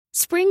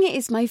Spring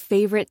is my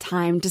favorite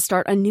time to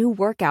start a new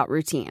workout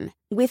routine.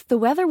 With the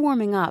weather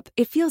warming up,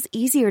 it feels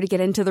easier to get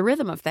into the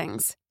rhythm of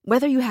things.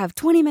 Whether you have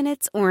 20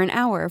 minutes or an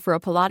hour for a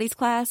Pilates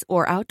class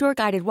or outdoor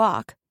guided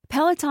walk,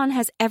 Peloton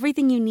has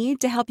everything you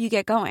need to help you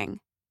get going.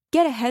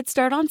 Get a head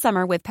start on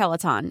summer with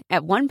Peloton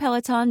at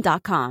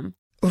onepeloton.com.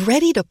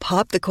 Ready to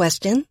pop the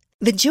question?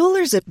 The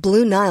jewelers at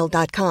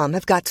BlueNile.com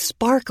have got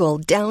sparkle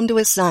down to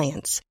a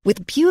science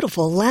with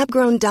beautiful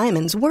lab-grown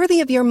diamonds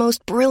worthy of your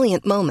most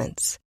brilliant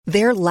moments.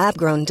 Their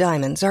lab-grown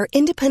diamonds are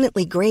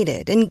independently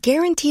graded and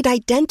guaranteed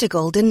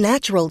identical to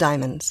natural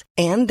diamonds,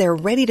 and they're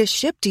ready to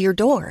ship to your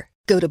door.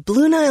 Go to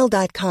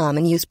BlueNile.com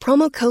and use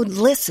promo code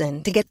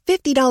LISTEN to get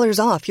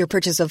 $50 off your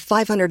purchase of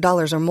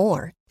 $500 or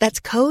more. That's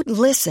code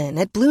LISTEN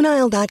at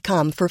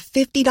BlueNile.com for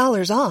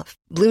 $50 off.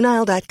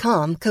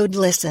 BlueNile.com, code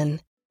LISTEN.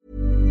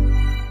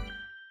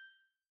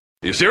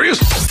 Are you serious?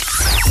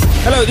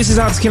 Hello, this is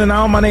How to Kill an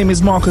Hour. My name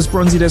is Marcus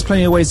Bronzy. There's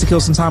plenty of ways to kill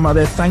some time out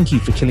there. Thank you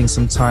for killing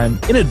some time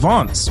in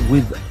advance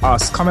with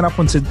us. Coming up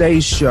on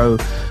today's show,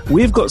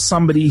 we've got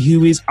somebody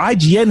who is,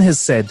 IGN has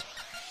said,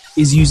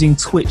 is using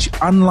Twitch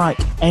unlike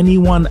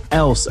anyone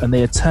else, and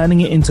they are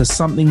turning it into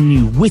something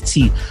new,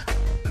 witty,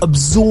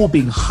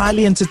 absorbing,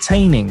 highly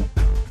entertaining,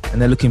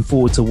 and they're looking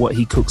forward to what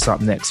he cooks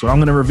up next. Well, I'm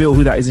going to reveal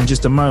who that is in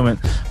just a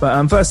moment,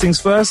 but first things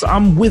first,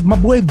 I'm with my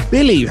boy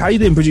Billy. How you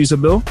doing, producer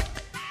Bill?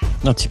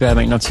 Not too bad,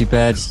 mate, not too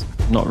bad.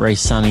 Not very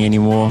sunny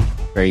anymore,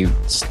 very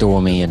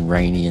stormy and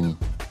rainy, and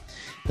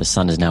the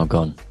sun is now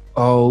gone.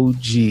 Oh,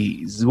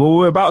 geez. Well,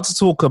 we're about to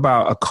talk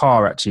about a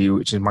car, actually,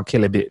 which is my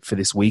killer bit for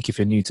this week. If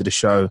you're new to the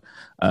show,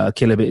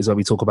 killer bit is where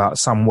we talk about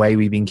some way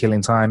we've been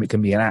killing time. It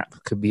can be an app,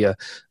 it could be a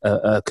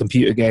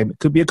computer game, it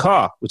could be a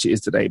car, which it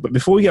is today. But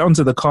before we get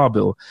onto the car,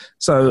 Bill,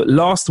 so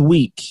last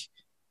week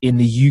in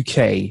the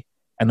UK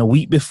and a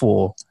week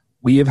before,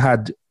 we have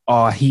had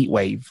our heat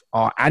wave,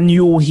 our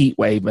annual heat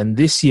wave. And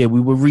this year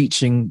we were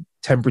reaching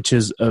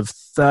temperatures of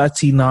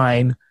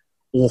 39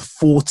 or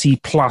 40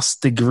 plus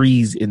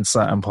degrees in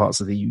certain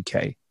parts of the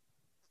UK.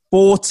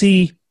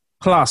 40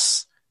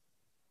 plus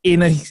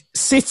in a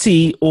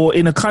city or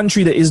in a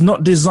country that is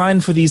not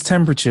designed for these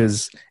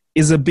temperatures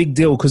is a big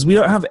deal because we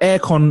don't have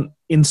aircon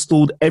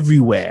installed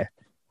everywhere.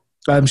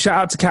 Shout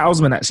out to Kat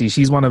Osman, actually.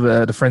 She's one of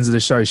the friends of the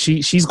show.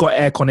 She's got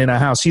aircon in her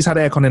house. She's had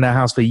aircon in her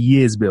house for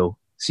years, Bill.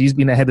 She's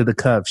been ahead of the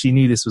curve. She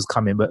knew this was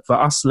coming. But for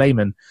us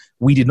laymen,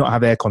 we did not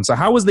have aircon. So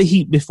how was the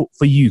heat before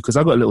for you? Because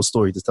I've got a little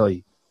story to tell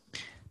you.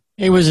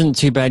 It wasn't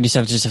too bad. You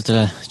just have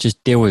to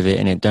deal with it,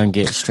 and don't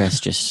get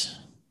stressed. Just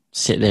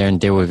sit there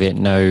and deal with it.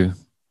 No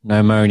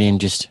moaning.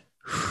 Just.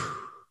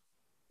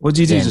 What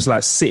do you do? Just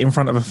like sit in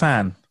front of a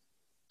fan?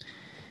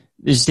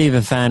 Just leave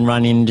a fan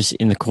running just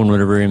in the corner of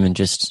the room and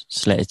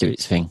just let it do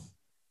its thing.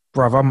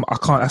 Bruv, I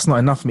can't. That's not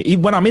enough for me.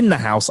 Even when I'm in the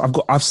house,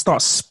 I've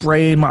started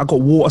spraying. I've got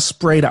water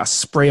spray that I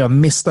spray a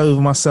mist over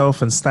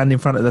myself and stand in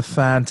front of the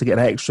fan to get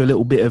that extra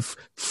little bit of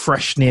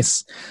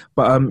freshness.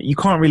 But you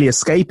can't really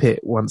escape it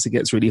once it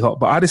gets really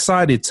hot. But I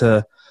decided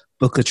to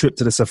book a trip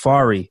to the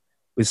safari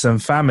with some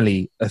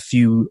family a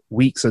few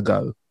weeks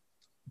ago,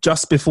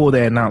 just before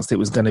they announced it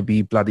was going to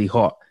be bloody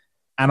hot.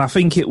 And I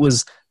think it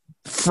was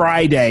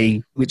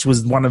Friday, which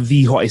was one of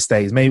the hottest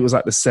days. Maybe it was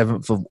like the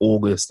 7th of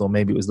August, or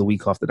maybe it was the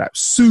week after that.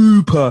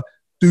 Super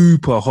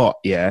duper hot,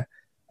 yeah.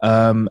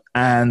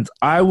 And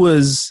it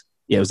was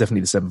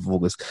definitely the 7th of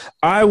August.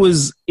 I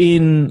was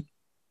in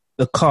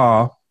the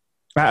car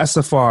at a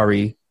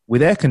safari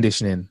with air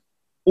conditioning.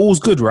 All's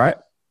good, right?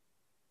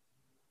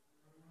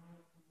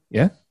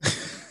 Yeah.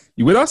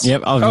 You with us?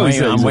 Yep.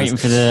 I'm waiting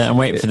for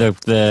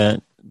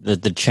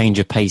the change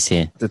of pace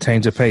here. The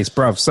change of pace,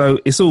 bruv. So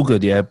it's all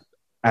good, yeah.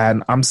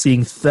 And I'm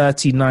seeing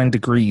 39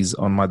 degrees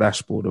on my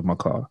dashboard of my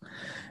car.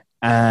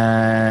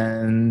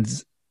 And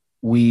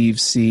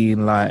we've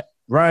seen like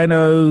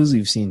rhinos,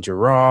 we've seen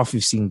giraffe,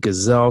 we've seen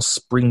gazelle,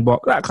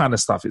 springbok, that kind of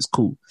stuff. It's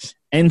cool.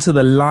 Enter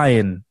the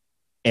lion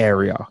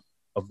area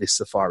of this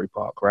safari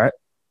park, right?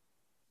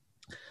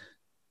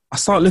 I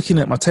start looking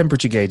at my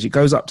temperature gauge. It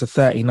goes up to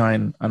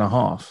 39 and a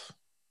half.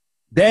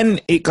 Then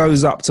it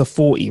goes up to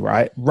 40,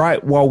 right?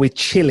 Right while we're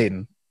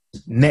chilling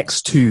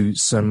next to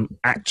some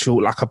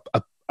actual, like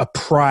a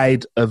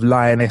pride of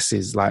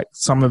lionesses, like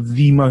some of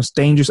the most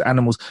dangerous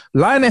animals.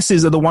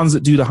 Lionesses are the ones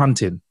that do the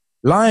hunting.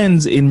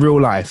 Lions in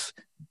real life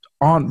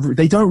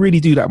they don't really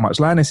do that much.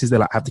 Lionesses, they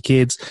like have the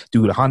kids,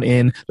 do the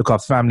hunting, look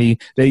after family.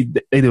 They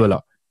do a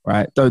lot,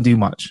 right? Don't do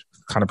much.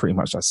 Kind of pretty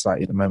much that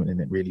society at the moment,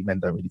 and it really men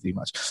don't really do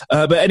much.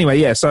 But anyway,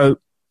 yeah. So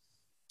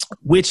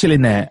we're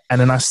chilling there,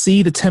 and then I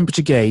see the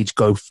temperature gauge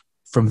go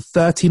from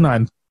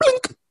 39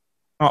 blink,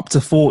 up to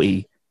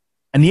 40,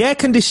 and the air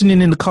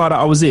conditioning in the car that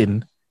I was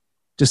in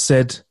just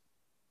said,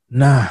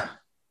 nah,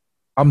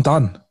 I'm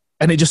done.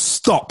 And it just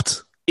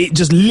stopped. It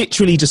just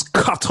literally just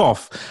cut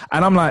off.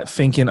 And I'm like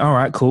thinking, all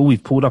right, cool.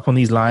 We've pulled up on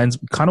these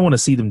lions. We kind of want to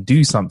see them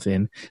do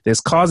something. There's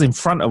cars in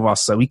front of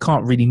us, so we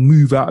can't really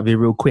move out of here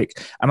real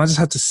quick. And I just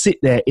had to sit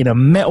there in a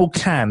metal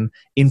can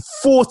in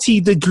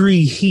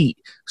 40-degree heat,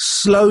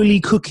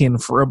 slowly cooking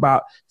for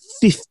about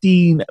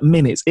 15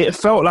 minutes. It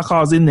felt like I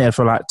was in there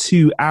for like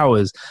 2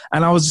 hours.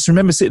 And I was just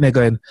remember sitting there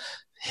going,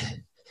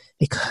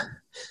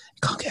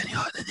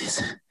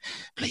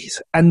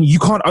 please. And you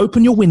can't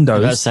open your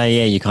windows. Let's say,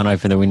 yeah, you can't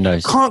open the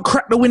windows. Can't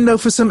crack the window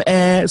for some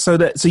air, so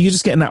you're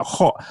just getting that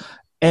hot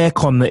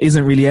aircon that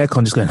isn't really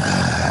aircon, just going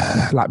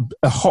like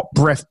a hot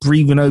breath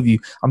breathing over you.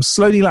 I'm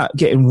slowly like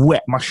getting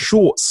wet. My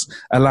shorts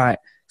are like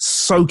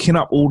soaking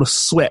up all the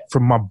sweat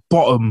from my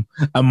bottom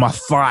and my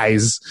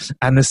thighs,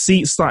 and the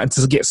seat's starting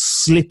to get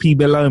slippy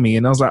below me.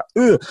 And I was like,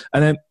 ugh.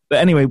 And then, but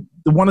anyway,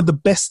 one of the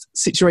best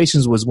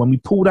situations was when we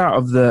pulled out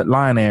of the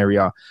Lion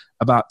area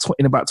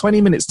in about 20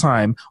 minutes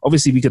time.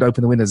 Obviously we could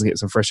open the windows and get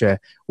some fresh air.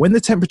 When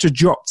the temperature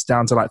dropped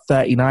down to like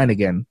 39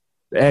 again,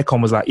 the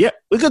aircon was like, yep,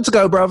 we're good to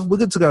go, bruv. We're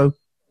good to go.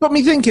 Got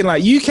me thinking,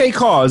 like, UK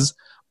cars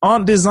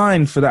aren't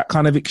designed for that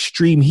kind of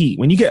extreme heat.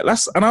 When you get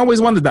less, and I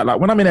always wondered that, like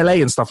when I'm in LA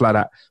and stuff like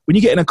that, when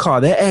you get in a car,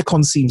 their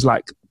aircon seems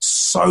like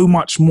so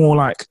much more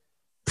like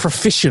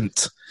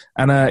proficient.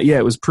 And yeah,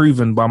 it was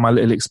proven by my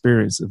little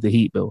experience of the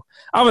heat bill.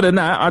 Other than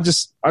that, I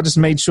just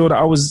made sure that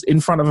I was in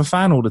front of a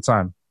fan all the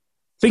time.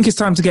 Think it's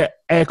time to get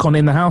aircon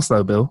in the house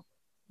though, Bill.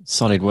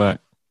 Solid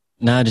work.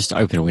 No, just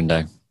open a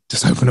window.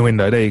 Just open a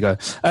window. There you go.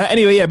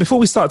 Anyway, yeah, before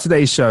we start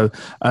today's show,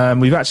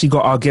 we've actually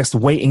got our guest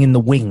waiting in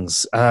the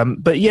wings.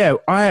 But yeah,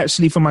 I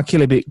actually, for my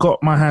killer bit,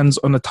 got my hands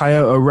on a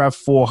Toyota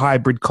RAV4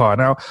 hybrid car.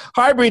 Now,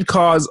 hybrid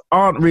cars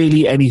aren't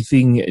really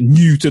anything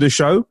new to the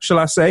show, shall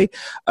I say.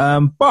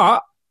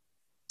 But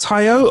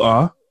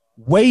Toyota,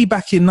 way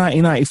back in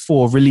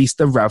 1994, released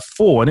the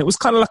RAV4, and it was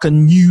kind of like a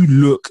new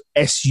look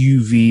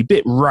SUV,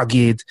 bit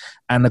rugged,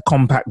 and the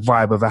compact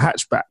vibe of a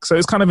hatchback. So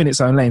it's kind of in its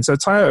own lane. So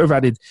Toyota have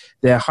added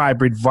their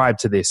hybrid vibe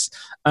to this.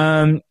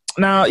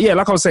 Now, yeah,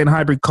 like I was saying,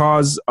 hybrid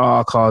cars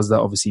are cars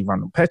that obviously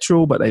run on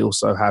petrol, but they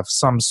also have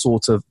some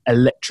sort of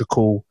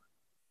electrical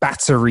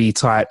battery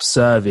type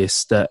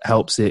service that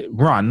helps it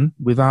run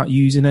without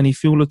using any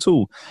fuel at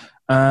all.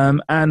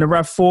 And the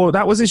RAV4,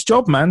 that was its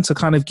job, man, to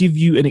kind of give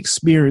you an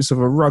experience of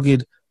a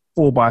rugged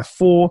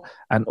 4x4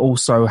 and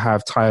also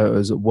have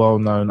Toyota's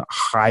well-known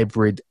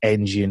hybrid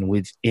engine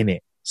within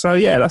it. So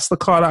yeah, that's the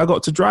car that I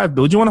got to drive,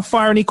 Bill. Do you want to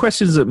fire any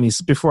questions at me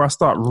before I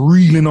start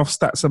reeling off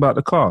stats about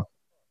the car?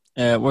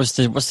 What's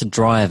the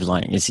drive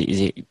like? Is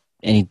it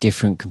any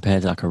different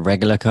compared to like a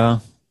regular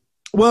car?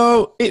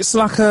 Well, it's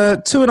like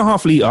a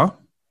 2.5 litre,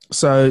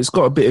 so it's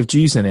got a bit of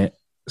juice in it.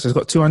 So it's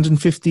got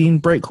 215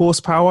 brake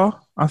horsepower,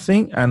 I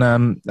think, and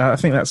I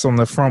think that's on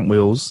the front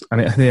wheels.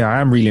 And yeah, I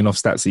am reeling off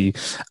stats at you.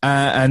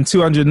 And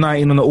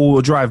 219 on the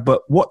all-wheel drive.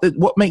 But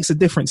what makes a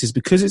difference is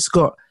because it's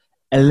got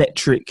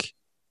electric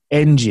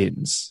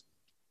engines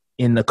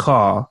in the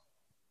car,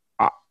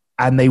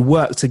 and they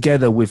work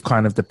together with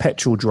kind of the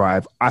petrol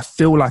drive, I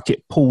feel like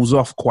it pulls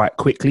off quite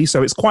quickly.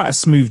 So it's quite a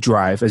smooth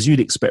drive, as you'd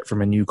expect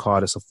from a new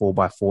car that's a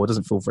 4x4. It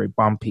doesn't feel very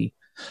bumpy.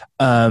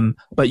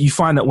 But you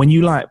find that when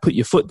you like put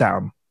your foot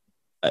down,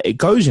 it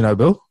goes, you know,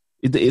 Bill.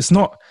 It's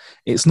not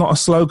a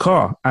slow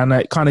car, and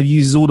it kind of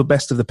uses all the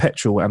best of the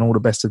petrol and all the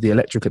best of the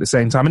electric at the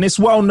same time. And it's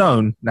well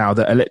known now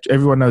that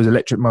everyone knows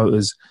electric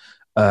motors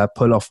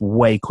pull off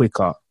way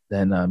quicker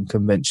than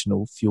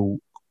conventional fuel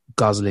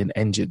guzzling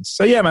engines.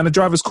 So yeah, man, the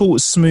drive was cool. It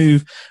was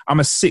smooth. I'm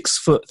a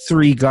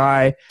 6'3"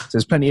 guy, so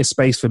there's plenty of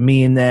space for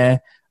me in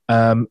there.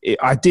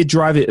 I did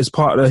drive it as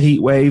part of the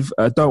heat wave.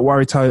 Don't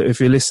worry, Toyota, if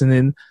you're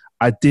listening.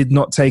 I did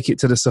not take it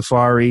to the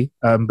Safari,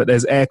 but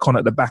there's aircon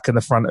at the back and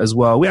the front as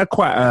well. We had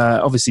quite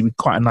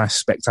a nice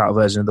spec'd out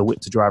version of the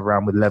whip to drive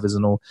around with levers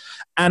and all.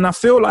 And I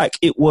feel like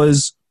it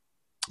was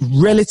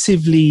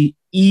relatively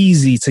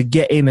easy to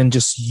get in and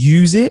just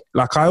use it.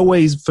 Like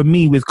for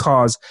me with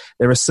cars,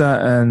 there are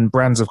certain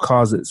brands of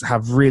cars that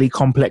have really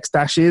complex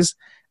dashes.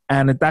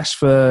 And a dash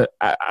I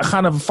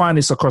kind of find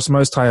this across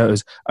most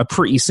Toyotas, are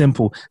pretty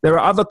simple. There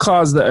are other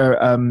cars that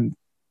are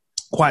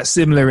quite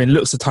similar in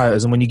looks to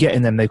Toyotas, and when you get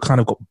in them, they've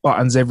kind of got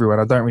buttons everywhere,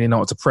 and I don't really know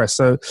what to press.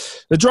 So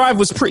the drive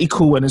was pretty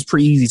cool, and it's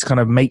pretty easy to kind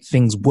of make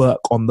things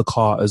work on the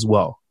car as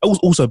well.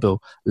 Also,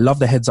 Bill, love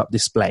the heads-up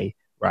display,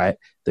 right,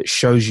 that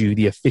shows you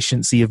the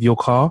efficiency of your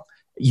car.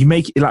 You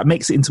makes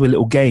it into a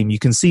little game. You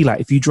can see, like,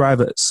 if you drive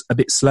it a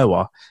bit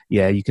slower,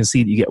 yeah, you can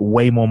see that you get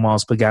way more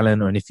miles per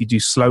gallon, and if you do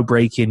slow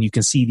braking, you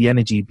can see the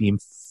energy being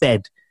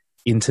fed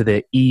into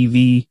the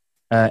EV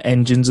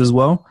engines as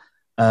well.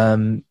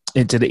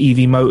 Into the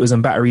EV motors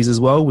and batteries as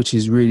well, which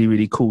is really,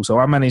 really cool. So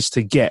I managed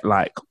to get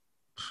I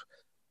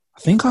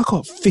think I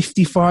got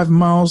 55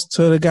 miles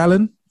to the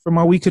gallon from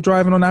my week of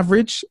driving on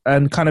average.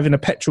 And kind of in a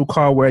petrol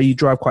car where you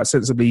drive quite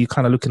sensibly, you're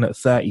kind of looking at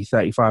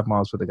 35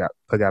 miles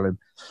per gallon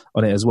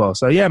on it as well.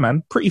 So yeah,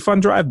 man, pretty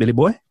fun drive, Billy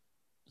boy.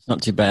 It's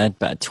not too bad,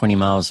 about 20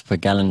 miles per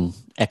gallon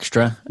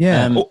extra.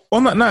 Yeah.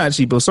 On that note,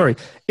 actually, Bill, sorry.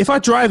 If I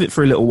drive it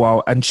for a little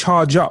while and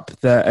charge up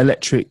the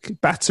electric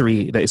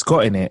battery that it's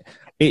got in it,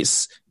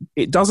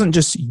 it doesn't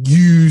just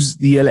use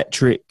the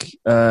electric,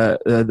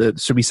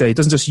 should we say, it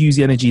doesn't just use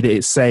the energy that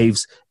it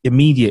saves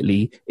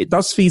immediately. It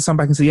does feed some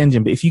back into the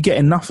engine, but if you get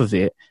enough of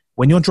it,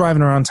 when you're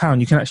driving around town,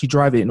 you can actually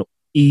drive it in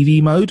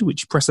EV mode,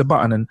 which you press a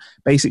button and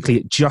basically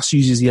it just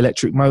uses the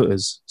electric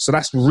motors. So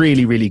that's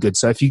really, really good.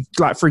 So if you,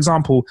 like, for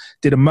example,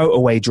 did a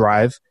motorway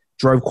drive,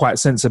 drove quite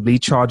sensibly,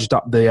 charged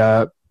up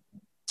the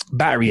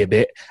battery a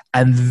bit,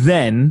 and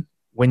then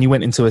when you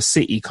went into a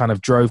city, kind of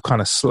drove kind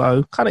of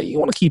slow, you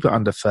want to keep it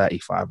under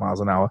 35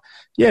 miles an hour.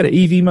 Yeah, the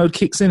EV mode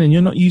kicks in and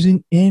you're not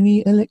using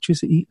any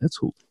electricity at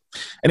all.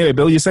 Anyway,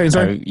 Bill, you're saying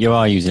so? You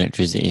are using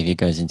electricity if it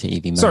goes into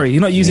EV mode. Sorry,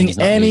 you're not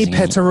using any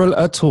petrol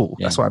at all.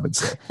 Yeah. That's what I've been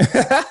saying.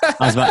 I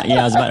was about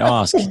to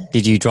ask,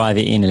 did you drive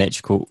it in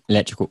electrical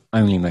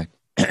only mode?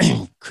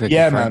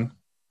 Yeah, man.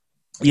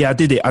 Yeah, I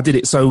did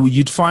it. So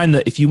you'd find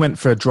that if you went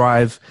for a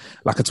drive,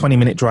 like a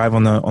 20-minute drive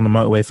on the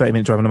motorway,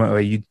 30-minute drive on the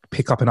motorway, you'd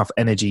pick up enough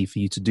energy for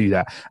you to do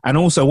that. And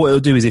also what it'll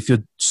do is if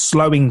you're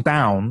slowing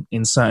down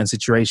in certain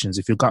situations,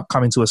 if you're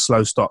coming to a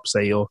slow stop,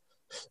 say you're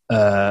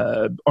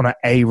on an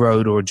A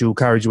road or a dual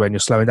carriageway and you're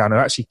slowing down,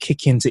 it'll actually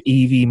kick into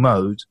EV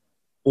mode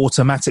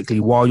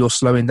automatically while you're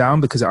slowing down,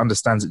 because it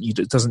understands that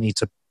it doesn't need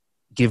to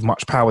give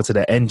much power to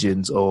their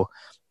engines or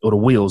the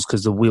wheels,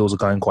 because the wheels are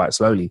going quite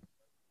slowly.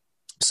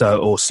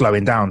 Or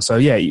slowing down. So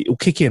yeah, it'll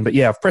kick in. But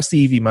yeah, I've pressed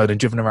the EV mode and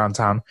driven around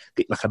town,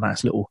 get like a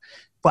nice little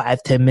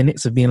 5-10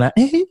 minutes of being like,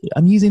 hey,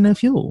 I'm using no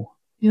fuel.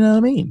 You know what I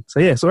mean? So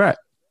yeah, it's all right.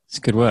 It's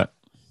good work.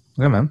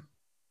 Yeah, man.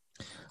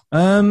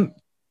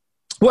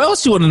 What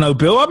else do you want to know,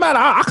 Bill? Man,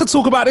 I could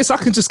talk about this. I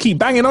can just keep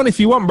banging on if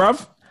you want,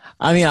 bruv.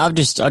 I mean, I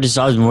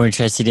was more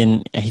interested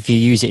in if you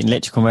use it in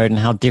electrical mode and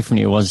how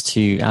different it was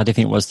to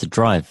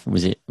drive.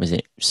 Was it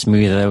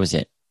smoother? Was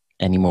it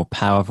any more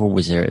powerful?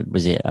 Was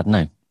it, I don't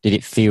know. Did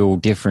it feel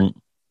different?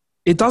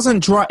 It doesn't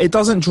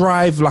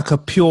drive like a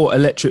pure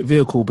electric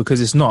vehicle,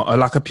 because it's not.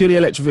 Like a purely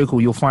electric vehicle,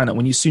 you'll find that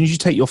as soon as you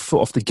take your foot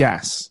off the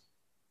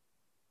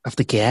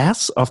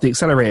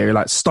accelerator, it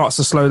like starts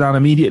to slow down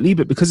immediately.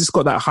 But because it's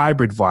got that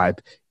hybrid vibe,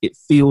 it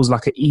feels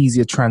like an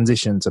easier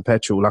transition to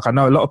petrol. Like I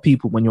know a lot of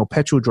people, when you're a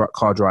petrol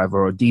car driver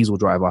or a diesel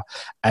driver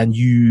and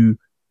you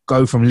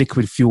go from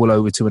liquid fuel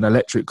over to an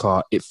electric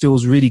car, it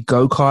feels really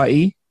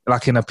go-karty.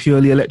 Like in a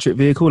purely electric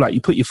vehicle, like you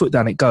put your foot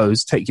down, it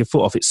goes, take your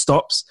foot off, it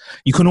stops.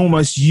 You can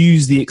almost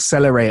use the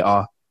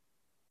accelerator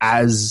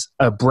as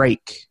a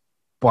brake.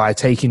 By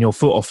taking your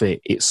foot off it,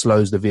 it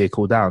slows the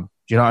vehicle down.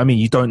 Do you know what I mean?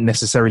 You don't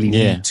necessarily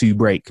need to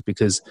brake,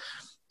 because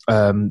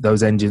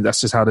those engines, that's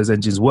just how those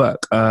engines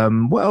work.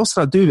 What else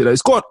did I do with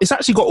it? It's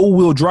actually got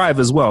all-wheel drive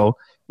as well,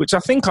 which I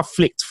think I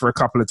flicked for a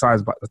couple of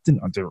times, but I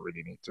didn't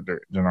really need to do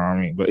it. Do you know what I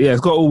mean? But yeah,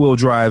 it's got all-wheel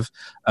drive.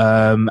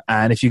 And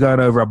if you're going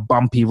over a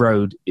bumpy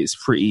road, it's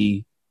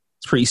pretty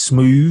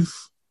smooth.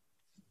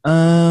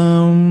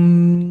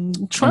 Any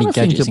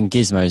gadgets and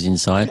gizmos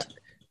inside?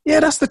 Yeah,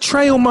 that's the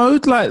trail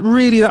mode. Like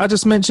really, that I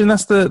just mentioned.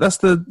 That's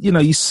the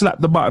you slap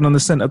the button on the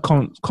center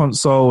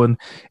console and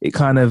it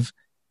kind of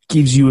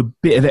gives you a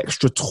bit of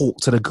extra torque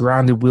to the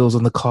grounded wheels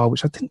on the car,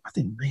 which I didn't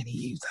really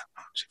use that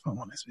much, if I'm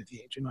honest with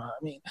you. Do you know what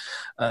I mean?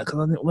 Because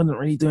I wasn't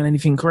really doing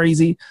anything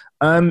crazy.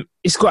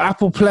 It's got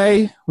Apple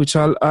CarPlay,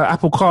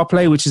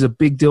 which is a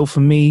big deal for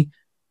me.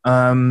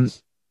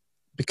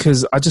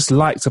 Because I just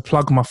like to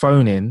plug my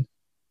phone in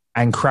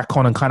and crack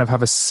on and kind of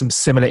have some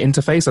similar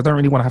interface. I don't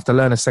really want to have to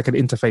learn a second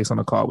interface on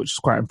a car, which is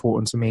quite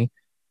important to me.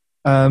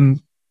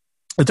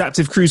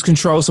 Adaptive cruise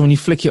control. So when you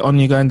flick it on,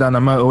 you're going down the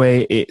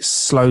motorway, it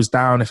slows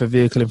down if a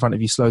vehicle in front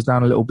of you slows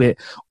down a little bit.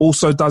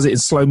 Also does it in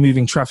slow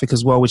moving traffic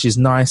as well, which is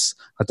nice.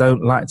 I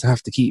don't like to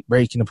have to keep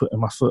braking and putting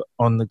my foot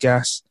on the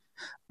gas.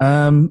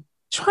 Does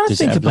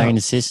it have lane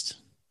assist?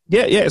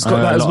 Yeah, it's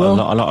got that as well.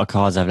 A lot of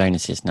cars have lane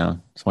assist now.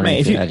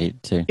 Mate,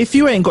 if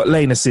you ain't got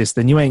lane assist,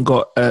 then you ain't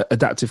got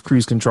adaptive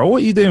cruise control.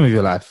 What are you doing with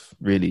your life,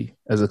 really,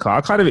 as a car?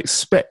 I kind of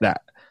expect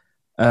that.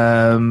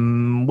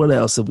 What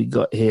else have we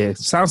got here?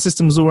 Sound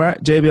system's all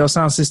right. JBL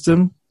sound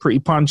system, pretty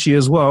punchy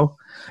as well.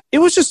 It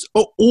was just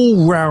an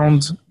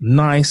all-round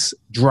nice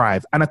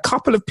drive. And a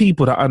couple of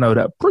people that I know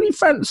that are pretty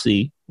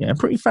fancy,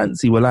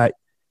 were like,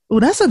 oh,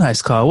 that's a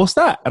nice car. What's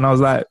that? And I was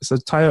like, it's a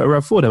Toyota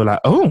RAV4. They were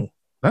like, oh,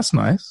 that's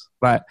nice.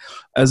 Like,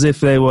 as if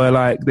they were,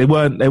 I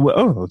didn't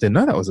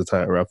know that was a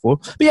Toyota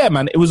RAV4. But yeah,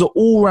 man, it was an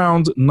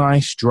all-round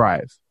nice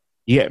drive.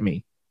 You get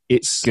me?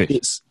 It's good.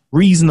 It's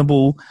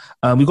reasonable.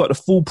 We got the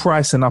full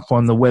pricing up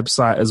on the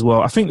website as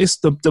well. I think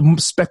the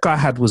spec I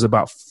had was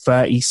about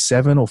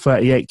 37 or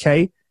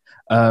 38K.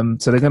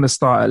 So they're going to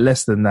start at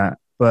less than that.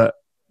 But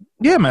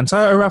yeah, man,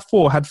 Toyota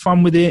RAV4, had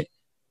fun with it.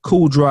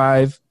 Cool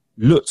drive.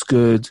 Looked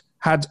good.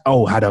 Had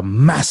a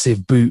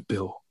massive boot,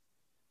 Bill.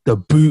 The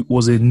boot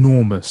was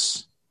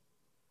enormous.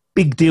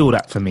 Big deal,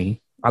 that, for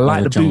me. I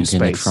like the boot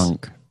space. In the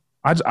trunk.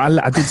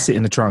 I did sit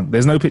in the trunk.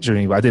 There's no picture of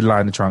me, but I did lie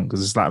in the trunk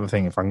because it's like the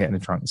thing. If I can get in the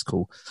trunk, it's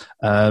cool.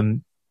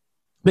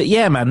 But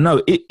yeah, man,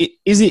 no.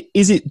 Is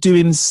it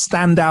doing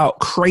standout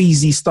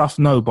crazy stuff?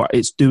 No, but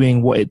it's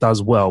doing what it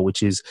does well,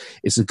 which is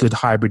it's a good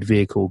hybrid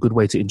vehicle, good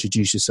way to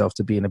introduce yourself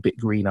to being a bit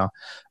greener.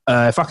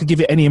 If I could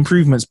give it any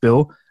improvements,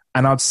 Bill,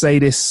 and I'd say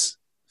this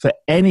for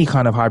any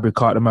kind of hybrid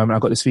car at the moment,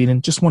 I've got this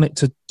feeling, just want it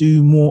to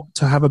do more,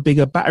 to have a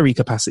bigger battery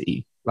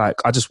capacity.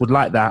 Like, I just would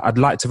like that. I'd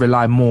like to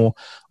rely more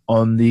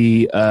on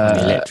the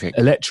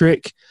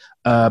electric.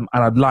 And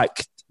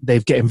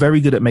they've getting very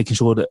good at making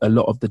sure that a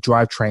lot of the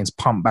drivetrains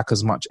pump back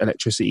as much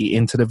electricity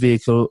into the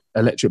vehicle,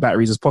 electric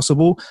batteries, as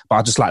possible. But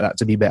I just like that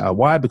to be better.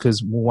 Why?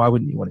 Because why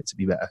wouldn't you want it to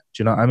be better?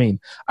 Do you know what I mean?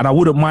 And I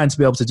wouldn't mind to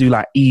be able to do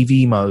like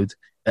EV mode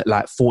at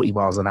like 40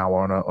 miles an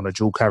hour on a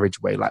dual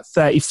carriageway. Like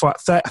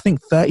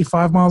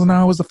 35 miles an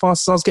hour was the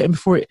fastest I was getting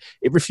before it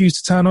refused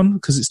to turn on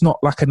because it's not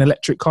like an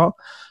electric car.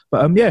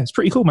 But yeah, it's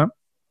pretty cool, man.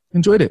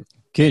 Enjoyed it.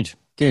 Good.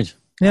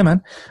 Yeah,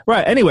 man.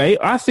 Right. Anyway,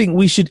 I think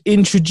we should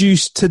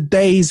introduce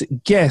today's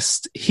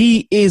guest.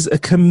 He is a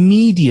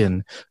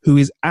comedian who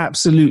is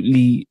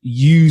absolutely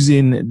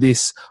using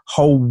this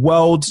whole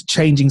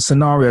world-changing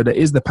scenario that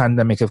is the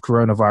pandemic of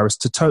coronavirus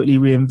to totally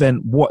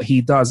reinvent what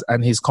he does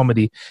and his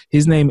comedy.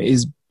 His name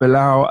is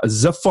Bilal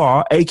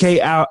Zafar,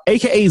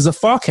 aka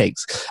Zafar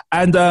Cakes.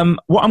 And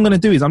what I'm going to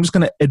do is I'm just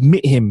going to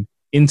admit him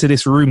into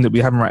this room that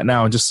we're having right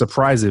now and just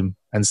surprise him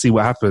and see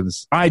what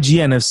happens.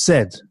 IGN have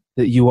said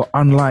that you are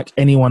unlike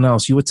anyone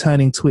else. You are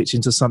turning Twitch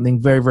into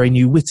something very, very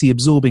new, witty,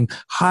 absorbing,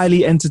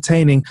 highly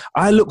entertaining.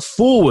 I look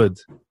forward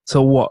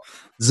to what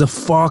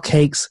Zafar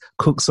Cakes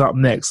cooks up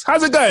next.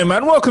 How's it going,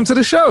 man? Welcome to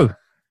the show.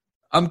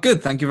 I'm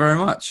good. Thank you very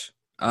much.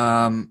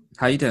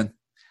 How you doing?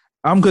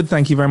 I'm good.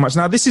 Thank you very much.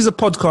 Now, this is a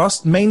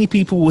podcast. Mainly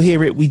people will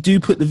hear it. We do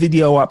put the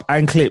video up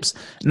and clips.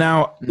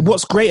 Now,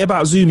 what's great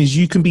about Zoom is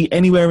you can be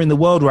anywhere in the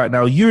world right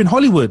now. You're in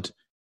Hollywood.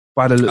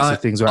 By the looks of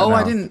things right now.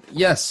 I didn't.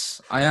 Yes,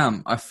 I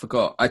am. I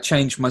forgot. I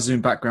change my Zoom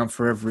background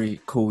for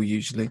every call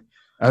usually.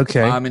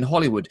 Okay. I'm in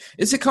Hollywood.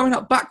 Is it coming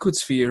up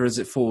backwards for you or is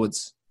it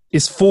forwards?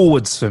 It's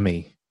forwards for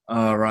me.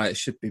 Oh, right. It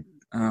should be.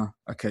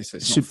 Okay, so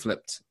it's not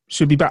flipped.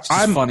 Should be back.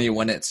 It's funny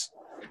when it's...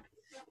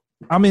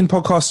 I'm in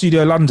Podcast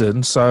Studio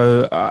London,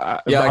 so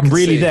I'm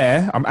really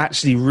there. I'm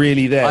actually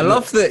really there. I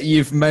love that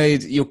you've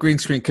made your green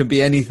screen can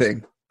be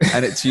anything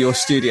and it's your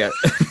studio.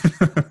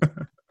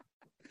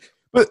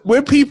 But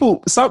when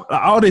people,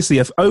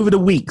 honestly, over the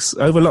weeks,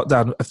 over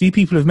lockdown, a few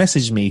people have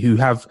messaged me who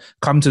have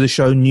come to the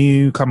show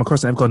new, come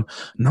across, and have gone,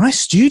 nice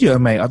studio,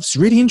 mate. It's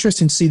really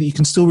interesting to see that you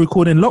can still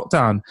record in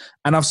lockdown.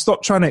 And I've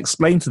stopped trying to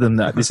explain to them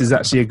that this is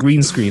actually a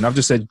green screen. I've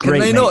just said, great, Can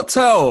they mate. not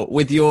tell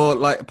with your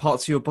like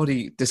parts of your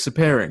body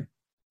disappearing?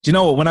 Do you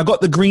know what? When I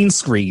got the green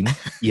screen,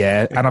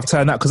 yeah, and I've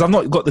turned that, because I've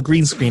not got the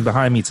green screen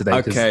behind me today.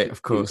 Okay,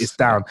 of course. It's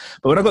down.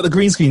 But when I got the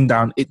green screen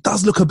down, it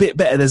does look a bit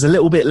better. There's a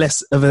little bit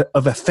less of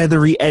a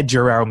feathery edge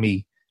around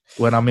me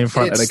when I'm in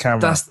front of the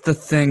camera. That's the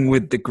thing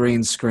with the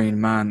green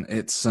screen, man.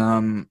 It's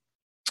a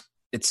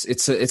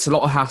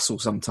lot of hassle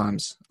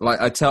sometimes.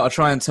 Like I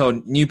try and tell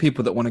new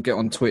people that want to get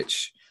on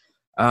Twitch,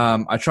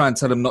 I try and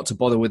tell them not to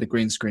bother with the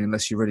green screen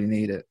unless you really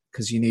need it,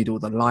 because you need all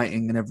the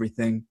lighting and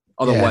everything.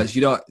 Otherwise,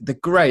 you don't. The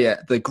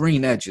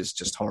green edge is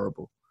just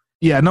horrible.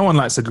 Yeah, no one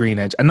likes a green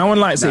edge, and no one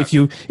likes it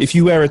if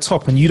you wear a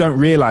top and you don't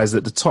realize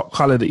that the top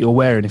color that you're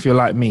wearing, if you're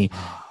like me,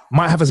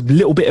 might have a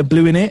little bit of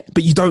blue in it,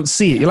 but you don't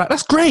see it. You're like,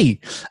 that's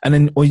great, and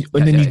then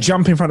you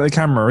jump in front of the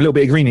camera, a little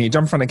bit of green, and you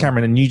jump in front of the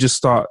camera, and then you just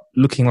start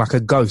looking like a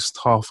ghost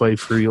halfway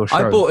through your show.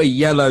 I bought a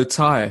yellow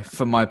tie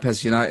for my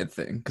PES United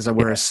thing because I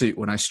wear a suit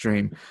when I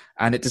stream,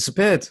 and it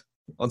disappeared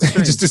on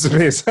stream. It just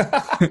disappears.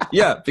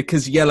 Yeah,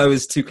 because yellow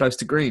is too close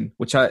to green,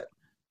 which I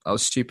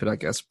was stupid, I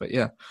guess, but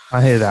yeah.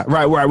 I hear that.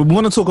 Right. We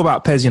want to talk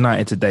about PES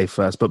United today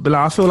first, but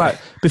Bilal, I feel like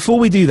before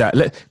we do that,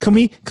 can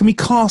we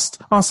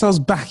cast ourselves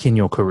back in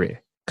your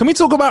career? Can we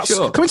talk about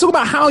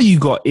how you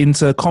got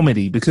into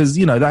comedy? Because,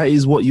 you know, that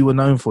is what you were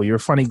known for. You're a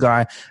funny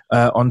guy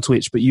on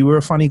Twitch, but you were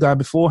a funny guy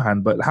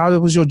beforehand. But how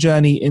was your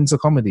journey into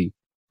comedy?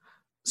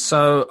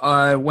 So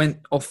I went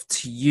off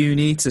to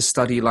uni to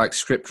study like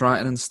script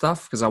writing and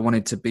stuff because I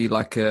wanted to be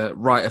like a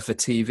writer for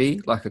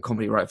TV, like a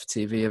comedy writer for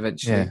TV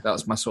eventually. Yeah. That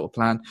was my sort of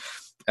plan.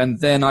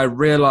 And then I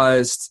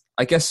realized,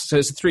 I guess, so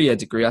it's a 3-year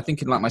degree. I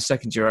think in like my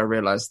second year, I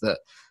realized that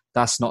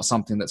that's not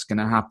something that's going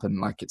to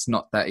happen. Like, it's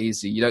not that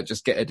easy. You don't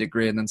just get a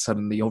degree and then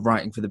suddenly you're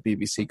writing for the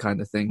BBC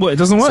kind of thing. Well, it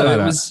doesn't work like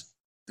that.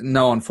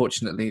 No,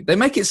 unfortunately. They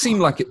make it seem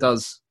like it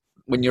does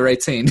when you're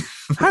 18.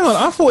 Hang on.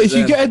 I thought if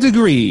you get a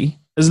degree,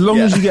 as long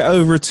as you get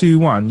over a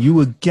 2-1, you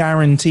were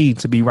guaranteed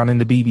to be running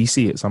the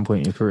BBC at some point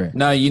in your career.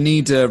 No, you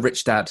need a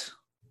rich dad.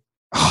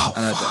 Oh,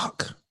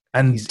 fuck.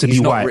 And to be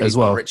white really as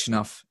well. Rich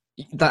enough.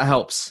 That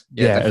helps.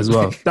 Yeah, as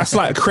well. That's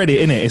like a credit,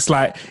 innit? It's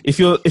like if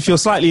you're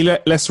slightly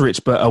less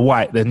rich but a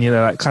white, then, you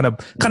know, like kind of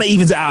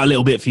evens it out a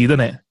little bit for you, doesn't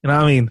it? You know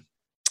what I mean?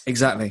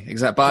 Exactly.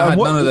 But I had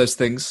none of those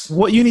things.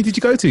 What uni did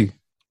you go to?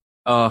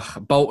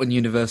 Bolton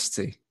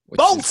University.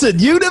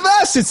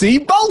 University?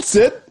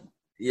 Bolton?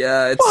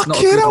 Yeah, it's not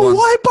a good one.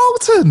 Why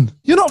Bolton?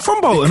 You're not from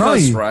Bolton, are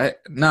you? Right?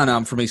 No,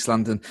 I'm from East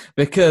London.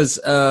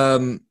 Because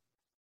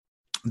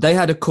they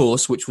had a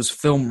course which was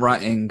script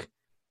writing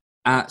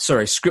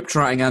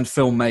and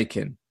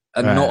filmmaking,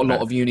 and not a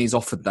lot of unis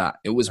offered that.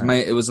 It was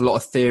it was a lot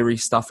of theory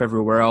stuff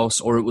everywhere else,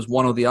 or it was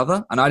one or the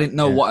other. And I didn't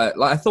know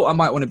I thought I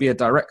might want to be a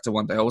director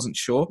one day. I wasn't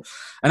sure.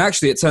 And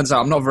actually, it turns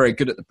out I'm not very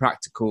good at the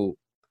practical.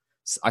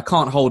 I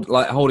can't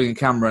holding a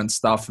camera and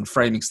stuff and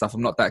framing stuff.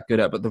 I'm not that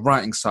good at, but the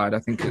writing side, I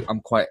think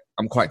I'm quite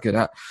good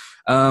at.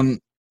 Yeah,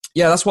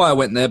 that's why I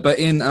went there.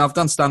 And I've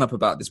done stand up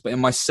about this. But in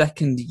my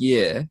second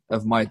year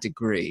of my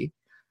degree.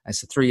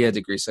 It's a 3-year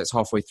degree, so it's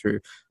halfway through.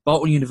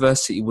 Bolton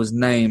University was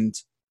named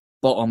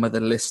bottom of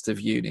the list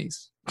of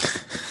unis.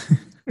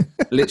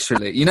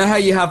 Literally. You know how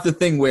you have the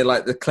thing where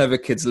like the clever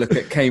kids look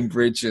at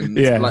Cambridge and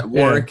like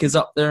Warwick is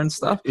up there and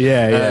stuff?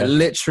 Yeah.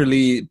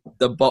 Literally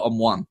the bottom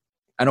one.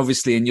 And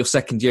obviously in your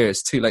second year,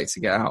 it's too late to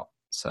get out.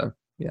 So,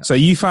 yeah. So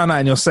you found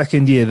out in your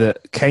second year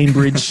that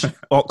Cambridge,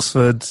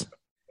 Oxford,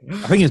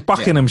 I think it's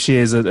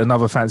Buckinghamshire is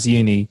another fancy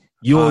uni.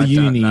 Your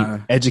uni,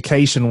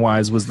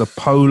 education-wise, was the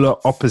polar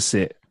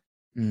opposite.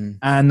 Mm.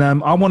 And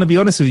I want to be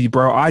honest with you,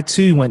 bro. I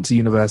too went to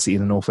university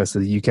in the northwest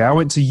of the UK. I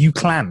went to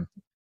UCLan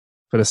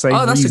for the same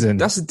reason.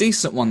 That's a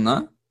decent one,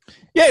 though.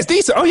 Yeah, it's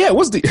decent. Oh, yeah, it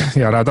was.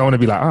 Yeah, I don't want to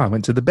be like, I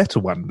went to the better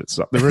one that's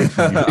up the road.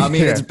 I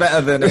mean, it's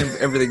better than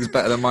everything's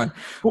better than mine.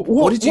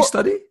 What did you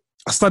study?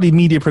 I studied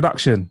media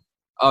production.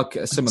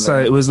 Okay, similar. So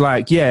it was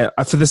like,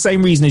 for the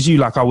same reason as you.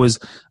 Like,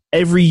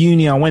 every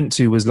uni I went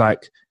to was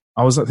like,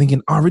 I was like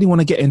thinking, I really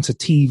want to get into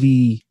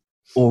TV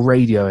or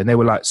radio. And they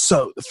were like,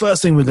 so the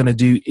first thing we're going to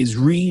do is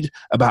read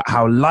about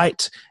how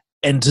light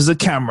enters a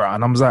camera.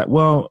 And I was like,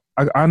 well,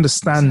 I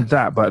understand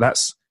that, but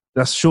that's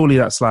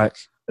like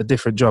a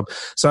different job.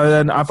 So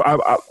then I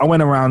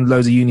went around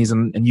loads of unis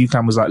and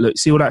UCAM was like, look,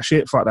 see all that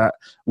shit? Fuck that.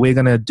 We're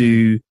going to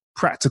do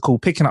practical,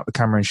 picking up the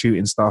camera and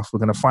shooting stuff. We're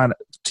going to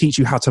teach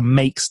you how to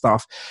make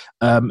stuff.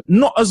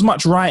 Not as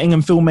much writing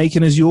and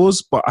filmmaking as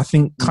yours, but I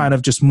think kind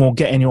of just more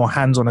getting your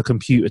hands on a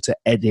computer to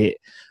edit,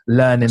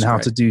 learning how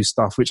to do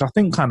stuff, which I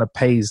think kind of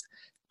pays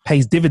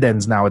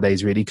dividends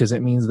nowadays, really, because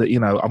it means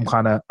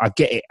that, I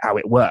get it, how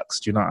it works.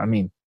 Do you know what I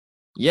mean?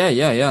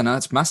 Yeah. No,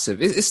 it's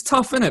massive. It's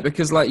tough, isn't it?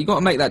 Because like you got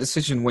to make that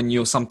decision when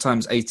you're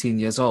sometimes 18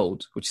 years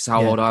old, which is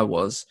how old I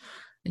was,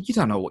 and you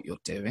don't know what you're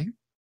doing.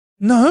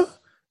 No,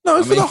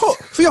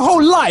 for your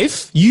whole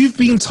life, you've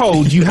been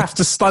told you have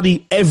to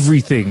study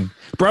everything.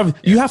 Bruv,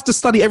 you have to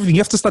study everything.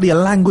 You have to study a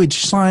language,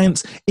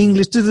 science,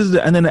 English,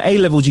 and then at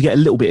A-levels you get a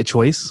little bit of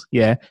choice,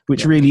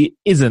 which really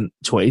isn't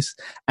choice.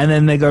 And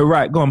then they go,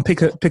 right, go on,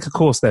 pick a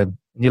course then.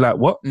 And you're like,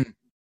 what? Mm.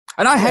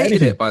 And I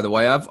hated it, by the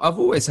way. I've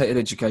always hated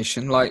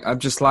education. Like, I'm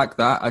just like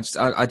that.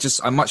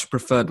 I much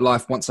preferred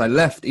life once I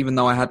left, even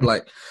though I had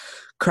like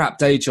crap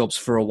day jobs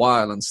for a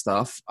while and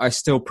stuff. I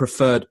still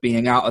preferred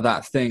being out of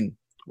that thing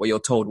where you're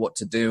told what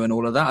to do and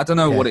all of that. I don't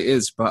know what it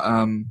is, but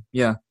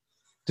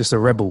just a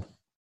rebel.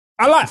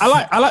 I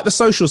like the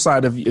social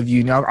side of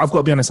uni. I've got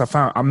to be honest.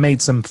 I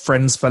made some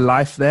friends for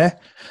life there,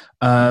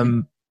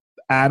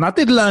 and I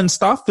did learn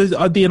stuff.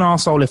 I'd be an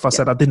arsehole if I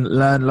said I didn't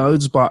learn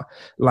loads, but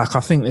like I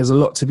think there's a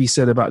lot to be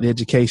said about the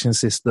education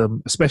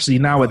system, especially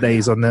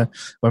nowadays. When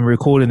we're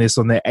recording this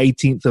on the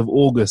 18th of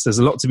August, there's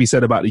a lot to be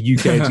said about the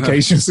UK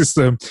education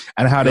system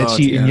and how they're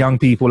cheating young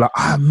people. Like,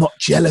 I'm not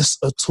jealous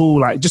at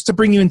all. Like, just to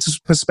bring you into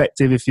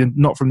perspective, if you're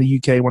not from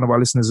the UK, one of our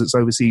listeners that's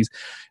overseas,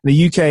 in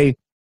the UK,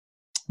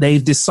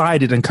 they've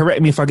decided, and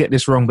correct me if I get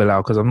this wrong,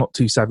 Bilal, because I'm not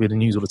too savvy in the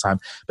news all the time,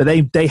 but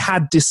they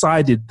had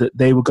decided that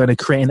they were going to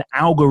create an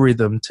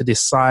algorithm to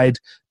decide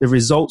the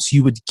results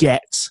you would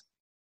get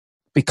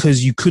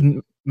because you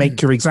couldn't make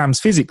your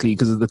exams physically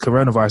because of the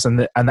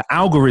coronavirus. And the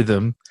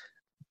algorithm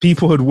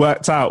people had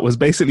worked out was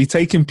basically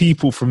taking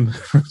people from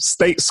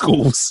state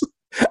schools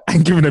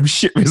and giving them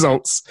shit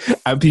results,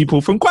 and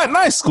people from quite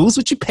nice schools,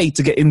 which you pay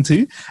to get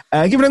into,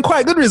 giving them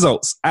quite good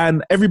results.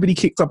 And everybody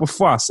kicked up a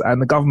fuss,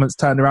 and the government's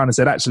turned around and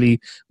said, actually,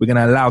 we're going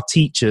to allow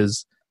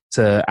teachers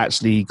to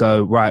actually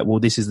go, right, well,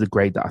 this is the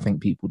grade that I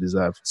think people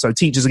deserve. So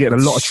teachers are getting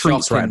a lot of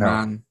treats right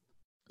now. Man.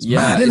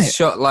 It's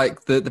shot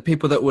like the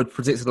people that would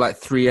predicted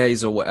like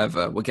 3As or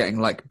whatever were getting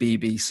like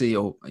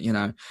BBC or,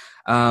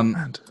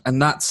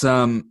 and that's,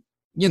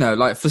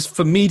 like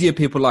for media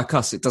people like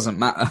us, it doesn't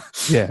matter.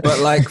 Yeah. But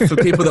like for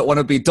people that want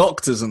to be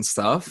doctors and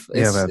stuff,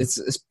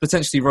 it's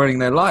potentially ruining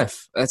their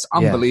life. It's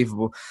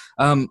unbelievable.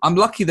 I'm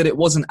lucky that it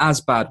wasn't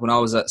as bad when I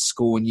was at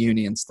school and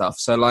uni and stuff.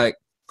 So like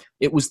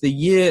it was the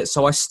year.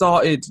 So I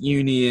started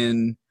uni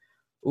in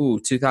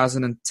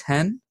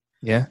 2010.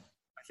 Yeah,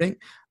 I think.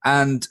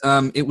 And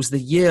it was the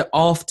year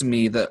after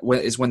me that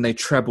is when they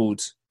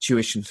trebled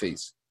tuition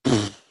fees.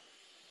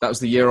 That was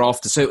the year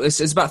after. So it's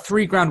about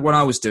 $3,000 when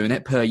I was doing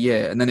it per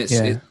year. And then it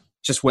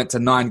just went to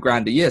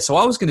 $9,000 a year. So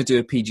I was going to do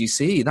a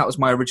PGCE. That was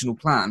my original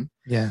plan.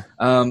 Yeah.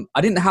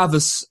 I didn't have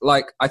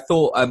I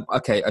thought,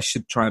 I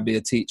should try and be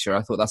a teacher.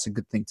 I thought that's a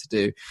good thing to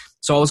do.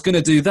 So I was going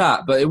to do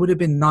that, but it would have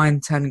been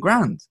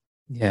 $10,000.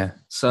 Yeah.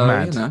 So,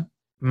 Mad.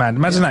 Man,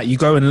 imagine that. You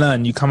go and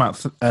learn, you come out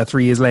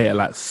 3 years later,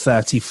 like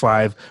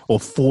 35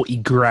 or 40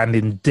 grand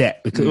in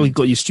debt because you've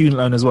got your student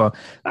loan as well.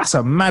 That's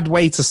a mad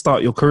way to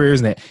start your career,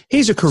 isn't it?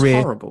 Here's your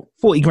career,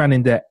 40 grand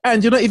in debt,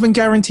 and you're not even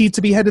guaranteed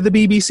to be head of the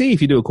BBC if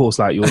you do a course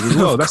like yours as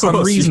well. That's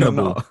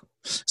unreasonable.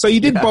 So you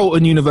did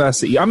Bolton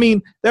University. I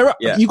mean,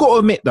 you got to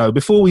admit though,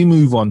 before we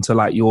move on to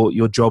like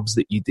your jobs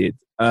that you did,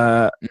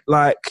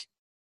 like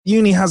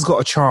uni has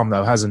got a charm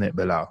though, hasn't it,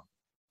 Bilal?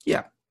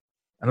 Yeah.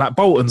 And like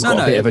Bolton's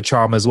got a bit of a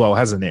charm as well,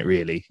 hasn't it,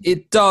 really?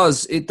 It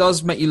does. It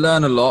does make you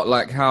learn a lot,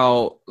 like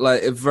how,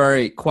 like, I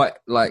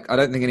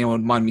don't think anyone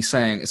would mind me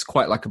saying, it's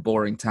quite like a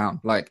boring town.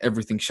 Like,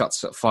 everything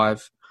shuts at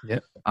 5.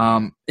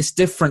 Yeah. It's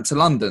different to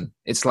London.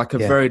 It's like a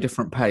very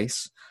different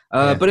pace.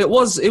 But it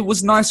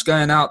was nice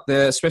going out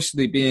there,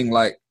 especially being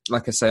like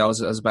I say, I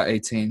was about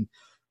 18.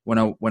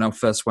 when I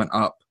first went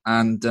up,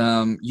 and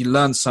you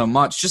learn so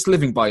much just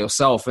living by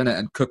yourself, innit,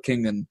 and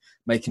cooking and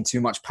making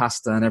too much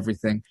pasta and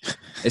everything.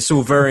 It's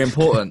all very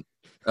important.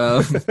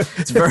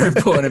 It's very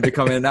important in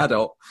becoming an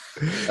adult.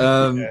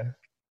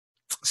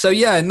 So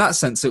yeah, in that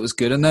sense, it was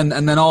good. And then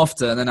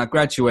I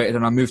graduated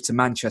and I moved to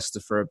Manchester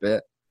for a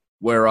bit,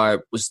 where I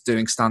was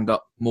doing stand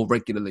up more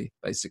regularly,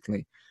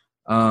 basically.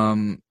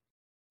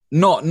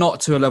 Not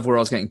to a level where I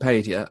was getting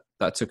paid yet.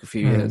 That took a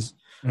few years.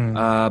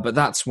 But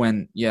that's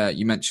when,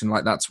 you mentioned,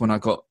 like, that's when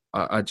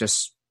I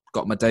just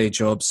got my day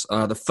jobs.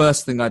 The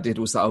first thing I did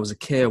was that I was a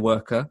care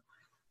worker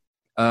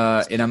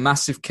in a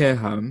massive care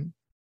home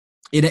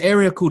in an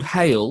area called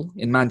Hale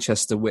in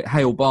Manchester, with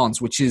Hale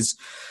Barnes, which is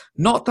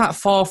not that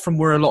far from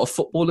where a lot of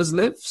footballers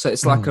live. So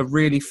it's like a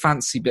really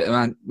fancy bit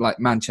of like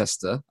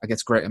Manchester, I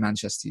guess Greater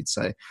Manchester, you'd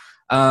say.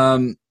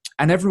 And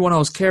everyone I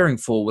was caring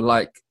for were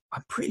like,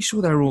 I'm pretty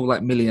sure they were all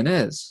like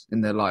millionaires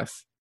in their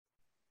life.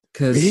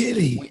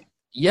 Really?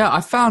 Yeah,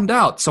 I found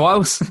out. So I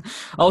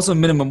was on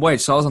minimum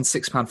wage, so I was on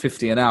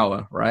 £6.50 an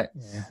hour, right?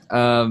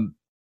 Yeah.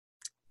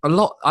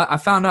 I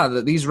found out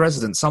that these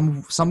residents,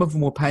 some of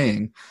them were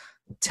paying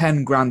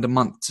 10 grand a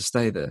month to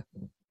stay there.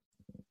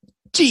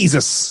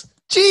 Jesus.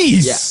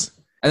 Jeez. Yeah.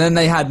 And then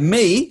they had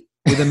me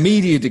with a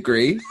media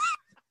degree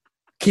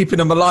keeping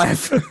them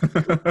alive.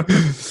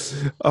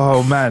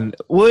 Oh man.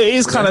 Well, it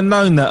is kind of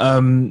known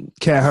that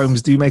care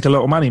homes do make a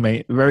lot of money,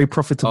 mate. Very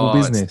profitable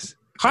business.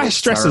 High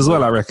stress terrible. As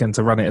well, I reckon,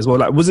 to run it as well.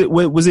 Like, was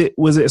it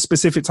a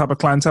specific type of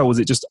clientele? Was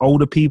it just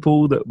older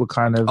people that were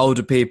kind of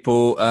older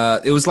people?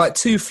 It was like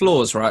 2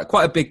 floors, right?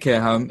 Quite a big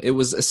care home. It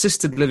was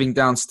assisted living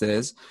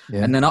downstairs,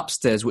 and then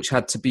upstairs, which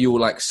had to be all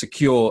like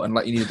secure and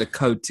like you needed a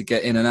code to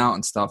get in and out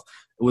and stuff.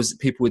 It was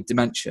people with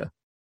dementia.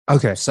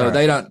 Okay, so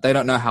they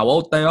don't know how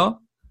old they are.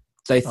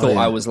 They thought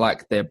I was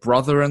like their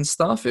brother and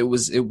stuff. It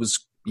was a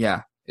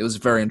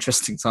very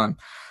interesting time.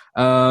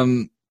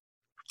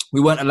 We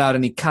weren't allowed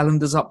any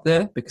calendars up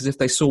there because if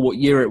they saw what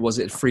year it was,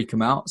 it'd freak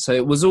them out. So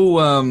it was all...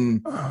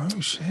 oh,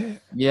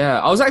 shit. Yeah,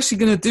 I was actually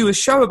going to do a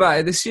show about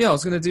it this year. I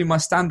was going to do my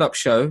stand-up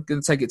show, going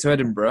to take it to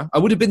Edinburgh. I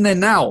would have been there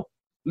now,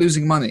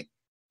 losing money.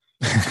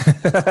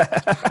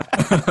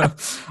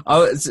 I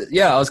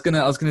was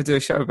gonna do a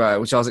show about it,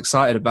 which I was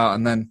excited about,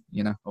 and then,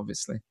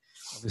 obviously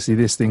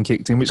this thing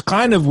kicked in, which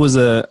kind of was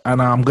and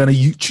I'm going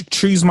to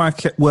choose my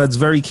words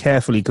very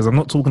carefully because I'm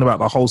not talking about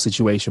the whole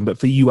situation, but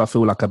for you, I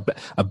feel like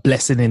a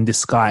blessing in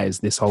disguise,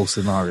 this whole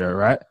scenario,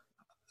 right?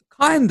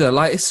 Kinda,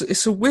 like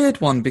it's a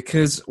weird one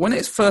because when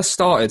it first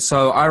started,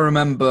 so I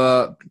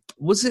remember,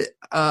 was it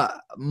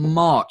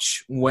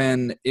March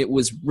when it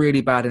was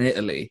really bad in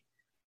Italy,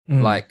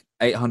 like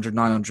 800,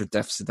 900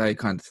 deaths a day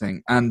kind of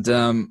thing. And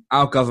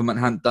our government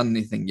hadn't done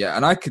anything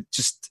yet. And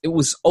it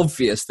was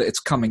obvious that it's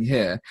coming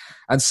here.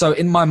 And so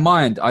in my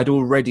mind, I'd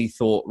already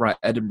thought, right,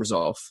 Edinburgh's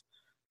off.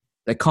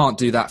 They can't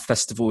do that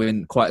festival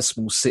in quite a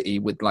small city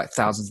with like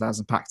thousands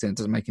packed in. It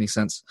doesn't make any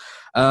sense.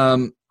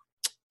 And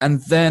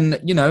then,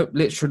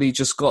 literally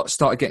just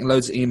started getting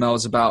loads of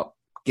emails about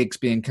gigs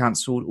being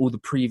cancelled, all the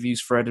previews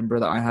for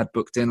Edinburgh that I had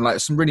booked in, like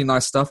some really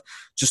nice stuff,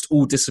 just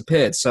all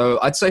disappeared. So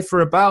I'd say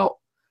for about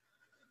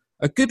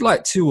a good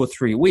like 2 or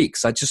 3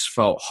 weeks, I just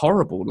felt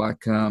horrible,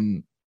 like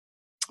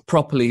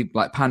properly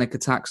like panic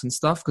attacks and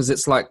stuff, because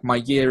it's like my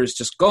year is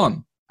just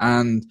gone.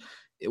 And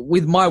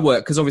with my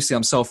work, because obviously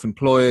I'm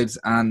self-employed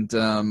and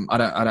I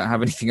don't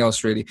have anything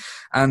else really,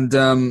 and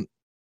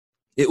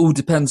it all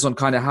depends on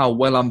kind of how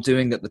well I'm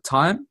doing at the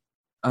time.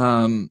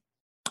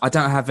 I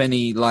don't have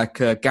any like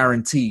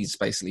guarantees.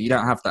 Basically, you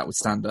don't have that with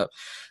stand-up.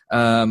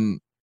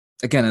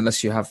 Again,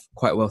 unless you have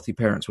quite wealthy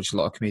parents, which a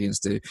lot of comedians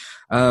do.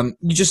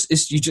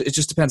 It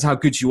just depends how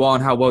good you are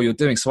and how well you're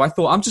doing. So I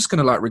thought I'm just going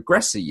to like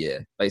regress a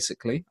year,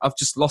 basically. I've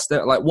just lost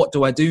it. Like, what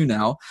do I do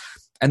now?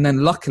 And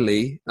then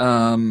luckily,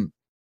 I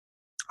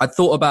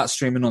thought about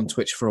streaming on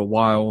Twitch for a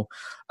while,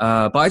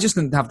 but I just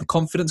didn't have the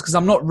confidence because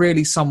I'm not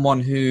really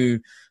someone who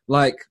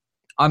like,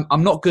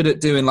 I'm not good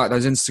at doing like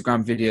those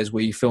Instagram videos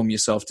where you film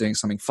yourself doing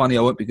something funny.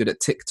 I won't be good at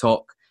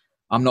TikTok.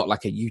 I'm not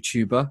like a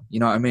YouTuber, you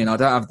know what I mean? I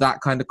don't have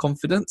that kind of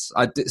confidence.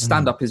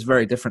 Stand-up is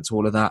very different to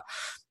all of that.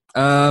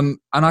 And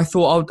I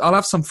thought I'll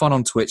have some fun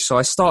on Twitch. So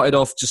I started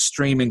off just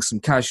streaming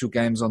some casual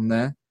games on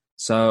there.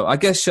 So I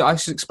guess I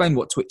should explain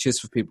what Twitch is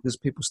for people because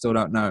people still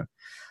don't know.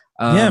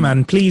 Yeah,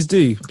 man, please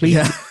do. Please.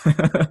 Yeah.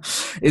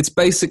 It's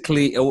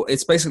basically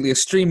a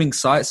streaming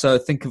site. So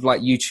think of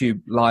like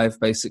YouTube Live,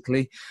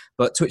 basically.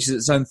 But Twitch is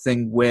its own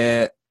thing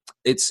where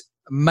it's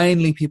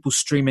mainly people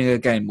streaming a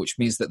game, which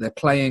means that they're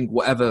playing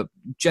whatever,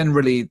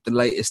 generally the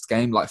latest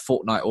game like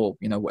Fortnite or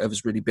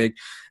whatever's really big,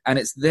 and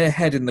it's their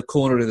head in the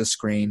corner of the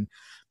screen.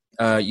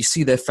 You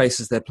see their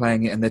faces, they're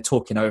playing it, and they're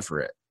talking over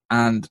it.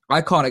 And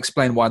I can't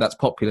explain why that's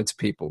popular to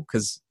people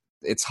because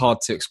it's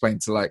hard to explain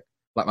to like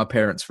my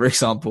parents, for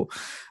example.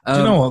 Do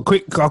you know what?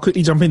 I'll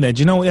quickly jump in there. Do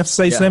you know what you have to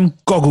say to them?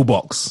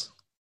 Gogglebox.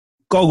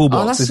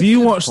 If you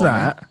watch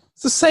that,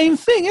 it's the same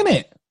thing, isn't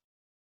it?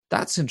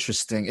 That's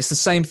interesting. It's the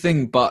same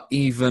thing, but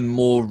even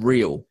more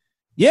real.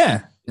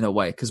 Yeah, in a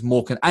way, because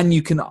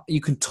you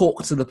can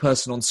talk to the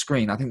person on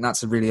screen. I think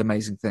that's a really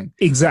amazing thing.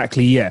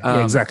 Exactly.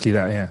 Yeah. Exactly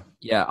that. Yeah.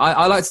 Yeah,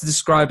 I like to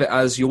describe it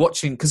as you're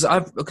watching, because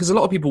a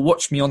lot of people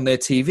watch me on their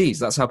TVs.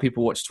 That's how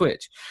people watch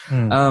Twitch.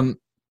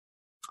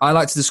 I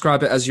like to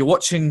describe it as you're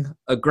watching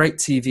a great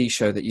TV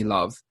show that you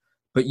love,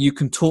 but you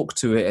can talk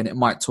to it and it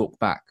might talk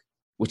back,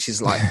 which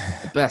is like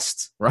the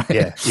best, right?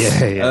 Yeah.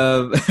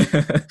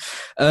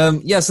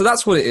 Yeah, so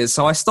that's what it is.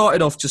 So I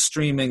started off just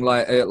streaming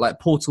like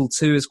Portal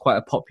 2 is quite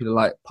a popular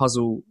like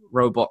puzzle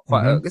robot.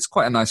 It's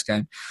quite a nice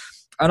game.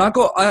 And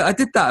I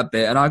did that a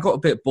bit and I got a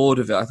bit bored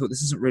of it. I thought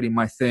this isn't really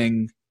my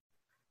thing.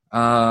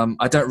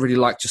 I don't really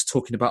like just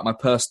talking about my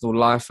personal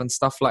life and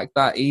stuff like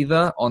that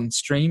either on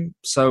stream.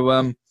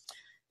 So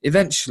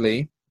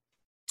eventually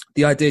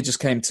the idea just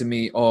came to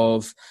me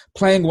of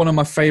playing one of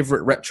my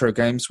favorite retro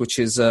games, which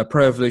is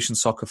Pro Evolution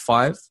Soccer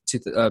 5,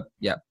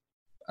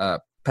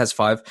 PES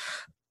 5,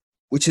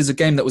 which is a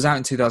game that was out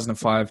in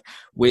 2005,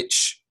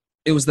 which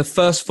it was the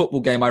first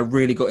football game I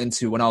really got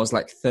into when I was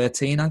like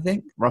 13, I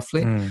think,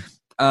 roughly.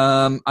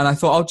 And I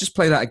thought I'll just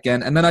play that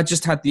again. And then I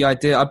just had the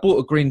idea. I bought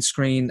a green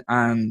screen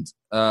and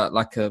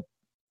like a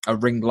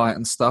ring light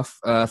and stuff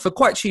for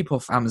quite cheap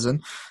off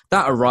Amazon.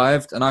 That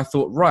arrived and I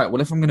thought, right,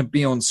 well, if I'm going to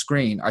be on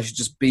screen, I should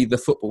just be the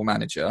football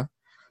manager,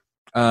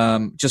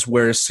 just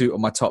wear a suit on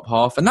my top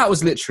half. And that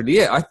was literally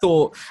it. I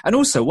thought, and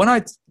also when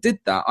I did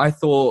that, I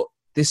thought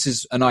this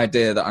is an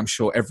idea that I'm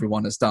sure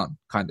everyone has done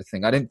kind of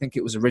thing. I didn't think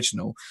it was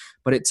original,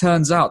 but it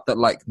turns out that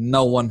like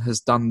no one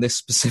has done this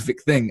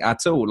specific thing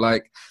at all.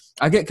 Like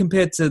I get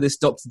compared to this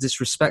Dr.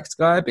 Disrespect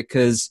guy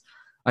because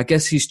I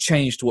guess he's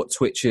changed what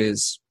Twitch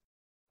is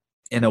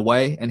in a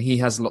way, and he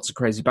has lots of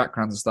crazy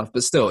backgrounds and stuff,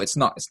 but still it's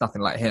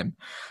nothing like him.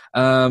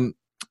 And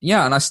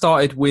I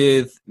started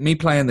with me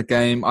playing the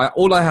game.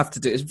 All I have to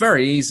do is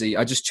very easy.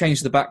 I just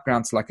change the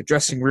background to like a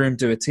dressing room,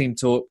 do a team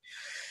talk,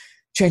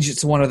 change it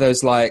to one of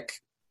those like,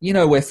 you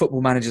know, where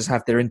football managers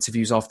have their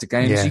interviews after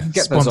games. Yeah, you can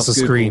get those off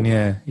Google. Screen,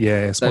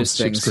 yeah,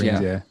 sponsorship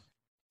screens, yeah.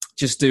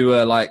 Just do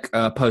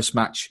a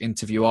post-match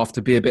interview after,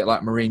 be a bit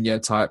like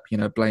Mourinho type, you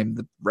know, blame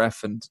the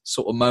ref and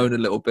sort of moan a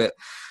little bit.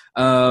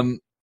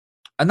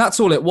 And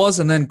that's all it was.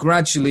 And then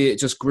gradually it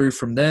just grew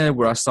from there,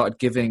 where I started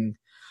giving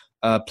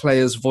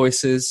players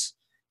voices.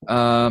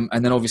 And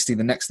then obviously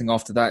the next thing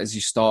after that is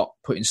you start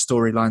putting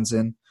storylines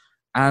in.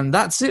 And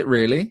that's it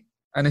really.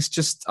 And it's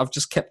just, I've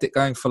just kept it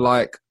going for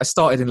I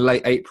started in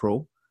late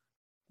April.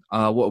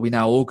 What are we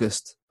now,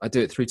 August? I do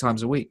it 3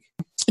 times a week.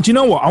 Do you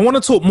know what? I want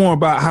to talk more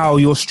about how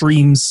your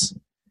streams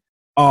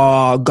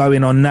are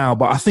going on now.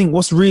 But I think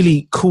what's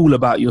really cool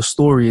about your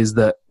story is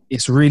that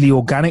it's really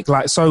organic.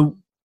 Like, so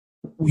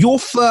your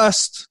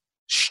first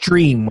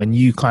stream when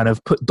you kind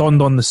of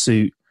donned on the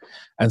suit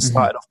and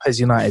started off PES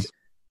United,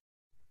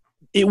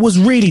 it was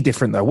really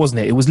different though,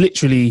 wasn't it? It was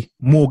literally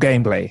more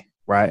gameplay,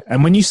 right?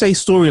 And when you say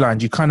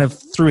storylines, you kind of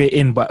threw it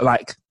in, but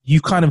like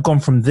you've kind of gone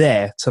from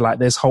there to like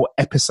there's whole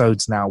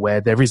episodes now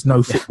where there is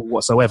no football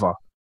whatsoever.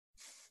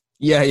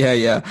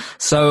 Yeah.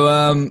 So,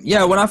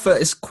 when I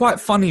first, it's quite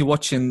funny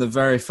watching the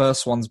very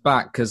first ones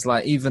back because,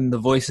 like, even the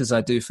voices I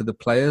do for the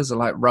players are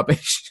like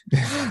rubbish.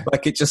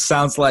 Like,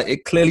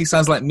 it clearly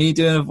sounds like me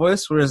doing a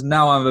voice, whereas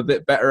now I'm a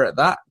bit better at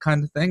that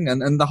kind of thing,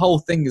 and the whole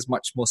thing is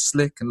much more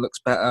slick and looks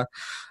better.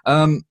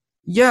 I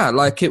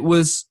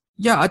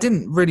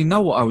didn't really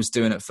know what I was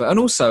doing at first, and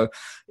also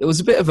it was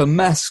a bit of a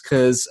mess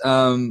because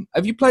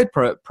have you played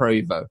Pro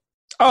Evo?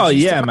 Oh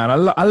yeah, man,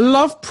 I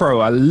love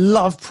Pro. I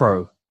love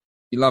Pro.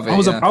 You love it. I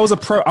was a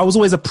pro. I was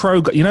always a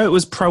pro. You know, it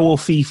was Pro or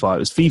FIFA. It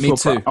was FIFA. Me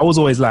too. I was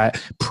always like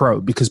Pro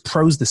because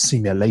Pro's the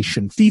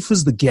simulation.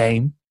 FIFA's the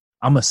game.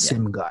 I'm a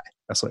sim guy.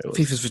 That's what it was.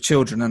 FIFA's for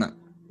children, isn't it?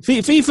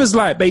 FIFA's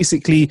like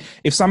basically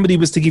if somebody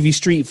was to give you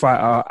Street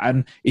Fighter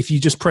and if you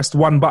just pressed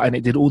one button,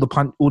 it did all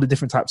the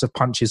different types of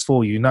punches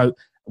for you. No,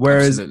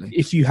 whereas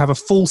if you have a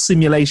full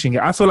simulation,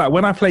 I feel like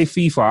when I play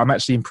FIFA, I'm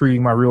actually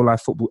improving my real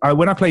life football.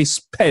 When I play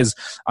PES,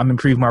 I'm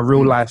improving my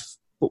real life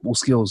football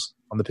skills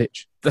on the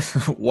pitch.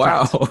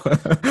 Wow.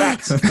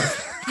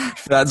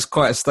 That's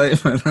quite a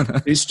statement.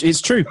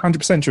 It's true,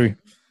 100% true.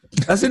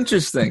 That's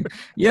interesting.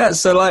 Yeah,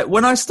 so like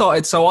when I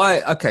started, so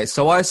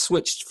I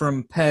switched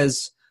from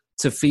PES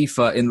to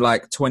FIFA in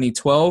like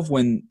 2012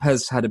 when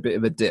PES had a bit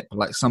of a dip.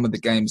 Like some of the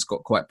games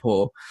got quite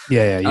poor.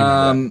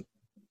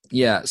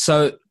 Yeah.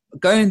 So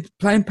playing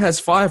PES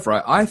 5,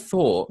 right? I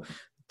thought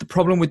the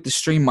problem with the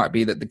stream might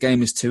be that the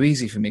game is too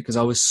easy for me because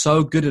I was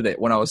so good at it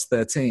when I was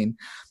 13.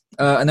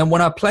 And then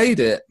when I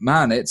played it,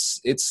 man, it's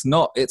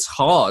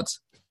hard.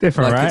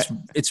 Different, like, right?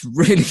 It's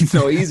really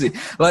not easy.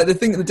 Like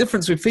the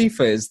difference with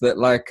FIFA is that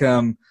like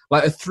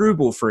a through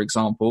ball, for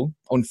example,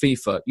 on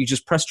FIFA, you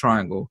just press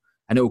triangle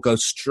and it will go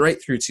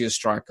straight through to your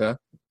striker.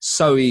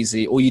 So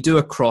easy. Or you do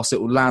a cross, it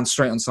will land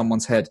straight on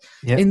someone's head.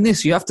 Yep. In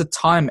this, you have to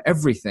time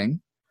everything.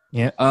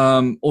 Yeah.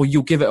 Or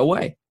you'll give it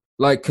away.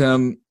 Like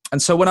and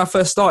so when I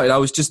first started,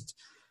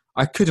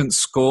 I couldn't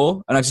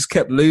score and I just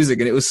kept losing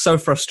and it was so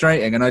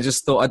frustrating and I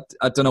just thought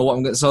I don't know what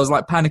I'm going to, so I was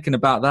like panicking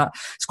about that.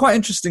 It's quite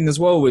interesting as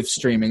well with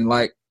streaming.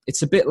 Like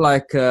it's a bit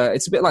like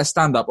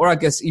stand-up or I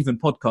guess even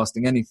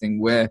podcasting, anything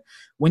where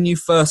when you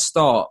first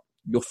start,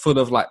 you're full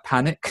of like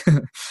panic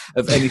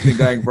of anything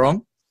going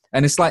wrong.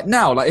 And it's like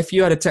now, like if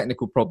you had a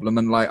technical problem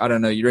and like, I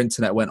don't know, your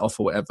internet went off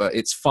or whatever,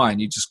 it's fine.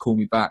 You just call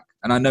me back.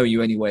 And I know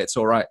you anyway, it's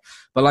all right.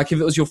 But like if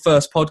it was your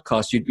first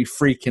podcast, you'd be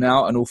freaking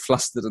out and all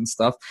flustered and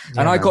stuff.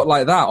 Yeah. And I got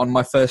like that on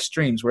my first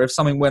streams, where if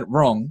something went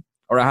wrong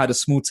or I had a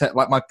small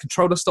like my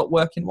controller stopped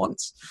working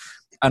once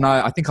and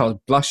I think I was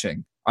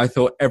blushing. I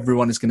thought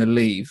everyone is going to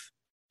leave.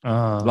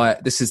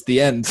 Like this is the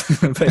end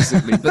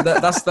basically. But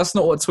that's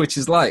not what Twitch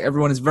is like.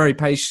 Everyone is very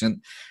patient.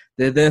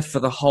 They're there for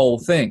the whole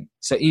thing.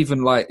 So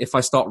even like if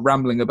I start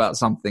rambling about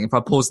something, if I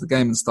pause the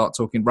game and start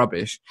talking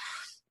rubbish,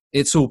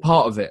 it's all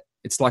part of it.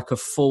 It's like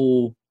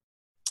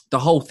the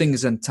whole thing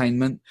is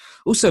entertainment.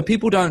 Also,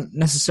 people don't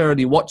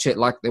necessarily watch it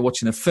like they're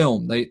watching a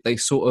film. They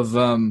sort of,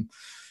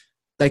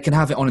 they can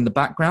have it on in the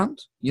background.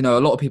 You know, a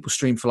lot of people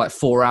stream for like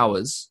 4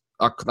 hours.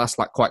 That's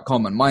like quite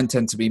common. Mine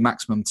tend to be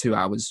maximum 2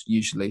 hours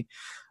usually.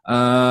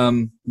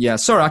 Yeah,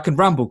 sorry, I can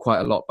ramble quite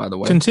a lot, by the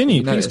way.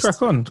 Continue, please.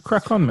 Crack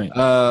on, mate.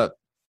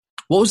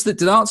 What was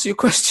did I answer your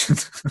question?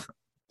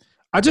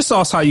 I just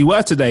asked how you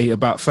were today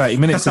about 30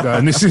 minutes ago,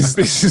 and this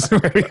is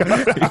where we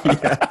are.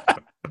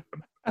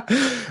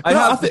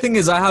 Yeah. The thing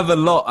is, I have a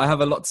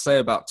lot to say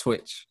about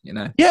Twitch, you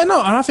know? Yeah, no,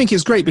 and I think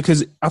it's great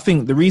because I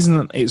think the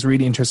reason it's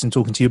really interesting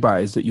talking to you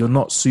about it is that you're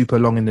not super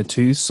long in the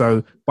tooth,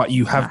 but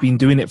you have been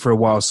doing it for a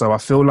while. So I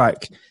feel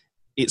like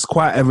it's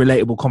quite a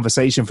relatable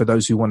conversation for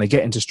those who want to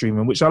get into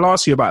streaming, which I'll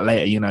ask you about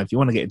later. You know, if you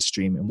want to get into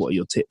streaming, what are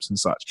your tips and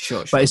such?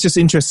 Sure. But it's just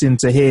interesting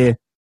to hear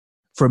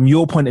from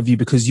your point of view,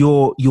 because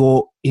you're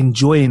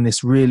enjoying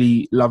this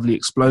really lovely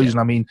explosion.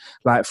 Yeah. I mean,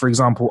 like, for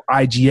example,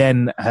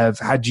 IGN have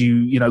had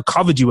you know,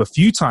 covered you a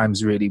few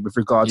times really with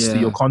regards to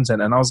your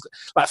content. And I was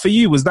like, for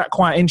you, was that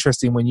quite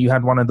interesting when you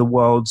had one of the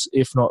world's,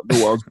 if not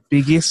the world's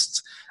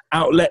biggest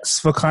outlets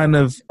for kind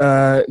of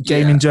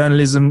gaming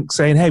journalism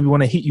saying, hey, we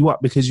want to hit you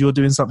up because you're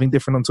doing something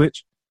different on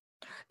Twitch?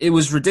 It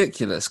was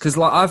ridiculous because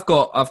like I've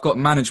got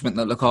management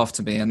that look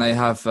after me, and they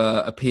have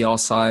a PR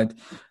side,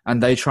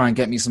 and they try and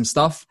get me some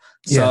stuff.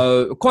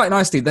 So quite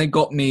nicely, they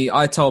got me.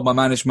 I told my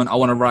management I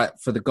want to write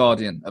for The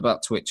Guardian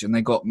about Twitch, and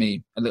they got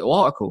me a little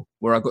article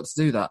where I got to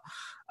do that,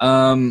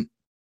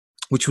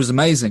 which was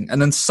amazing.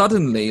 And then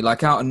suddenly,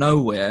 like out of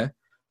nowhere,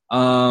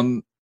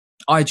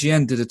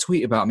 IGN did a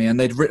tweet about me, and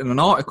they'd written an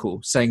article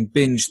saying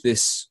binge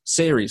this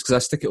series because I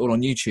stick it all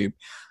on YouTube.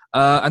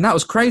 And that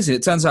was crazy.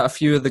 It turns out a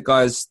few of the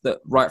guys that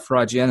write for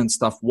IGN and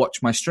stuff watch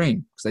my stream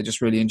because they just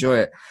really enjoy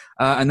it.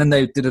 And then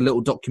they did a little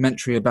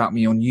documentary about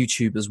me on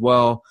YouTube as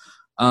well.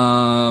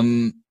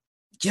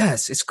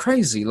 Yes, it's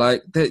crazy.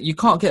 Like you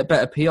can't get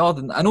better PR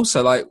than, and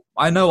also like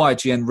I know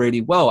IGN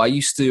really well. I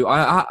used to,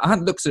 I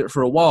hadn't looked at it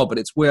for a while, but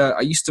it's where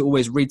I used to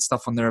always read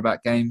stuff on there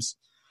about games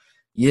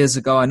years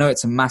ago. I know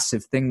it's a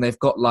massive thing. They've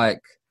got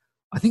like,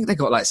 I think they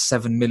got like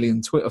 7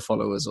 million Twitter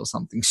followers or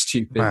something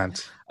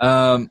stupid.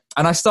 And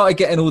I started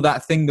getting all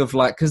that thing of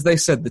like, because they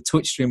said the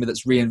Twitch streamer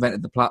that's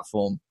reinvented the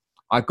platform.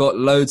 I got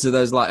loads of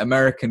those like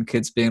American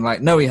kids being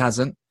like, no, he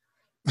hasn't.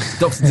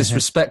 Doctor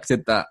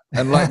disrespected that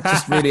and like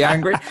just really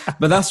angry.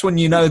 But that's when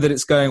you know that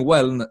it's going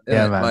well.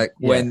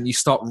 When you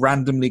start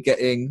randomly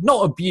getting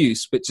not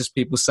abuse, but just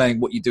people saying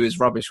what you do is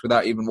rubbish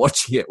without even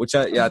watching it, which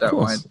I don't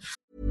mind.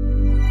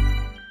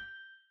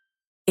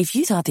 If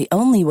you thought the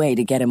only way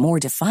to get a more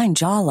defined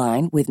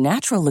jawline with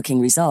natural-looking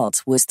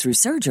results was through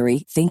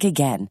surgery, think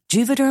again.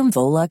 Juvederm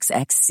Volux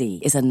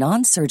XC is a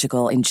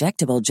non-surgical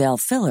injectable gel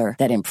filler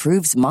that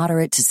improves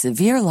moderate to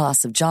severe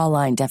loss of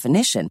jawline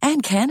definition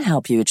and can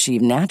help you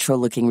achieve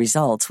natural-looking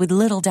results with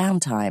little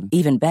downtime.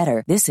 Even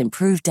better, this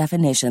improved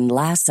definition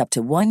lasts up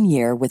to 1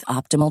 year with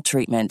optimal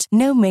treatment.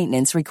 No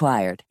maintenance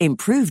required.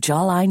 Improve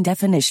jawline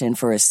definition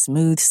for a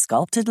smooth,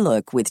 sculpted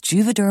look with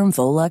Juvederm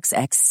Volux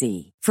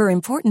XC. For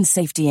important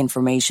safety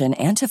information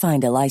and to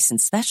find a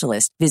licensed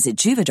specialist, visit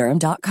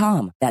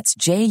Juvederm.com. That's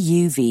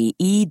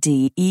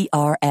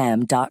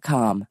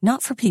JUVEDERM.com.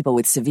 Not for people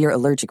with severe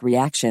allergic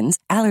reactions,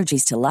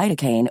 allergies to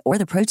lidocaine, or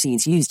the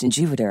proteins used in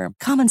Juvederm.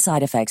 Common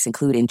side effects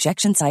include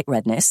injection site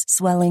redness,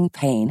 swelling,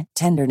 pain,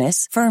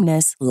 tenderness,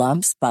 firmness,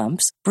 lumps,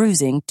 bumps,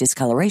 bruising,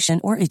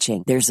 discoloration, or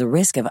itching. There's a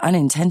risk of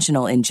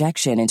unintentional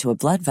injection into a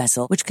blood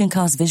vessel, which can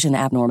cause vision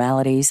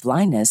abnormalities,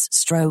 blindness,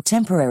 stroke,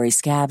 temporary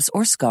scabs,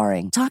 or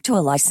scarring. Talk to a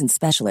licensed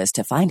specialist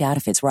to find out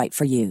if it's right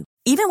for you.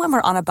 Even when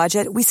we're on a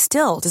budget, we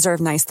still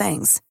deserve nice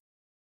things.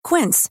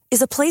 Quince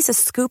is a place to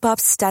scoop up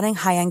stunning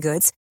high-end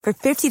goods for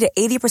 50 to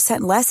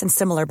 80% less than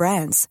similar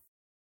brands.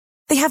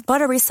 They have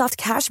buttery soft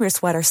cashmere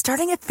sweaters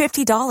starting at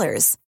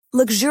 $50,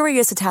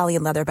 luxurious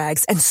Italian leather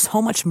bags, and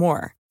so much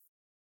more.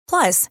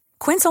 Plus,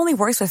 Quince only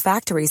works with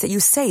factories that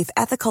use safe,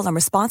 ethical, and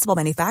responsible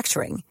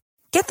manufacturing.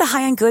 Get the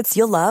high-end goods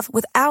you'll love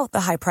without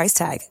the high price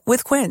tag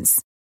with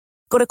Quince.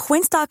 Go to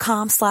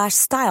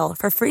quince.com/style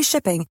for free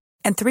shipping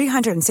and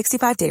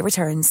 365-day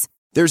returns.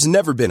 There's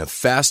never been a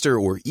faster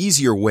or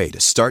easier way to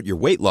start your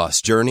weight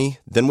loss journey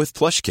than with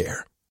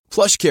PlushCare.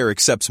 PlushCare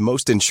accepts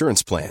most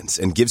insurance plans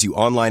and gives you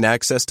online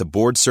access to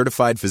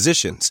board-certified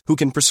physicians who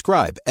can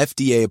prescribe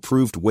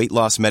FDA-approved weight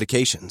loss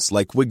medications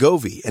like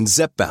Wegovy and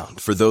Zepbound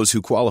for those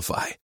who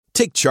qualify.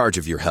 Take charge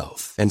of your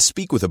health and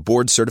speak with a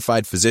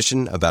board-certified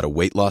physician about a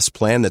weight loss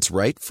plan that's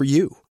right for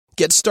you.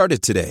 Get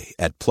started today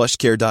at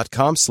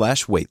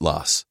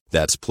plushcare.com/weight-loss.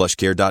 That's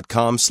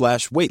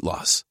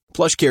plushcare.com/weight-loss.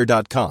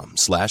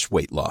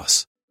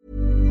 plushcare.com/weight-loss.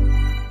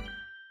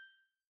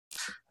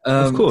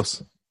 Of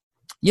course.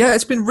 Yeah,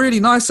 it's been really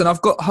nice, and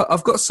I've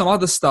got some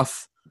other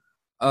stuff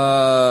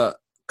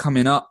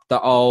coming up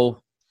that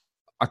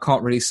I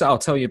can't really say. I'll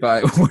tell you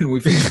about it when we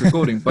finish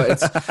recording.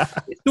 But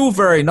it's all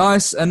very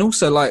nice, and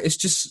also like it's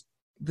just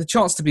the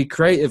chance to be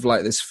creative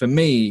like this for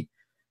me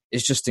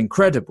is just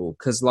incredible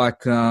because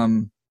like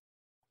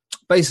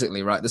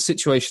basically, right, the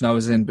situation I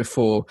was in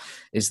before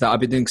is that I've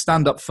been doing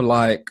stand-up for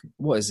like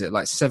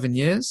 7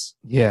 years?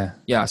 Yeah,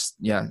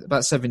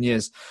 about 7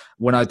 years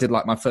when I did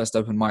like my first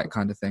open mic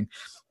kind of thing.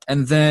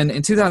 And then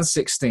in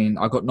 2016,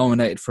 I got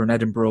nominated for an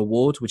Edinburgh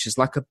Award, which is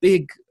like a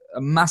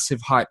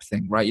massive hype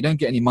thing, right? You don't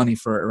get any money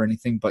for it or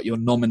anything, but you're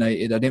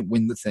nominated. I didn't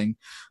win the thing,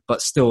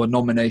 but still a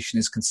nomination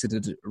is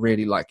considered a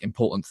really like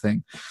important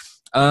thing.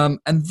 And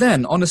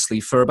then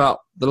honestly, for about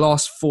the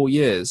last 4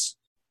 years,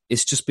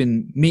 it's just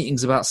been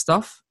meetings about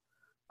stuff.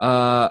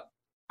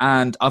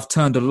 And I've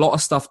turned a lot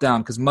of stuff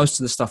down because most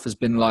of the stuff has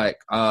been like,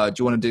 do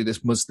you want to do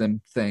this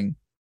Muslim thing?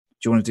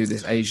 Do you want to do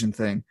this Asian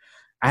thing?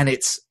 And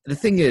the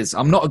thing is,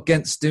 I'm not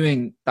against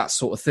doing that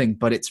sort of thing,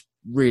 but it's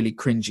really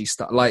cringy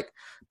stuff. Like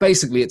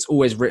basically it's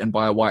always written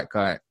by a white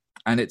guy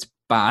and it's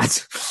bad.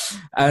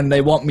 And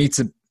they want me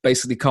to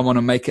basically come on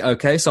and make it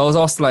okay. So I was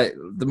asked, like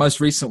the most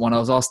recent one, I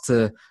was asked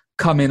to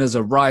come in as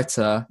a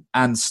writer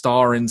and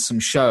star in some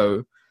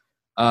show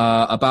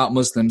about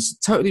Muslims,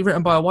 totally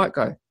written by a white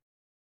guy.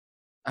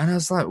 And I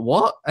was like,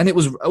 what? And it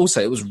was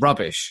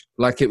rubbish.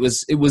 Like it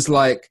was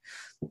like,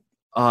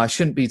 I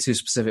shouldn't be too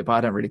specific, but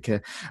I don't really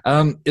care.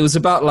 It was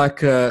about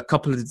like a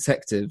couple of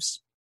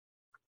detectives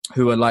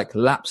who are like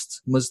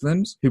lapsed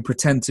Muslims who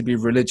pretend to be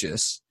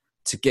religious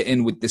to get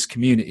in with this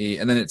community.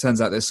 And then it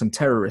turns out there's some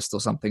terrorist or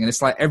something. And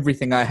it's like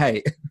everything I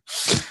hate.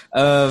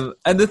 And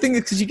the thing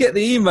is, because you get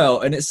the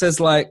email and it says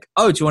like,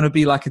 oh, do you want to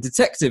be like a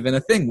detective in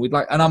a thing?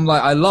 And I'm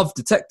like, I love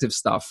detective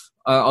stuff.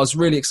 I was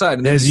really excited.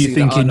 And there's you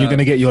thinking you're going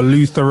to get your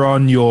Luther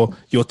on, your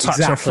Touch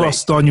of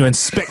Frost on, your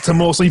Inspector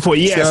Morse. So you thought,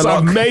 yes,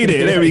 Sherlock. I've made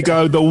it. There we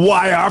go. The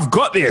Wire. I've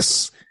got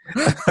this.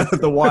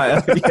 The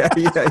Wire. Yeah.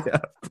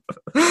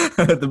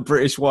 The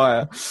British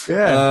Wire.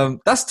 Yeah.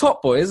 That's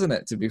Top Boy, isn't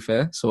it? To be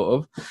fair,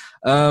 sort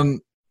of.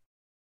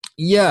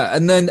 Yeah.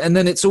 And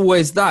then it's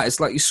always that. It's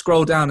like you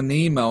scroll down in the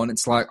email and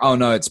it's like, oh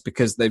no, it's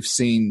because they've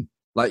seen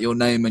like your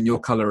name and your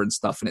color and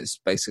stuff. And it's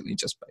basically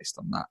just based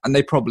on that. And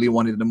they probably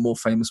wanted a more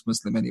famous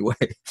Muslim anyway.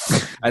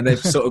 And they've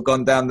sort of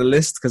gone down the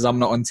list because I'm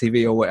not on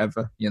TV or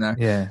whatever, you know?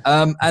 Yeah.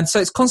 And so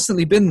it's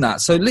constantly been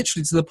that. So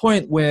literally to the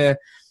point where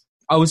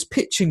I was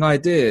pitching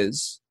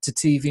ideas to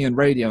TV and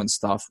radio and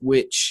stuff,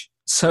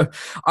 so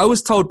I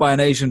was told by an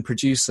Asian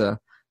producer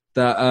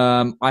that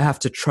I have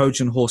to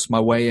Trojan horse my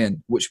way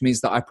in, which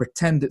means that I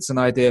pretend it's an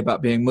idea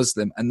about being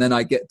Muslim and then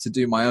I get to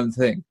do my own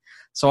thing.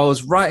 So I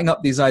was writing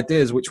up these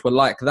ideas which were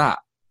like that.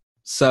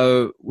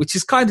 So, which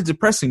is kind of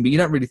depressing, but you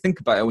don't really think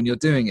about it when you're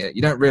doing it.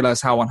 You don't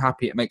realize how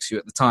unhappy it makes you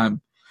at the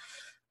time.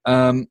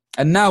 And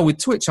now with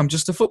Twitch, I'm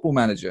just a football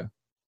manager.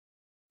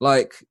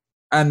 Like,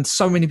 and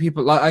so many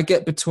people, like I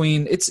get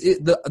between,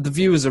 the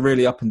viewers are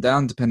really up and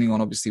down depending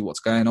on obviously what's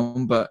going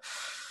on, but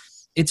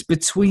it's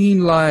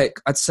between like,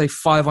 I'd say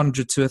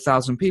 500 to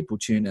 1,000 people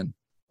tune in.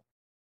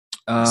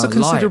 It's a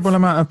considerable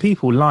amount of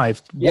people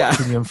live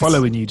watching you and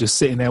following you, just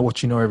sitting there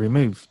watching your every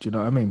move. Do you know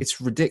what I mean? It's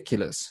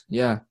ridiculous.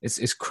 Yeah,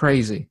 it's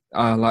crazy.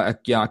 I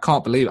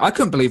can't believe it. I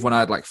couldn't believe when I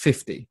had like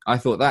 50. I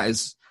thought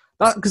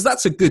because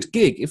that's a good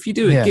gig. If you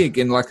do a gig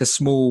in like a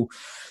small,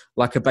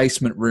 like a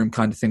basement room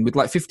kind of thing with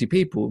like 50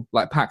 people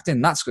like packed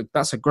in,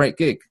 that's a great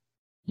gig,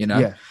 you know?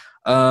 Yeah.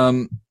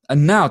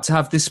 And now to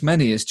have this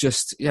many is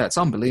just, it's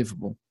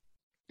unbelievable.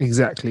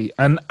 Exactly.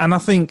 And I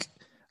think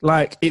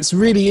like, it's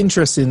really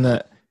interesting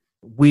that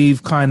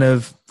we've kind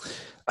of,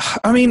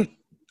 I mean,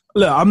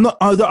 look,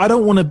 I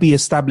don't want to be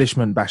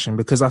establishment bashing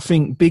because I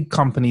think big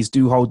companies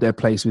do hold their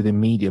place within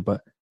media, but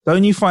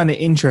don't you find it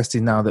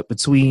interesting now that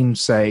between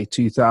say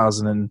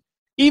 2000 and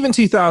even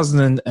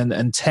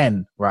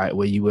 2010, right,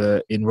 where you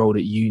were enrolled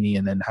at uni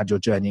and then had your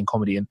journey in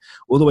comedy, and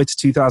all the way to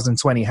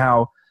 2020,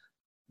 how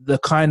the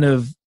kind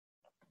of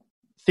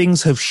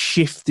things have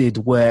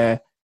shifted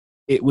where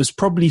it was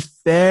probably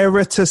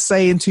fairer to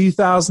say in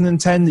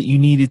 2010 that you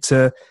needed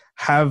to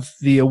have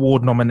the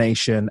award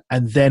nomination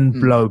and then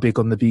blow big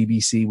on the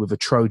BBC with a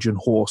Trojan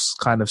horse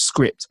kind of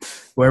script.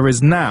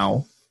 Whereas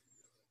now,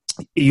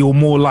 you're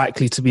more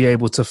likely to be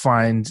able to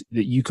find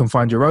that you can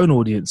find your own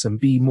audience and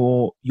be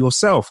more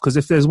yourself. Because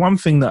if there's one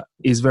thing that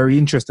is very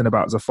interesting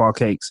about Zafar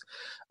Cakes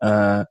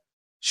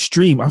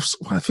stream, it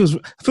feels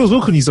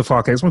weird calling you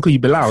Zafar Cakes. I'm going to call you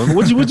Bilal.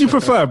 What do you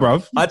prefer,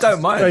 bruv? I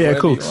don't mind. Oh, yeah,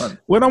 cool.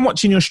 When I'm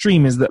watching your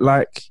stream is that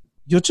like,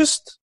 you're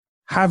just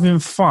having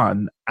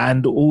fun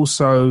and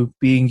also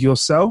being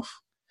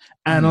yourself.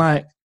 And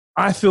like,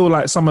 I feel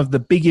like some of the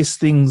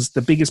biggest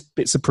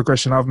bits of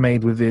progression I've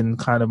made within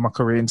kind of my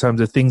career in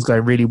terms of things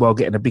going really well,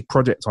 getting a big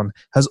project on,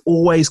 has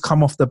always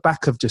come off the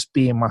back of just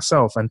being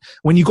myself. And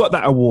when you got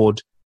that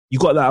award, you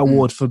got that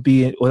award for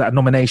being, or that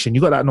nomination,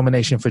 you got that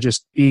nomination for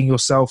just being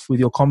yourself with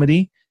your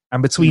comedy.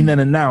 And between then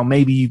and now,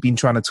 maybe you've been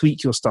trying to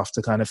tweak your stuff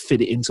to kind of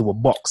fit it into a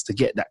box to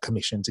get that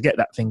commission, to get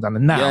that thing done.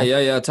 And now,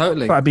 yeah,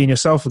 totally. By being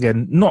yourself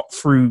again, not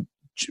through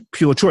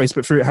pure choice,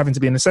 but through it having to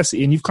be a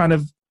necessity. And you've kind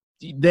of,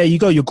 there you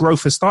go, your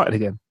growth has started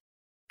again.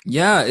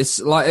 Yeah, it's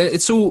like,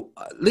 it's all,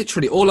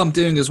 literally all I'm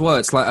doing as well.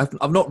 It's like,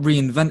 I've not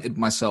reinvented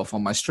myself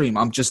on my stream.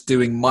 I'm just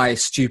doing my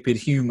stupid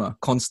humor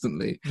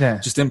constantly,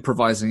 just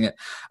improvising it.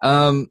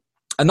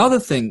 Another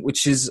thing,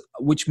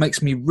 which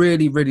makes me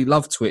really, really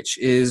love Twitch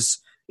is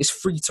it's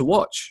free to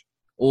watch,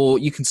 or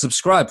you can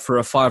subscribe for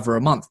 $5 a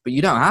month, but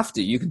you don't have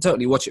to. You can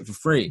totally watch it for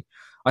free.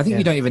 I think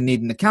you don't even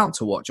need an account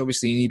to watch.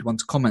 Obviously, you need one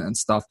to comment and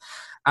stuff.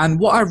 And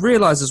what I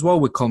realized as well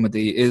with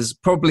comedy is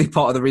probably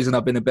part of the reason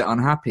I've been a bit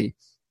unhappy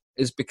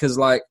is because,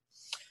 like,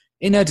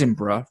 in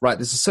Edinburgh, right,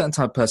 there's a certain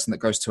type of person that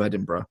goes to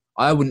Edinburgh.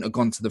 I wouldn't have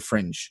gone to the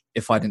Fringe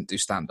if I didn't do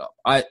stand-up.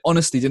 I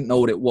honestly didn't know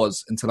what it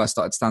was until I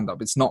started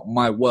stand-up. It's not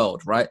my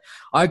world, right?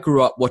 I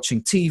grew up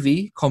watching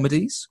TV,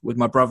 comedies with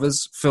my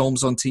brothers,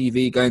 films on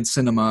TV, going to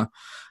cinema,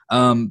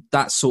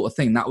 that sort of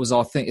thing. That was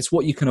our thing. It's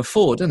what you can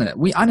afford, isn't it?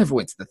 I never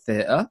went to the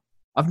theatre.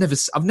 I've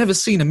never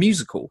seen a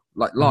musical,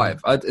 like,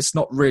 live. It's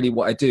not really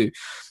what I do.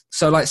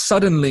 So, like,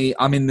 suddenly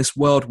I'm in this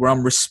world where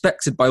I'm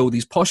respected by all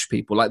these posh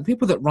people. Like, the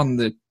people that run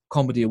the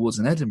Comedy Awards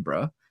in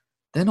Edinburgh,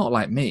 they're not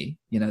like me.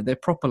 You know, they're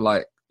proper,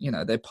 like, you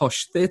know, they're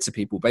posh theatre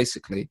people,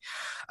 basically.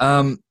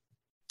 So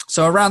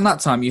around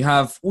that time, you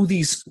have all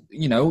these,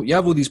 you know, you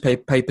have all these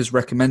papers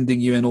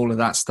recommending you and all of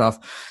that stuff.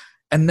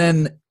 And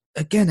then,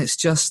 again, it's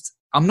just,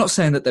 I'm not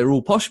saying that they're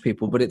all posh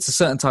people, but it's a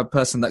certain type of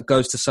person that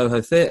goes to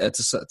Soho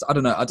Theatre I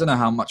don't know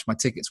how much my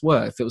tickets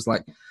were. If it was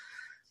like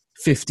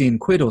 15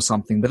 quid or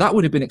something, but that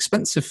would have been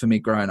expensive for me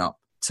growing up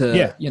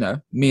to, you know,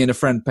 me and a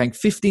friend paying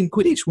 15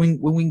 quid each when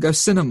we can go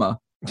cinema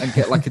and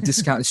get like a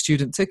discounted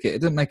student ticket. It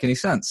didn't make any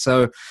sense.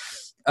 So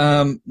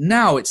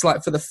now it's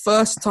like, for the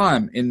first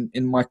time in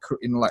my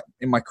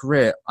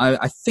career,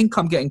 I think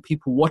I'm getting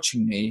people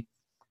watching me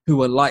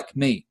who are like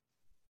me.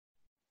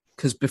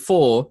 Because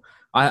before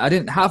I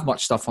didn't have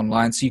much stuff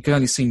online, so you could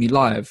only see me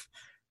live.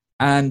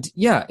 And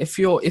yeah, if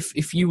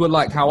you were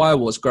like how I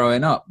was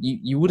growing up,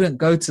 you wouldn't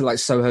go to like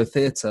Soho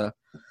Theatre,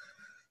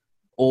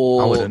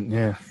 or I wouldn't,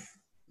 yeah.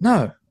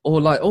 No,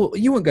 or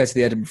you wouldn't go to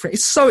the Edinburgh Fringe.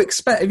 It's so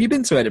expensive. Have you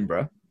been to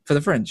Edinburgh for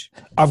the Fringe?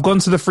 I've gone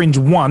to the Fringe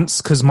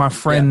once because my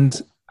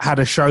friend had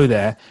a show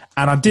there,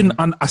 and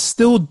I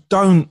still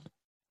don't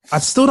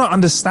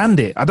understand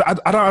it. I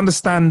don't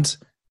understand.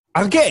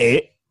 I get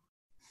it.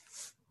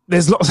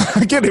 There's lots,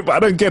 I get it, but I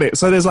don't get it.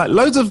 So there's like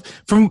loads of,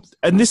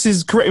 and this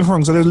is, correct me if I'm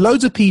wrong, so there's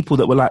loads of people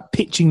that were like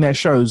pitching their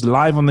shows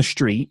live on the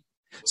street.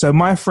 So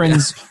my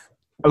friend's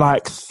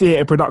like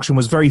theatre production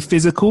was very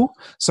physical.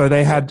 So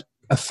they had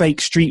a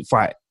fake street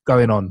fight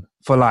going on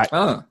for like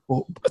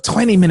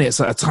 20 minutes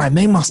at a time.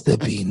 They must have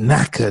been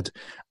knackered.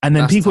 And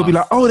then people would be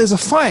like, oh, there's a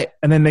fight.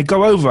 And then they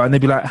go over and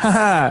they'd be like,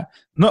 haha.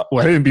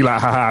 They didn't be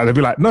like, haha. They'd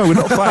be like, no, we're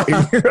not fighting.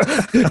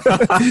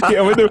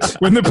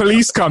 When the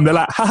police come, they're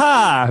like,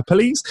 haha,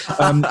 police.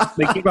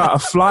 They give out a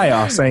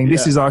flyer saying,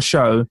 this is our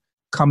show.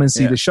 Come and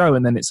see the show.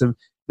 And then and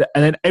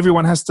then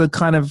everyone has to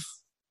kind of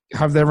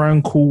have their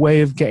own cool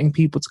way of getting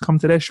people to come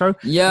to their show.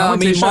 Yeah, I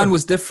mean, mine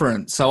was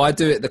different. So I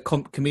do it the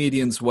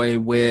comedian's way,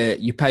 where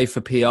you pay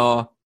for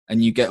PR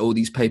and you get all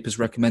these papers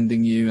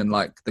recommending you, and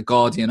like The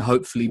Guardian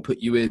hopefully put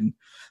you in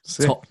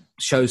top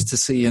shows to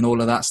see and all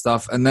of that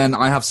stuff. And then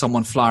I have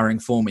someone flyering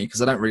for me,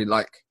 because I don't really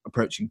like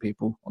approaching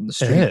people on the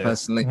street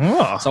personally.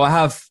 Oh. So I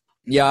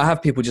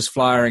have people just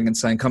flyering and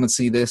saying, come and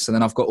see this. And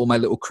then I've got all my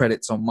little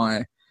credits on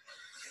my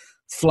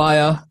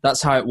flyer.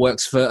 That's how it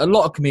works for a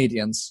lot of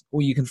comedians.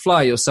 Or you can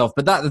fly yourself,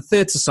 but the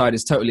theatre side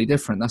is totally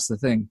different. That's the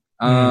thing.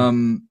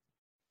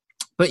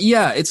 But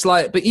yeah, it's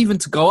like, but even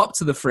to go up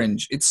to the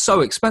Fringe, it's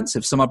so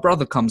expensive. So my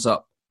brother comes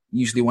up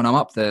usually when I'm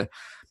up there,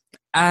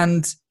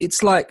 and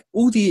it's like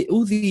all the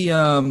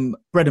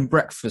bread and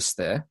breakfast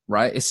there,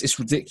 right? It's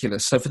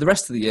ridiculous. So for the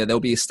rest of the year, there'll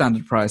be a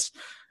standard price.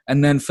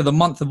 And then for the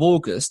month of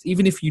August,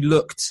 even if you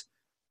looked,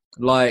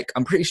 like,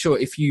 I'm pretty sure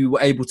if you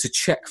were able to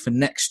check for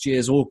next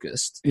year's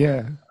August,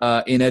 in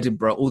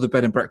Edinburgh, all the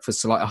bed and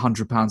breakfasts are like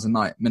 £100 a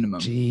night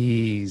minimum.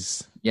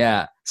 Jeez.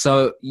 Yeah.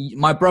 So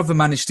my brother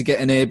managed to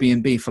get an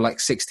Airbnb for like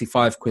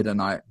 65 quid a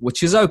night,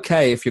 which is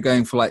okay if you're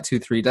going for like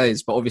 2-3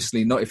 days, but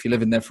obviously not if you're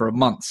living there for a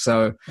month.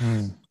 So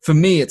for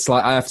me, it's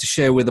like I have to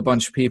share with a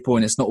bunch of people,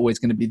 and it's not always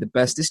going to be the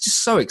best. It's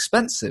just so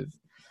expensive.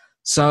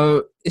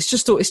 So it's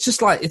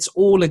just like it's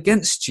all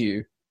against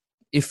you.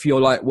 If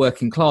you're like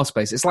working class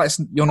based, it's like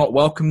you're not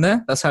welcome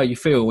there. That's how you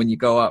feel when you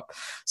go up.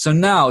 So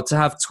now to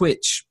have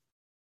Twitch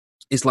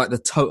is like the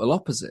total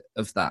opposite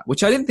of that,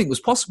 which I didn't think was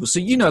possible. So,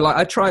 you know, like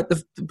I tried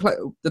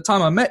the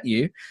time I met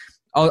you,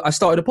 I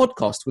started a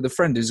podcast with a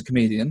friend who's a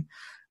comedian,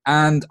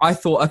 and I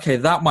thought, okay,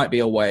 that might be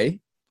a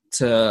way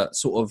to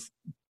sort of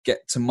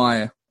get to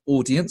my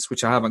audience,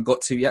 which I haven't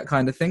got to yet,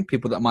 kind of thing.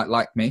 People that might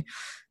like me.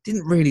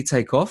 Didn't really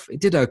take off.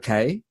 It did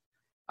okay.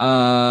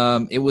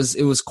 It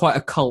was quite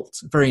a cult,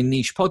 very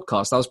niche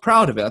podcast. I was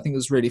proud of it. I think it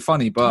was really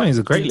funny, but he's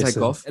a great didn't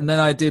take off. And then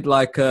I did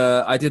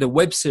a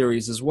web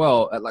series as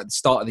well at like the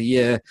start of the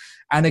year.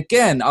 And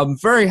again, I'm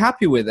very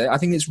happy with it. I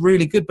think it's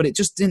really good, but it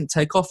just didn't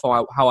take off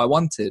how I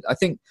wanted. I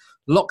think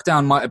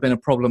lockdown might have been a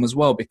problem as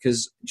well,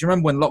 because do you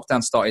remember when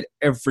lockdown started,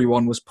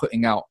 everyone was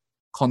putting out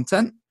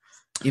content,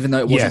 even though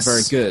it wasn't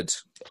very good.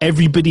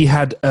 Everybody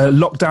had a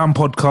lockdown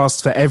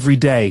podcast for every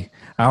day.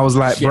 I was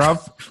like,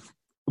 bruv,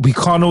 we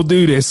can't all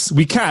do this.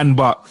 We can,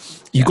 but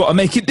you got to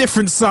make it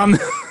different, son.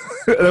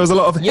 There was a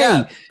lot of,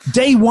 hey,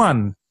 day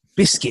 1,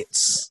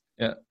 biscuits.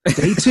 Yeah.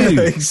 Day 2,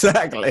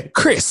 exactly.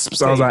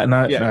 crisps. I was like,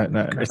 no.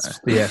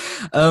 Yeah.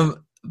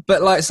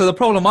 But like, so the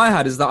problem I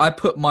had is that I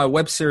put my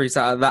web series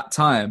out at that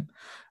time,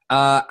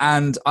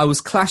 and I was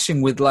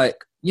clashing with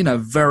like, you know,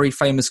 very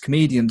famous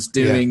comedians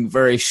doing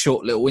very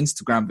short little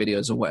Instagram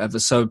videos or whatever.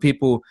 So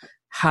people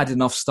had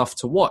enough stuff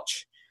to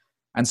watch,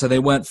 and so they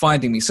weren't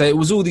finding me. So it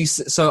was all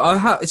these. So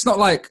it's not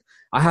like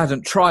I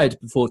hadn't tried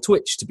before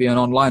Twitch to be an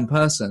online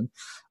person.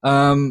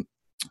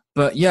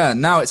 But yeah,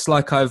 now it's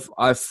like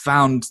I've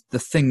found the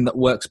thing that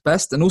works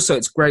best. And also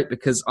it's great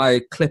because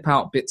I clip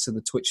out bits of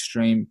the Twitch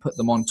stream, put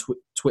them on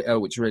Twitter,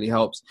 which really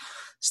helps,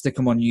 stick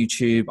them on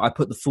YouTube. I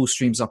put the full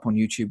streams up on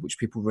YouTube, which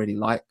people really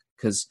like,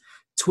 because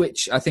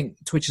I think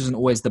Twitch isn't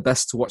always the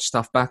best to watch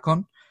stuff back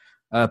on.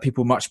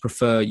 People much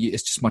prefer,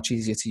 it's just much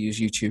easier to use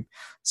YouTube.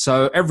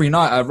 So every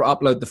night I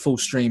upload the full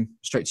stream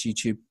straight to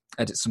YouTube,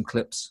 edit some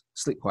clips,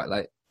 sleep quite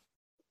late.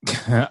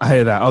 I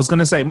hear that. I was going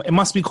to say, it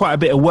must be quite a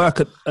bit of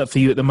work for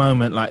you at the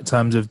moment, like in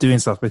terms of doing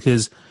stuff,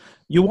 because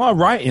you are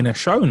writing a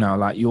show now.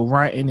 Like you're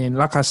writing in,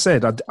 like I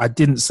said, I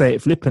didn't say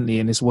it flippantly,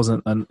 and this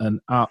wasn't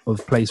an out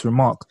of place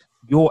remark.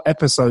 Your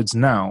episodes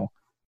now,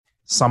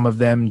 some of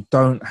them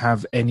don't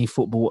have any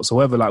football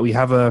whatsoever. Like we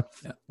have a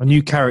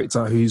new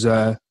character who's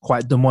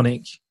quite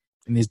demonic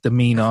in his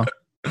demeanor,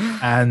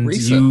 and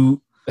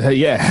you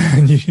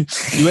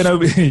went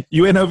over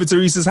to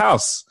Reese's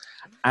house,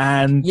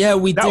 and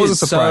that was a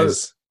surprise.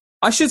 So,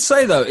 I should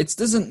say though,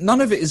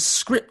 none of it is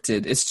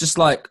scripted. It's just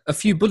like a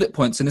few bullet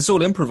points, and it's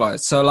all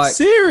improvised. So like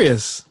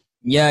serious.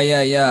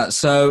 Yeah.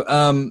 So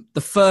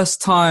the first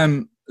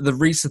time the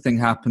Risa thing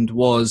happened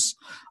was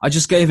I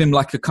just gave him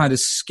like a kind of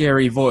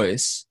scary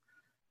voice,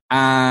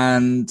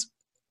 and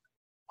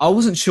I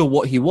wasn't sure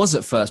what he was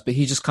at first, but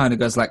he just kind of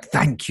goes like,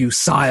 "Thank you,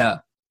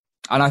 sire."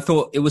 And I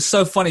thought it was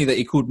so funny that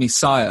he called me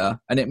sire,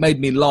 and it made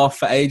me laugh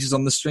for ages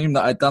on the stream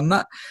that I'd done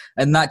that.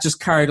 And that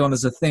just carried on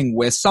as a thing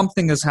where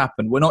something has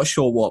happened. We're not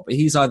sure what, but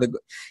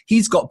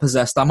he's got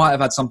possessed. I might have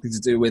had something to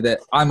do with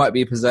it. I might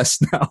be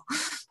possessed now,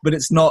 but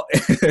it's not,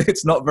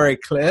 it's not very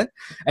clear.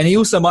 And he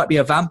also might be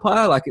a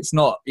vampire. Like it's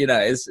not,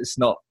 it's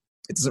not,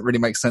 it doesn't really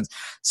make sense.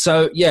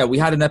 So yeah, we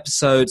had an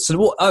episode.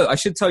 So I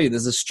should tell you,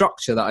 there's a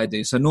structure that I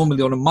do. So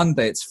normally on a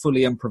Monday, it's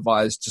fully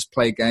improvised, just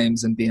play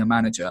games and be a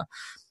manager.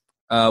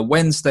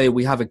 Wednesday,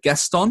 we have a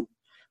guest on,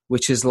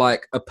 which is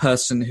like a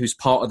person who's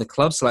part of the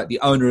club. So like the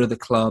owner of the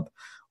club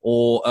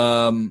or,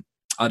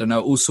 I don't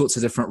know, all sorts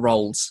of different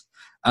roles.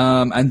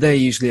 And they're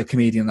usually a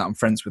comedian that I'm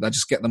friends with. I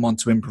just get them on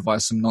to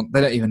improvise some.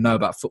 They don't even know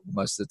about football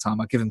most of the time.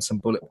 I give them some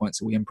bullet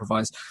points and we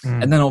improvise.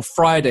 And then on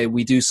Friday,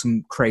 we do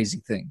some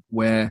crazy thing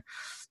where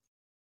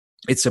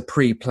it's a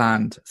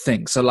pre-planned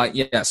thing. So like,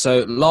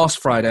 so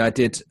last Friday I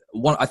did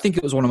one, I think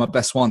it was one of my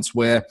best ones,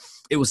 where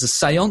it was a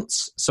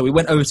seance. So we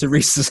went over to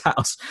Reese's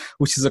house,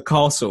 which is a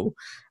castle,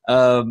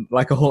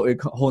 like a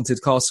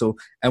haunted castle.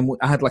 And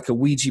I had like a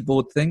Ouija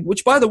board thing,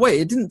 which by the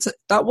way,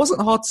 that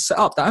wasn't hard to set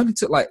up. That only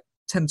took like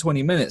 10,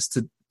 20 minutes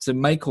to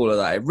make all of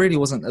that. It really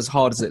wasn't as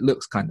hard as it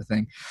looks, kind of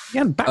thing.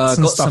 Yeah, and bats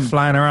and stuff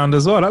flying around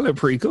as well. That looked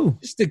pretty cool.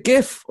 Just a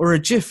GIF or a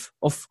GIF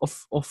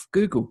off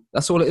Google.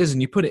 That's all it is.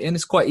 And you put it in,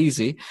 it's quite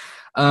easy.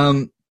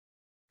 And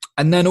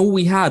then all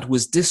we had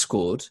was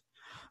Discord,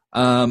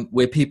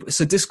 where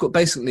so Discord,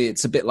 basically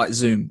it's a bit like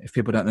Zoom, if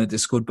people don't know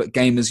Discord, but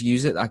gamers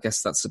use it. I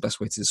guess that's the best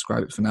way to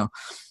describe it for now.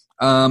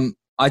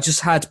 I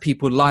just had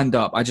people lined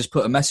up. I just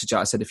put a message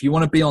out. I said, if you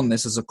want to be on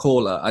this as a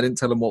caller, I didn't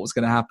tell them what was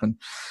going to happen.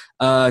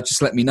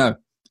 Just let me know.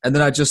 And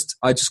then I just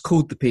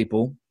called the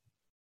people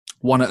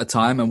one at a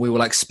time, and we were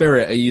like,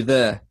 Spirit, are you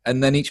there?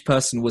 And then each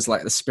person was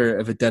like the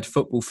spirit of a dead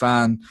football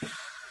fan,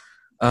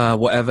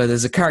 whatever.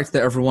 There's a character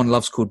that everyone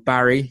loves called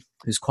Barry,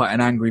 who's quite an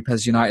angry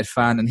PES United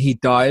fan, and he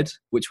died,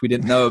 which we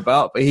didn't know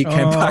about, but he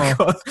came back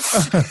on.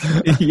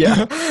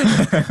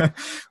 Yeah.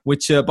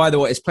 Which, by the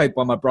way, is played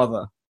by my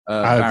brother,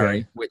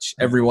 Barry, which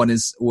everyone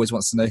always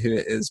wants to know who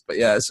it is. But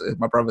yeah,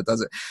 my brother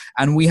does it.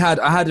 And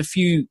I had a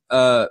few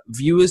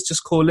viewers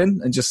just call in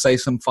and just say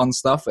some fun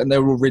stuff, and they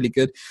were all really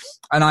good.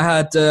 And I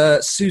had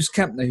Suze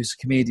Kempner, who's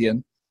a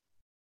comedian,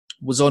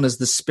 was on as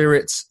the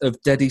spirits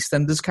of dead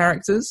EastEnders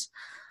characters,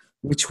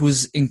 which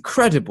was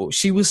incredible.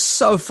 She was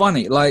so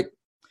funny. Like,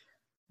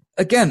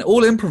 again,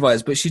 all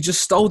improvised, but she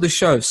just stole the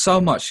show so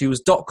much. She was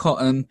Dot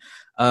Cotton.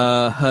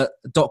 her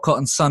Dot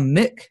Cotton's son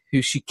Nick,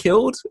 who she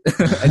killed,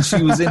 and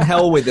she was in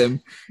hell with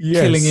him,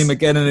 killing him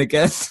again and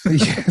again.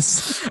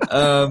 Yes.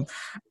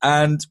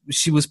 And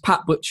she was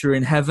Pat Butcher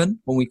in Heaven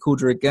when we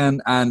called her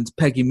again, and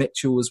Peggy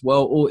Mitchell as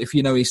well. Or if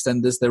you know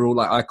EastEnders, they're all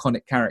like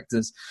iconic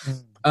characters.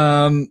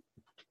 And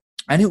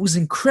it was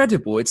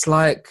incredible. It's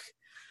like,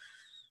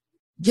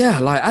 yeah,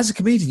 like as a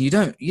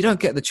comedian, you don't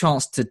get the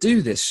chance to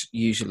do this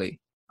usually.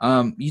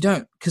 You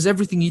don't, because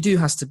everything you do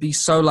has to be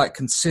so like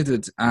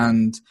considered,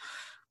 and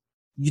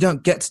you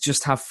don't get to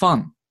just have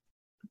fun,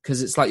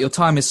 because it's like your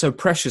time is so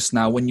precious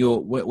now. When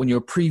you're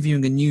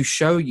previewing a new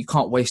show, you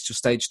can't waste your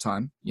stage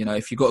time. You know,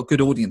 if you've got a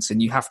good audience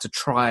and you have to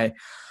try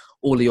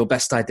all of your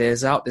best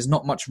ideas out, there's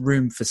not much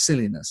room for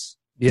silliness.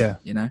 Yeah.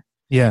 You know?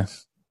 Yeah.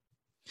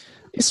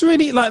 It's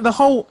really like the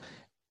whole,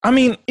 I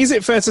mean, is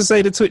it fair to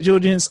say the Twitch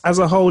audience as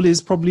a whole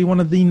is probably one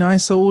of the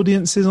nicer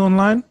audiences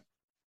online?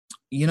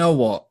 You know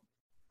what?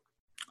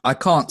 I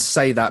can't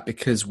say that,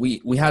 because we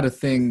had a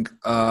thing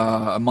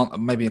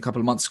maybe a couple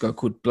of months ago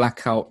called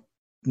Blackout.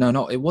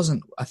 No, it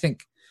wasn't. I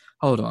think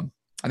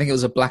it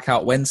was a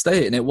Blackout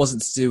Wednesday, and it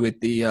wasn't to do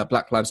with the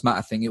Black Lives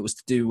Matter thing. It was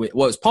to do with,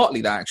 well, it was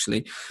partly that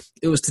actually.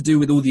 It was to do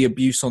with all the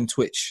abuse on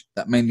Twitch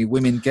that mainly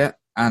women get,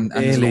 and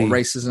there's a lot of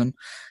racism.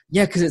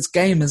 Yeah, because it's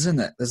gamers, isn't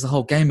it? There's the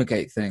whole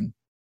Gamergate thing.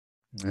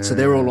 Yeah. So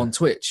they're all on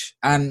Twitch,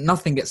 and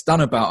nothing gets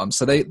done about them.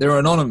 So they're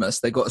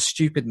anonymous. They got a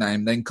stupid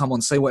name. They can come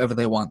on, say whatever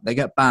they want. They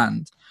get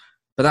banned.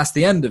 But that's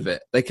the end of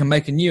it. They can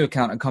make a new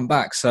account and come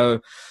back. So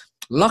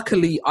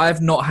luckily,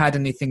 I've not had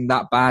anything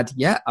that bad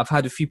yet. I've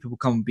had a few people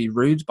come and be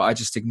rude, but I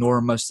just ignore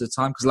them most of the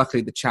time, because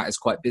luckily the chat is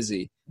quite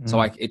busy. So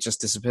it just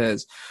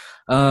disappears.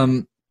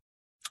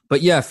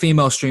 But yeah,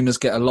 female streamers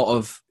get a lot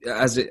of,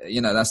 that's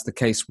the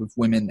case with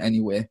women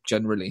anywhere,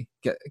 generally.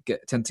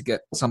 Tend to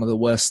get some of the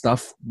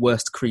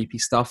worst creepy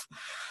stuff.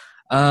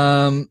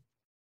 I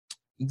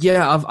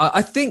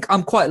think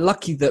I'm quite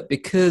lucky that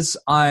because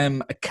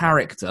I'm a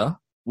character,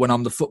 when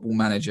I'm the football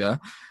manager,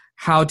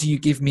 how do you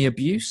give me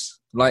abuse?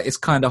 Like, it's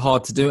kind of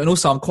hard to do. And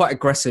also, I'm quite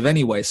aggressive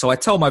anyway. So I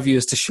tell my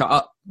viewers to shut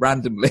up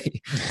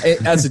randomly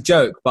as a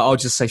joke, but I'll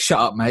just say, shut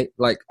up, mate,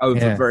 like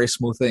over very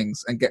small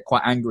things, and get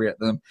quite angry at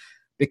them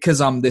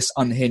because I'm this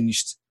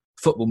unhinged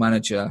football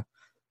manager.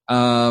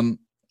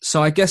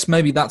 So I guess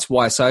maybe that's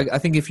why. So I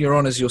think if you're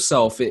on as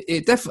yourself,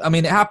 it definitely, I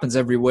mean, it happens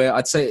everywhere.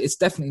 I'd say it's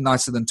definitely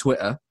nicer than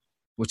Twitter,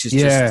 which is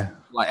just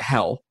like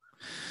hell.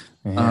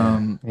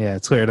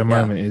 Twitter at the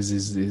moment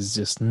is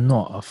just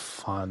not a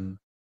fun,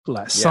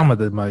 some of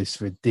the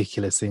most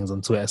ridiculous things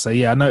on Twitter. So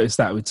I noticed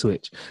that with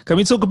Twitch. Can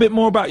we talk a bit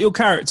more about your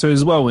character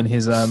as well? And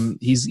his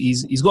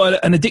he's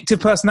got an addictive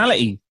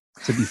personality,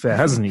 to be fair,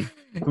 hasn't he?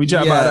 Can we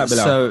chat about that,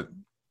 Bilal? So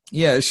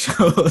yeah,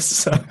 sure.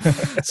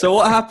 So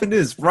what happened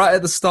is, right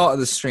at the start of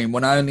the stream,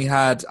 when I only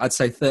had, I'd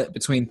say it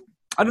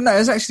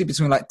was actually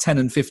between like 10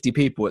 and 50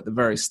 people at the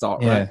very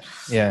start, right?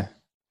 Yeah.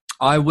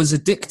 I was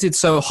addicted.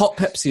 So hot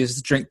Pepsi is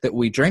the drink that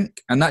we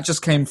drink. And that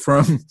just came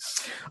from,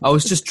 I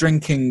was just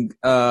drinking,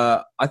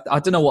 I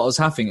don't know what I was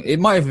having. It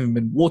might have even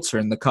been water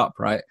in the cup,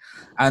 right?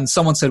 And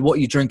someone said, what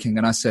are you drinking?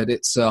 And I said,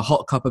 it's a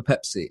hot cup of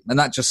Pepsi. And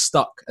that just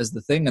stuck as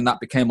the thing. And that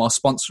became our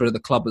sponsor of the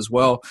club as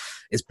well.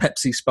 Is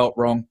Pepsi spelt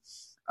wrong?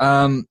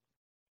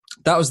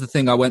 That was the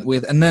thing I went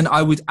with. And then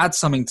I would add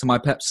something to my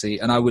Pepsi,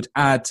 and I would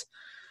add,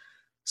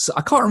 so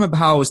I can't remember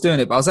how I was doing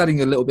it, but I was adding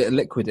a little bit of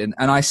liquid in,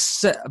 and I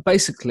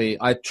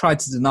tried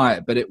to deny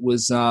it, but it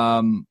was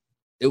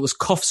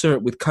cough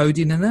syrup with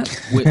codeine in it,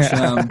 which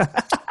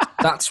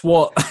that's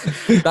what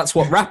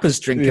rappers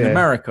drink in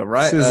America,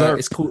 right?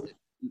 It's called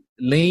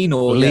lean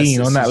or lean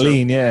on that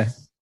lean, yeah.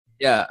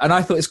 Yeah, and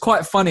I thought it's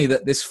quite funny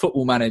that this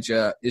football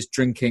manager is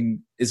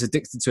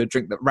addicted to a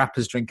drink that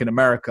rappers drink in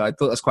America. I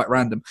thought that's quite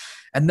random.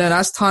 And then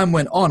as time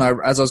went on,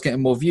 as I was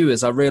getting more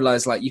viewers, I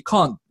realized like you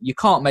can't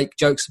make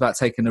jokes about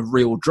taking a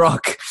real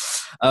drug.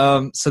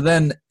 So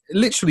then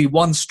literally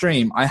one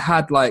stream, I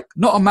had like,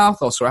 not a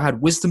mouth ulcer, I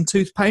had wisdom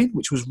tooth pain,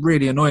 which was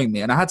really annoying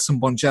me. And I had some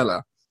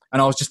Bonjela,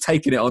 and I was just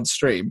taking it on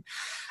stream.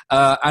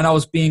 And I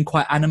was being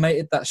quite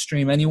animated that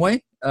stream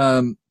anyway.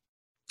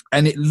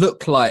 And it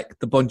looked like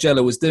the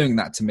Bonjela was doing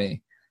that to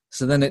me.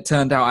 So then it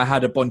turned out I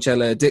had a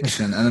Bonjela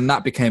addiction, and then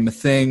that became a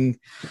thing.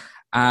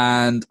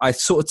 And I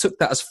sort of took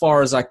that as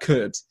far as I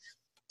could,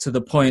 to the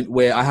point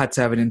where I had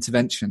to have an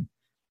intervention.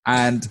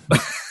 And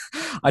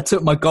I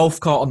took my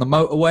golf cart on the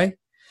motorway.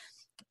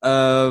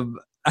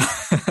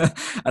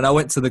 And I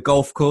went to the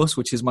golf course,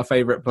 which is my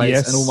favorite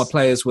place, and all my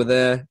players were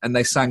there, and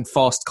they sang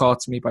Fast Car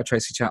to Me by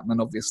Tracy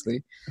Chapman,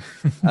 obviously.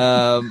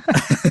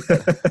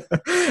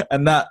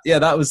 And I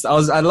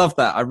loved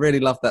that. I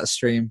really loved that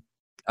stream.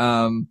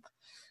 So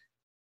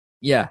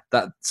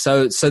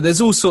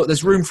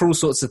there's room for all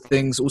sorts of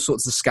things, all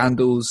sorts of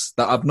scandals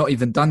that I've not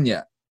even done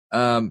yet.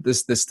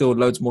 There's still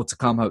loads more to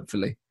come,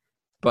 hopefully.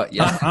 But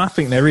yeah, I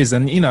think there is,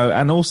 and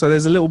and also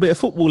there's a little bit of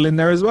football in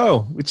there as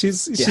well, which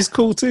is just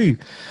cool too.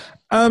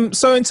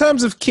 So in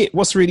terms of kit,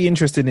 what's really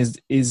interesting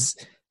is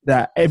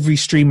that every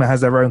streamer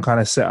has their own kind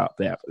of setup.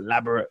 They have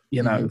elaborate,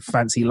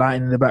 fancy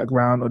lighting in the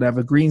background, or they have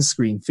a green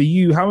screen. For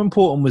you, how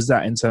important was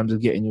that in terms of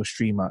getting your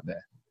stream out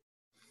there?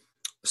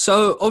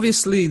 So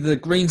obviously the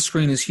green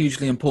screen is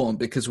hugely important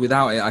because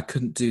without it, I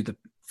couldn't do the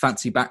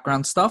fancy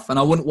background stuff. And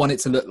I wouldn't want it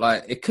to look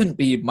like, it couldn't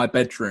be my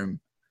bedroom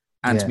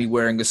and me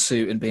wearing a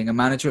suit and being a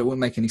manager. It wouldn't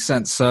make any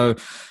sense. So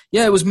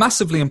yeah, it was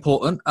massively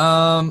important.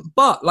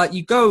 But like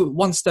you go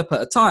one step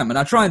at a time. And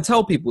I try and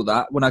tell people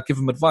that when I give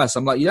them advice,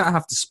 I'm like, you don't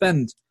have to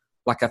spend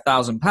like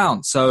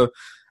 £1,000. So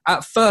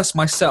at first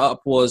my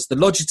setup was the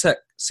Logitech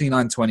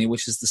C920,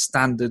 which is the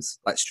standard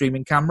like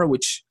streaming camera,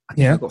 which I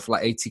think I got for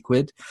like 80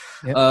 quid.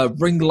 Yep.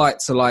 Ring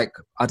lights are like,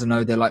 I don't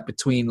know, they're like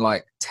between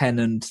like 10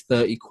 and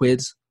 30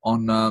 quid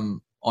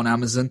on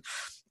Amazon.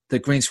 The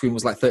green screen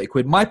was like 30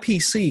 quid. My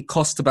PC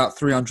cost about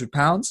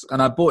 £300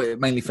 and I bought it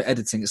mainly for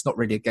editing. It's not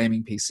really a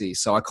gaming PC,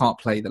 so I can't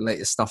play the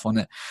latest stuff on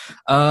it.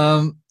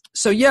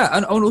 So yeah,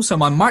 and also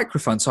my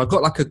microphone. So I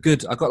got like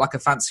a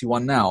fancy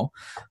one now.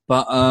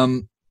 But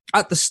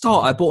at the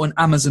start, I bought an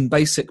Amazon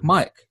Basic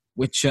mic,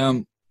 which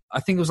I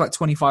think it was like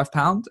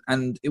 £25,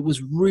 and it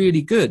was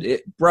really good.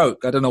 It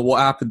broke. I don't know what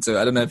happened to it.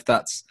 I don't know if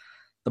that's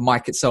the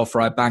mic itself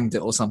or I banged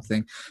it or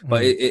something,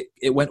 but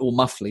it went all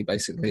muffly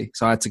basically.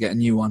 So I had to get a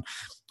new one.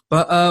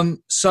 But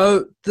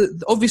so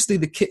obviously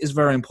the kit is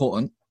very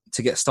important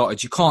to get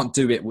started. You can't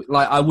do it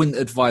like I wouldn't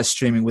advise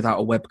streaming without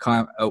a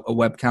webcam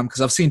because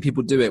I've seen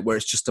people do it where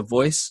it's just a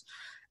voice,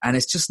 and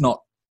it's just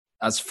not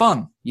as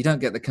fun. You don't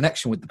get the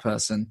connection with the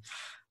person.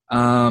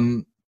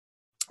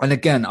 And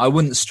again, I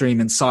wouldn't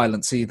stream in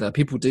silence either.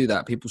 People do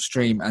that. People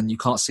stream and you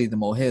can't see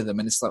them or hear them,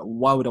 and it's like,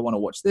 why would I want to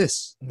watch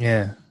this?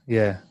 Yeah,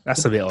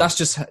 that's a bit odd. That's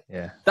just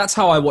that's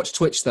how I watch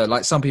Twitch though.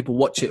 Like some people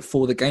watch it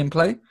for the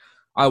gameplay.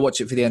 I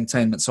watch it for the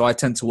entertainment, so I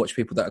tend to watch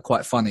people that are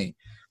quite funny,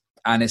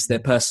 and it's their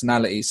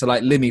personality. So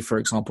like Limmy, for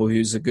example,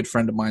 who's a good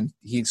friend of mine,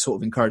 he sort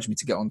of encouraged me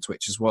to get on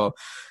Twitch as well.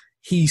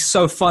 He's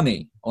so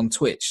funny on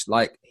Twitch.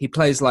 Like he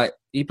plays like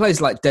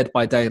Dead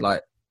by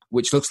Daylight,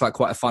 which looks like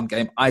quite a fun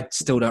game. I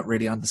still don't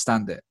really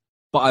understand it,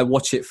 but I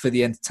watch it for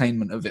the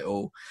entertainment of it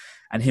all,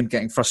 and him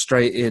getting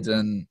frustrated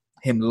and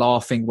him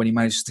laughing when he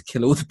manages to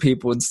kill all the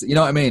people, and you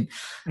know what I mean.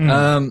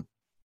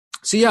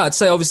 So yeah, I'd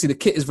say obviously the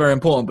kit is very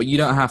important, but you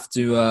don't have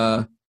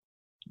to.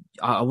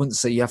 I wouldn't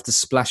say you have to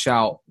splash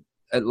out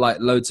like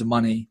loads of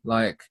money.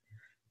 Like,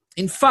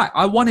 in fact,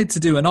 I wanted to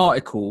do an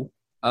article.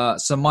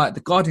 So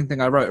the Guardian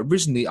thing I wrote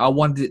originally, I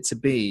wanted it to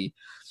be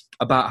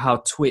about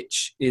how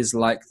Twitch is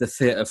like the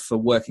theatre for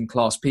working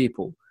class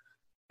people,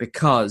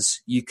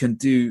 because you can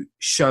do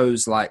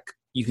shows like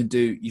you can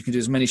do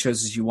as many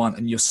shows as you want,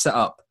 and your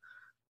setup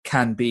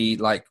can be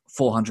like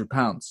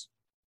 £400,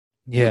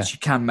 which you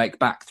can make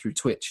back through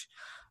Twitch.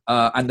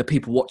 And the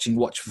people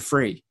watch for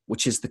free,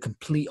 which is the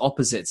complete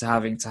opposite to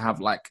having to have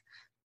like,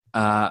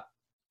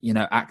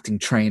 acting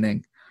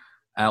training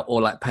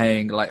or like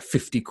paying like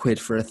 50 quid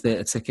for a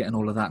theatre ticket and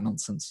all of that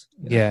nonsense.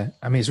 Yeah.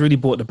 I mean, it's really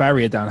brought the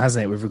barrier down,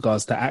 hasn't it, with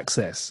regards to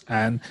access?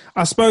 And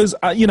I suppose,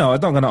 I'm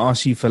not going to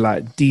ask you for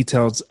like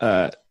detailed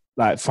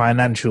like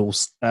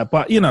financials,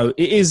 but, it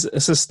is a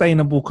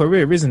sustainable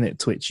career, isn't it,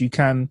 Twitch? You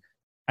can,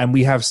 and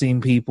we have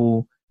seen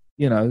people,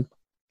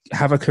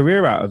 have a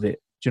career out of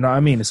it. Do you know what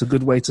I mean? It's a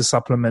good way to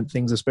supplement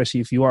things,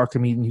 especially if you are a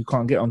comedian who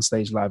can't get on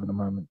stage live at the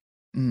moment.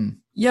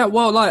 Yeah,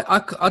 well, like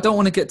I don't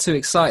want to get too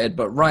excited,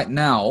 but right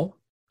now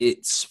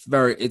it's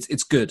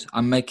good.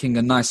 I'm making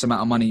a nice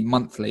amount of money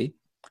monthly,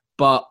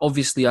 but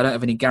obviously I don't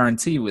have any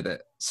guarantee with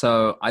it.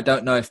 So I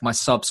don't know if my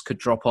subs could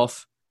drop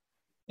off,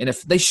 and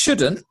if they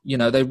shouldn't,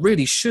 they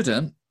really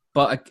shouldn't.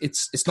 But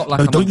it's not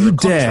like don't you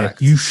dare!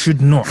 You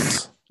should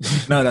not.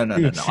 No.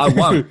 I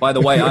won't. By the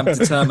way, I'm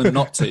determined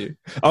not to.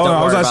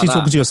 I was actually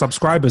talking to your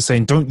subscribers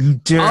saying, don't you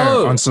dare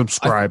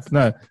unsubscribe.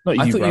 No, not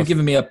you, I thought you were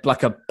giving me a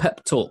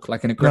pep talk,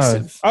 like an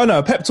aggressive. No. Oh, no,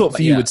 a pep talk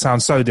for you would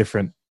sound so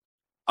different.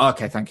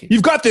 Okay, thank you.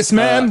 You've got this,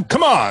 man.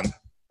 Come on.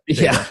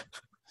 Yeah.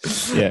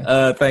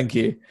 Thank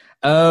you.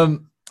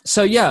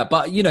 So, yeah,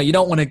 but, you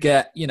don't want to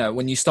get,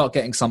 when you start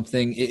getting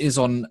something, it is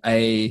on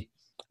a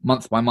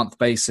month-by-month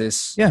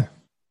basis. Yeah.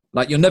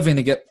 Like, you're never going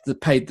to get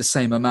paid the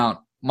same amount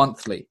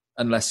monthly,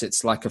 unless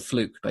it's like a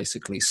fluke,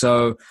 basically.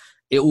 So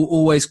it will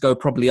always go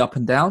probably up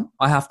and down.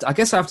 I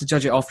guess I have to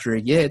judge it after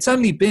a year. It's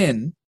only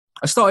been,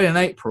 I started in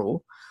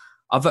April,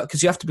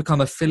 because you have to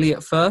become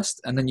affiliate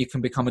first, and then you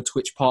can become a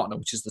Twitch partner,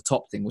 which is the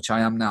top thing, which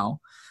I am now.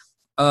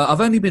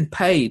 I've only been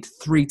paid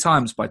 3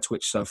 times by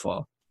Twitch so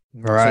far.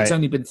 Right. So it's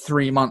only been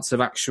 3 months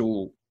of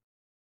actual,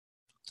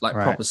 like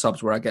proper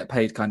subs where I get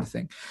paid kind of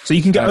thing. So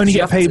you can only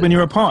get paid when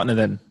you're a partner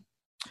then?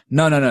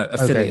 No,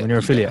 affiliate. Okay, when you're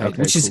affiliate,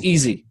 okay, which is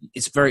easy.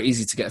 It's very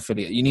easy to get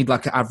affiliate. You need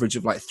like an average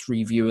of like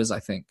 3 viewers, I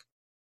think,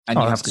 and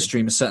you have to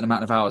stream a certain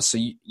amount of hours, so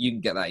you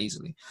can get that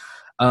easily.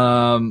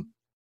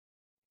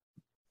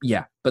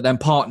 Yeah, but then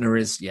partner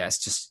is it's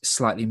just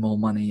slightly more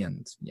money,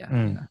 and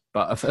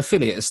but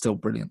affiliate is still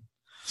brilliant.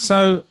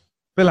 So,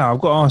 Bilal,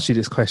 I've got to ask you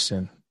this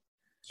question.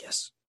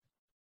 Yes,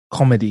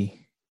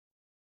 comedy,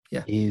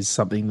 is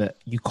something that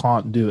you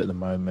can't do at the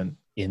moment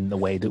in the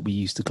way that we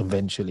used to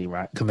conventionally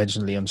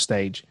on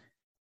stage.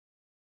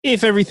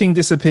 If everything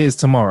disappears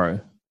tomorrow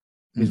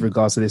with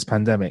regards to this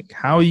pandemic,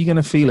 how are you going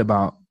to feel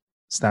about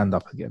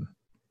stand-up again?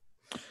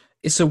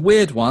 It's a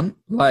weird one.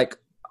 Like,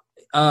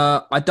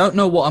 I don't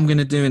know what I'm going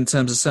to do in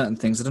terms of certain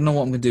things. I don't know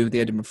what I'm going to do with the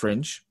Edinburgh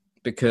Fringe,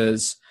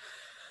 because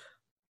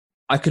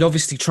I could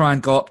obviously try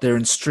and go up there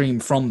and stream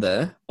from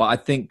there, but I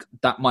think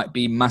that might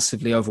be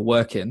massively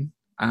overworking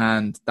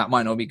and that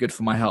might not be good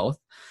for my health.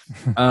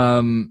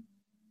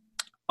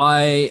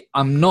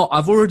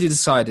 I've already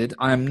decided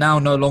I am now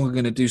no longer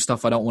going to do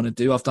stuff I don't want to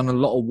do. I've done a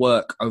lot of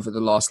work over the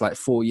last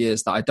 4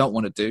 years that I don't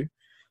want to do,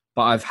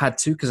 but I've had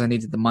to because I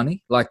needed the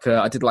money. I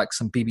did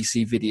some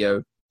BBC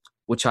video,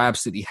 which I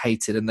absolutely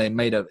hated, and they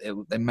made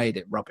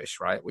it rubbish,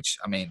 right? Which,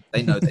 I mean,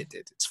 they know they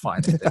did. It's fine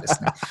if they're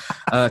listening.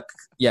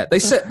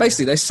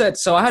 They said,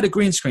 so I had a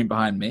green screen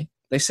behind me.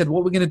 They said,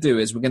 what we're going to do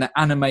is we're going to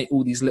animate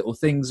all these little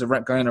things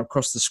going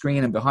across the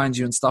screen and behind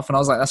you and stuff. And I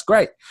was like, that's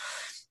great.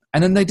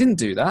 And then they didn't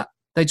do that.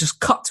 They just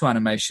cut to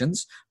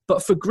animations.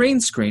 But for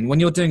green screen, when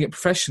you're doing it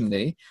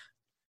professionally,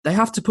 they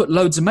have to put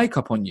loads of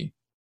makeup on you.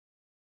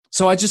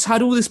 So I just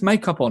had all this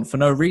makeup on for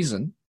no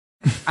reason.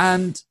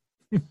 And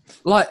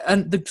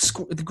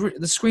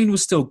the screen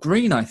was still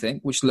green, I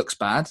think, which looks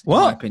bad, in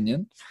my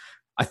opinion.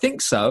 I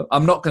think so.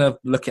 I'm not going to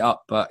look it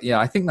up, but yeah,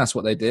 I think that's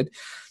what they did.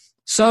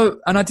 So,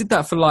 and I did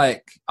that for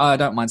I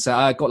don't mind saying,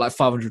 I got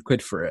 500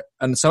 quid for it.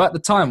 And so at the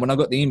time when I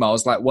got the email, I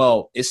was like,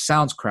 well, it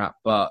sounds crap,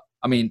 but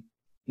I mean,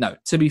 no,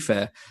 to be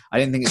fair, I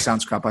didn't think it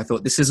sounds crap. I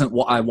thought this isn't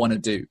what I want to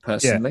do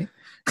personally.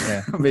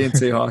 Yeah. I'm being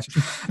too harsh.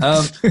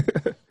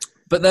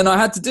 But then I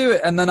had to do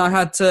it, and then I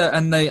had to,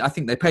 and I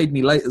think they paid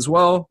me late as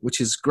well,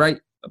 which is great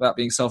about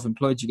being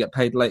self-employed. You get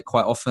paid late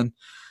quite often.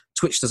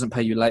 Twitch doesn't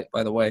pay you late,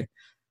 by the way.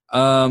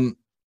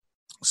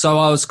 So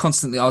I was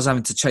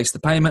having to chase the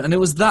payment, and it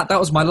was that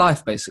was my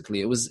life basically.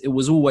 It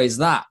was always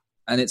that.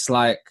 And it's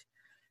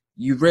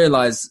you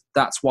realize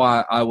that's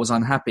why I was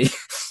unhappy,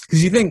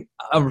 because you think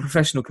I'm a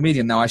professional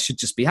comedian now, I should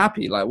just be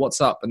happy.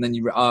 What's up? And then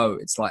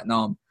it's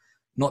no, I'm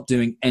not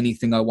doing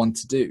anything I want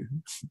to do.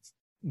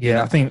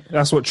 Yeah, I think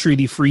that's what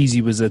truly frees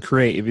you as a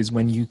creative, is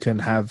when you can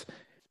have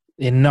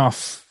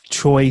enough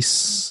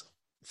choice,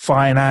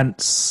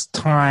 finance,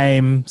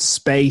 time,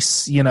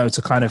 space,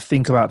 to kind of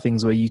think about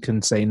things where you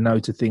can say no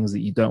to things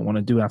that you don't want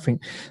to do. And I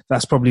think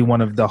that's probably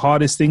one of the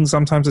hardest things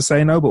sometimes to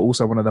say no, but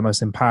also one of the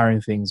most empowering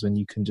things when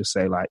you can just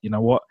say you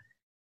know what,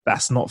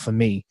 that's not for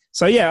me.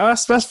 So yeah,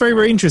 that's very,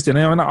 very interesting.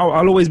 And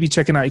I'll always be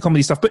checking out your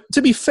comedy stuff. But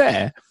to be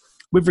fair,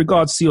 with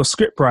regards to your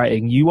script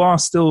writing, you are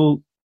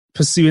still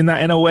pursuing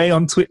that in a way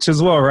on Twitch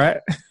as well, right?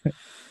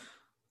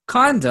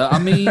 Kinda. I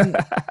mean,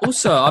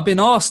 also I've been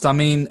asked,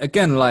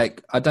 again,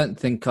 I don't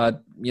think I've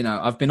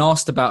been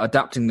asked about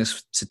adapting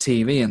this to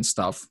TV and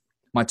stuff,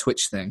 my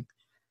Twitch thing.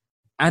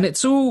 And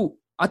it's all,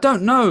 I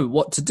don't know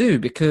what to do,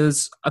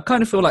 because I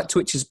kind of feel like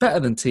Twitch is better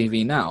than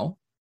TV now.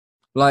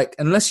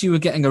 Unless you were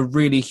getting a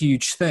really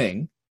huge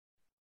thing,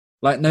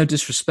 no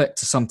disrespect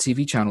to some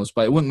TV channels,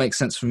 but it wouldn't make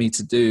sense for me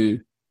to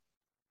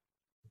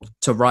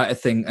write a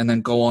thing and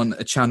then go on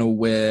a channel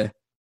where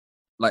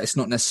it's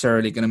not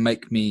necessarily going to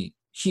make me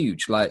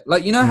huge. How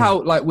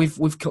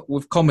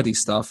with comedy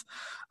stuff,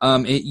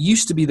 it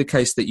used to be the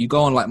case that you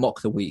go on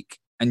Mock the Week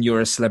and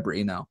you're a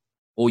celebrity now,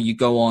 or you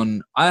go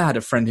on, I had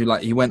a friend who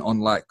he went on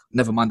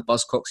Nevermind the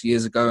Buzzcocks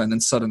years ago, and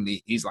then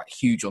suddenly he's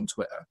huge on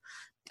Twitter.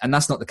 And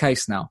that's not the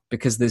case now,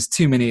 because there's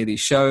too many of these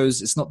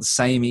shows. It's not the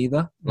same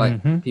either.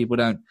 People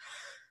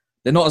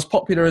they're not as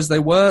popular as they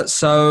were.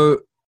 So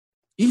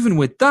even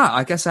with that,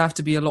 I guess I have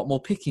to be a lot more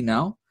picky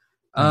now.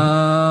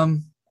 I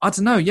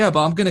don't know. Yeah,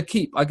 but I'm going to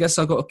keep, I guess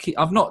I've got to keep,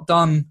 I've not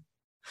done,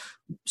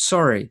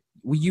 sorry,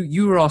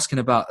 you were asking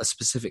about a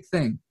specific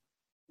thing.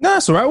 No,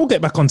 that's all right. We'll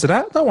get back onto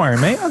that. Don't worry,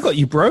 mate. I got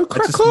you, bro.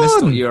 Crack I just on.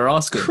 missed what you were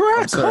asking.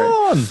 Crack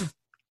on.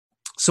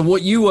 So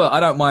what you were, I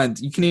don't mind.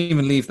 You can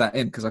even leave that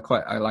in because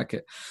I like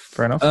it.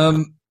 Fair enough.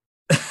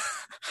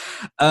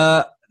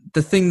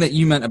 The thing that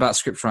you meant about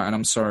script writing,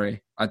 I'm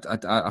sorry,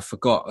 I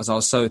forgot, as I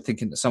was so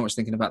much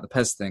thinking about the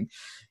Pez thing,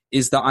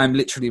 is that I'm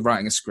literally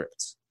writing a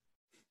script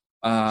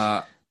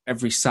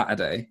every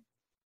Saturday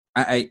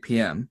at 8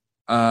 p.m.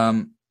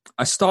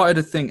 I started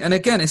a thing, and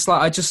again, it's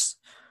I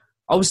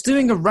was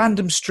doing a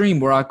random stream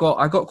where I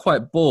got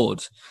quite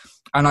bored.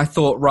 And I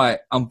thought, right,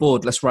 I'm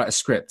bored, let's write a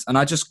script. And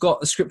I just got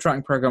the script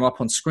writing program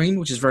up on screen,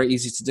 which is very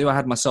easy to do. I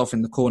had myself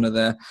in the corner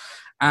there.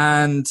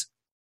 And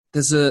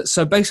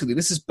so basically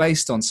this is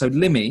based on, so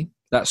Limmy,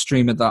 that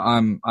streamer that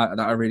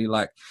I really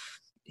like,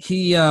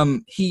 he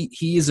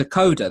is a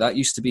coder. That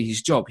used to be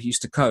his job. He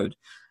used to code.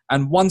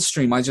 And one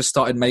stream I just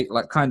started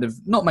kind of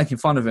not making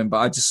fun of him, but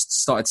I just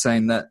started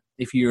saying that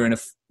if you're in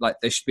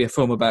there should be a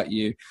film about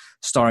you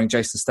starring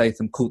Jason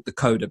Statham called The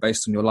Coder,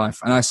 based on your life.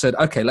 And I said,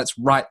 okay, let's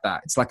write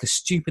that. It's like a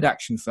stupid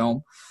action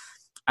film.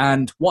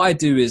 And what I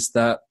do is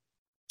that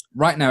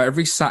right now,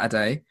 every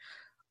Saturday,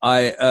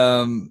 I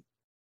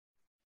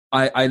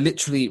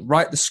literally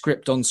write the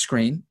script on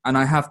screen, and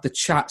I have the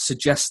chat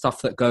suggest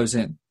stuff that goes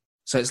in.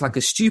 So it's like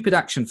a stupid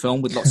action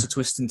film with lots of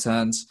twists and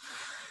turns,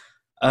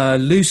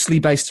 loosely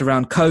based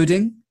around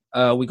coding.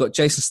 We got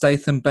Jason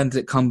Statham,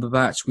 Benedict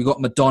Cumberbatch. We got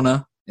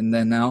Madonna in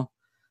there now.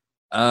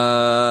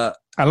 I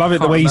love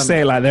it the way you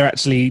say it, they're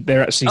actually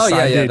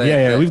signed in.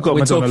 Yeah, we've got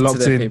Madonna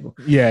locked in. People.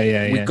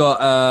 Yeah. We've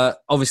got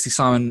obviously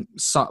Simon.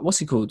 What's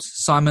he called?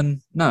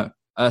 Simon? No,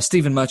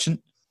 Stephen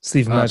Merchant.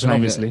 Stephen Merchant,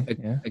 obviously.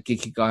 A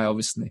geeky guy,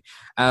 obviously.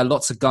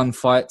 Lots of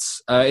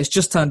gunfights. It's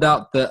just turned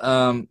out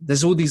that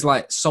there's all these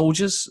like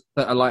soldiers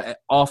that are like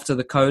after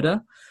the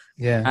coder.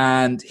 Yeah.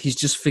 And he's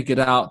just figured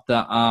out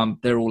that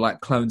they're all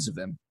like clones of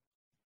him.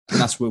 And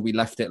that's where we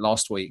left it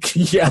last week.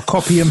 Yeah. A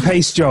copy and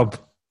paste job.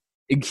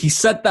 He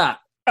said that.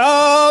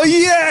 Oh,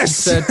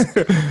 yes!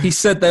 He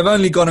said they've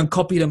only gone and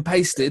copied and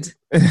pasted.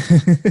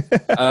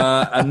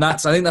 And I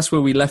think that's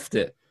where we left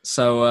it.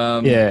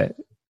 So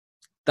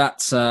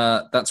that's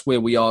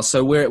where we are.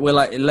 So we're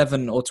like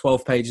 11 or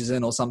 12 pages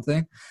in or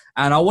something.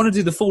 And I want to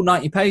do the full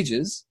 90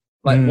 pages.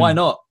 Like, why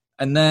not?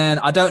 And then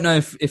I don't know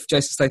if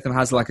Jason Statham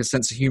has like a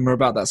sense of humor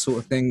about that sort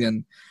of thing,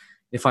 and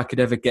if I could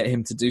ever get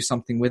him to do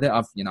something with it.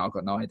 I've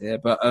got no idea,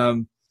 but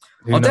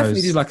I'll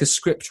definitely do like a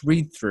script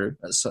read through,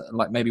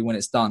 like maybe when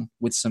it's done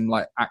with some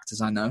like actors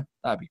I know.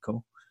 That'd be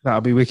cool.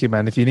 That'd be wicked,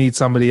 man. If you need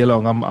somebody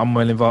along, I'm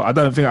well involved. I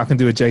don't think I can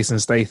do a Jason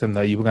Statham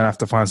though. You're gonna have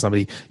to find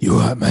somebody. You all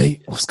right,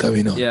 mate? What's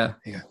going on? Yeah.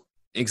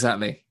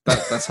 Exactly.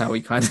 That's how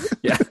we kind of.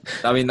 Yeah.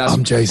 I mean,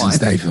 I'm Jason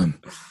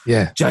Statham.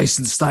 Yeah.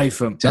 Jason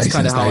Statham. That's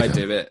kind of how I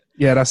do it.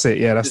 Yeah, that's it.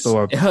 Yeah, that's the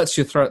one. It hurts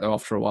your throat though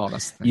after a while.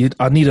 That's the thing.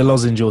 I need a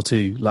lozenge or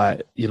two,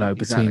 like,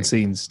 between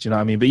scenes. Do you know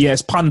what I mean? But yeah,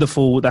 it's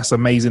wonderful. That's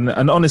amazing.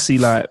 And honestly,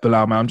 like,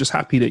 Bilal, man, I'm just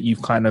happy that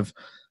you've kind of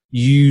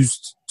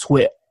used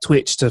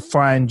Twitch to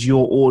find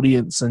your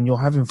audience and you're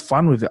having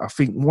fun with it. I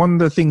think one of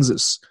the things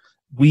that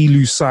we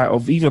lose sight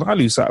of, even I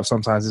lose sight of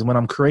sometimes, is when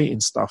I'm creating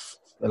stuff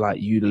for like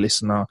you, the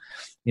listener,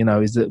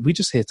 is that we're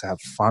just here to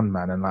have fun,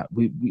 man. And like,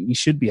 we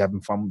should be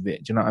having fun with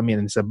it. Do you know what I mean?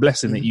 And it's a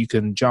blessing that you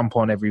can jump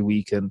on every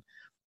week and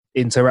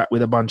interact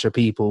with a bunch of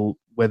people,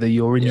 whether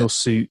you're in your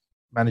suit,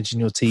 managing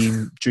your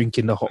team,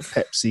 drinking the hot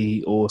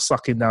Pepsi, or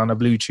sucking down a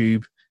blue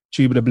tube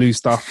of the blue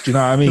stuff. Do you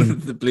know what I mean?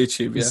 The blue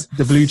tube, yeah.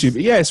 The blue tube.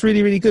 Yeah, it's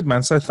really, really good,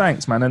 man. So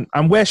thanks, man.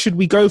 And where should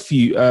we go for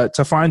you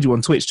to find you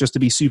on Twitch, just to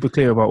be super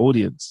clear of our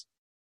audience?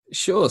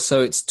 Sure.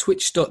 So it's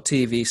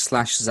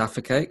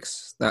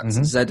twitch.tv/Zafar-Cakes. That's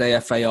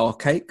ZAFAR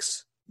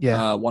Cakes.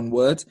 Yeah. One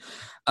word.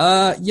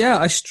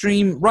 I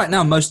stream right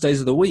now most days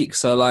of the week.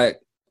 So like,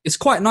 it's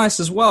quite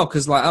nice as well,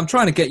 because like I'm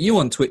trying to get you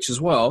on Twitch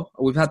as well.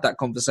 We've had that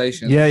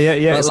conversation. Yeah.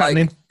 It's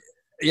happening.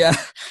 Yeah,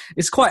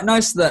 it's quite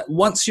nice that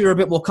once you're a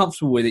bit more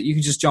comfortable with it, you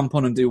can just jump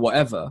on and do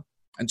whatever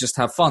and just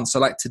have fun. So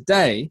like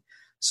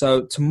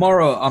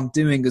tomorrow I'm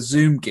doing a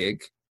Zoom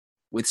gig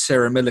with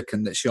Sarah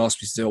Millican that she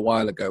asked me to do a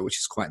while ago, which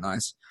is quite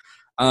nice.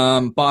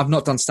 But I've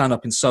not done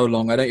stand-up in so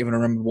long. I don't even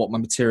remember what my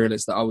material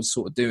is that I was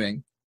sort of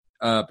doing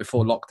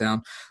before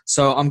lockdown.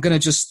 So I'm going to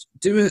just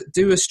do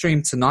a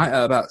stream tonight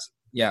at about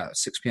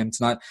 6 p.m.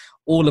 tonight,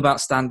 all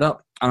about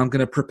stand-up, and I'm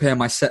going to prepare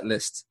my set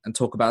list and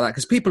talk about that,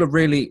 because people are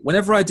really,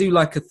 whenever I do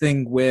like a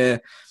thing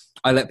where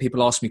I let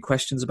people ask me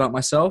questions about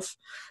myself,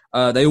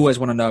 they always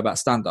want to know about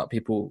stand-up.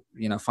 People,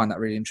 find that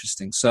really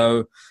interesting.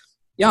 So,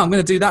 I'm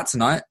going to do that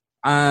tonight,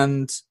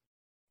 and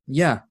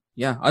I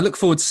look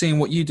forward to seeing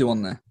what you do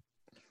on there.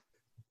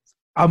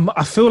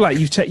 I feel like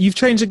you've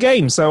changed the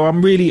game, so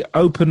I'm really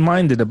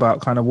open-minded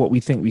about kind of what we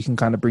think we can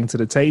kind of bring to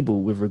the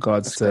table with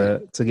regards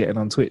to getting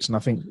on Twitch. And I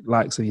think,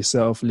 likes of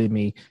yourself,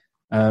 Limmy,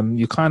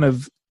 you're kind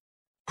of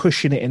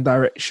pushing it in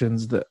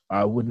directions that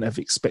I wouldn't have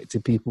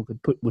expected people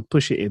would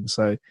push it in.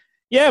 So,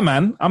 yeah,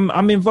 man,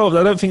 I'm involved.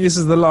 I don't think this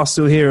is the last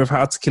you'll hear of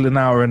How to Kill an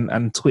Hour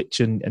and Twitch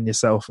and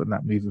yourself and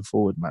that moving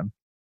forward, man.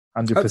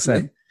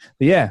 100%.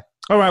 But yeah.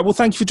 All right. Well,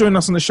 thank you for joining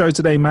us on the show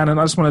today, man. And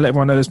I just want to let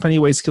everyone know there's plenty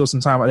of ways to kill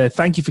some time out there.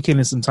 Thank you for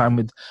killing some time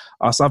with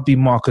us. I've been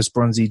Marcus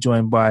Bronzy,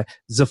 joined by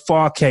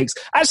Zafar-Cakes.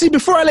 Actually,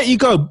 before I let you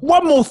go,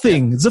 one more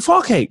thing.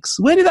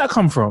 Zafar-Cakes, where did that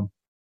come from?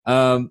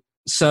 The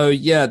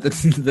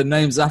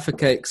name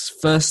Zafar-Cakes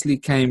firstly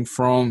came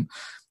from,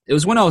 it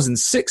was when I was in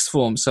sixth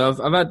form. So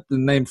I've had the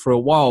name for a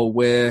while,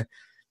 where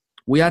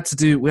we had to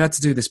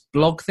do this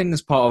blog thing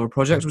as part of a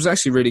project. It was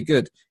actually really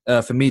good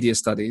for media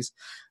studies.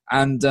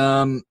 And,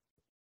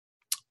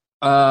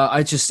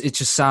 it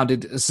just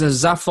sounded, so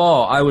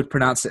Zafar, I would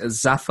pronounce it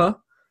as Zafar,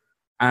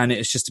 and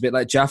it's just a bit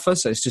like Jaffa,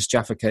 so it's just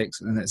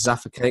Jaffa-Cakes, and it's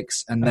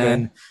Zafar-Cakes. And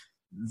then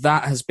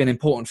that has been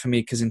important for me,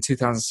 because in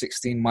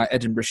 2016, my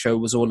Edinburgh show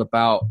was all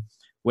about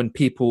when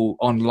people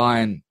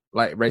online,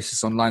 like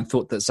racists online,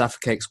 thought that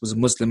Zafar-Cakes was a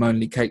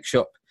Muslim-only cake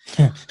shop,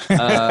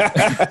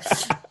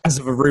 because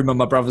of a rumor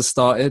my brother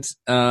started.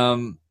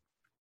 And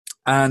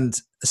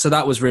so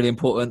that was really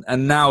important.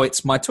 And now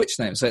it's my Twitch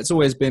name, so it's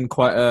always been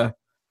quite a,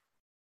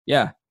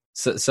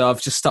 So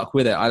I've just stuck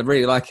with it. I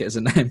really like it as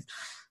a name.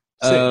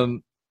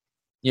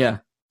 Yeah.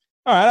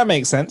 All right, that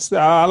makes sense.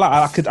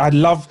 I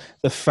love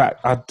the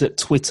fact that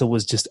Twitter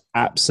was just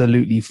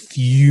absolutely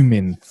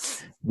fuming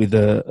with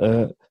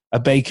a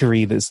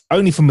bakery that's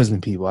only for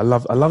Muslim people. I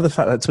love the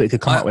fact that Twitter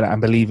could come up with that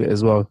and believe it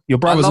as well. Your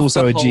brother's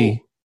also a G.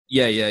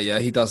 Yeah.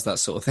 He does that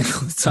sort of thing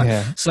all the time.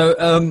 Yeah.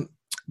 So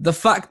the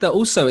fact that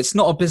also it's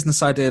not a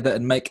business idea that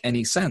would make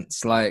any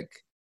sense. Like,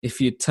 if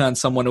you turn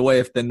someone away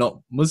if they're not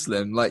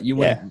Muslim, like you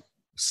wouldn't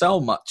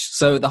sell much.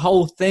 So the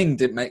whole thing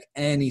didn't make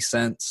any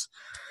sense.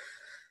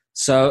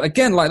 So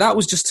again, like, that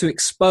was just to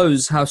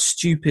expose how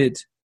stupid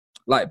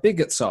like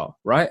bigots are,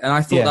 right? And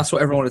I thought that's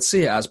what everyone would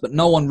see it as, but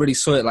no one really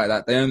saw it like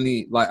that. They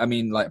only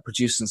like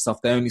producers and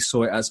stuff, they only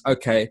saw it as,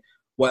 okay,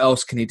 what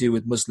else can he do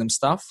with Muslim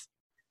stuff?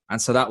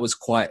 And so that was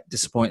quite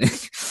disappointing.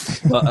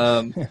 But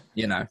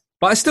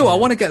but I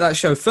want to get that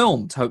show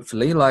filmed,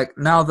 hopefully. Like,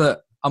 now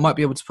that I might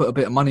be able to put a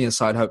bit of money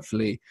aside,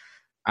 hopefully,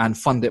 and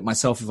fund it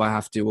myself if I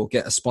have to, or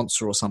get a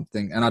sponsor or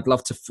something. And I'd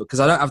love to, because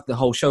I don't have the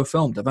whole show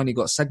filmed. I've only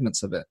got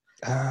segments of it.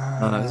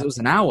 It was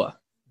an hour.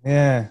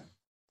 Yeah.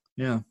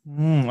 All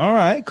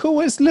right,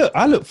 cool.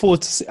 I look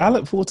forward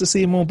to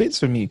seeing more bits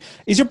from you.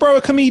 Is your bro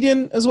a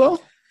comedian as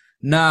well?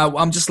 No,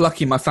 I'm just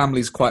lucky. My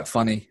family's quite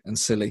funny and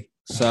silly,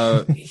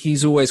 so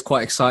he's always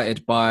quite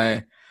excited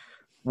by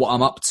what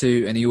I'm up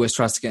to, and he always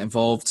tries to get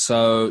involved.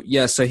 So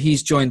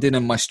he's joined in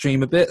on my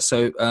stream a bit.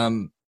 So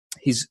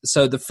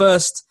the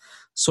first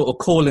sort of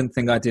call-in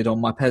thing I did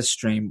on my Pez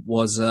stream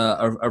was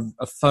a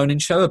phone-in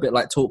show, a bit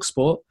like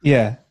TalkSport.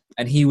 Yeah.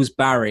 And he was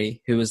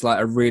Barry, who was like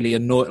a really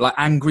annoyed, like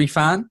angry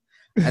fan.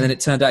 And then it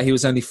turned out he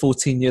was only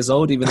 14 years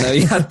old, even though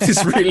he had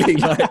this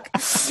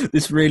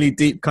really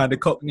deep kind of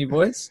Cockney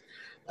voice.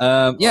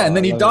 And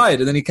then he died,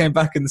 and then he came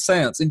back in the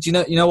seance. And do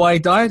you know why he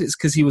died? It's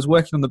because he was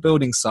working on the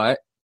building site,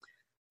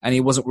 and he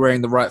wasn't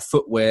wearing the right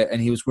footwear,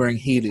 and he was wearing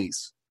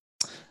Heelys.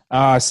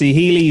 See,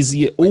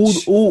 Heelys,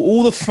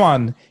 all the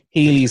fun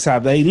Heelys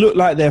have, they look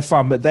like they're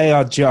fun, but they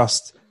are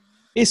just...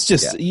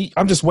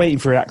 I'm just waiting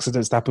for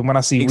accidents to happen when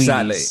I see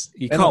wheelies.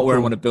 You can't wear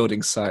them on a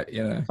building site,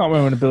 Can't wear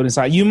them on a building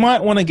site. You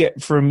might want to get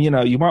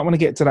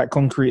to that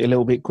concrete a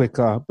little bit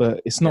quicker,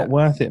 but it's not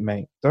worth it,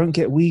 mate. Don't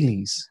get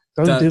wheelies.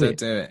 Don't do it.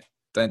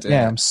 Don't do it.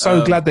 Yeah, I'm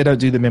so glad they don't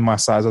do them in my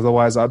size.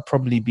 Otherwise, I'd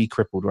probably be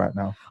crippled right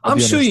now. I'm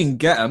sure you can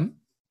get them.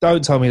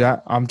 Don't tell me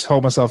that. I'm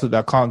told myself that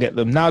I can't get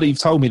them. Now that you've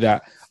told me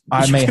that,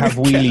 I may have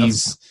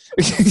wheelies.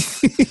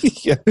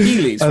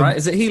 Heelys, right?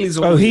 Is it Heelys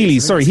or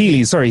Heelys?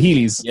 Sorry,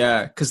 Heelys.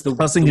 Yeah, because I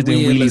was thinking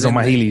doing wheelies on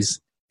my Heelys.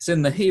 It's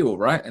in the heel,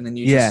 right? And then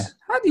you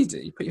how do you do?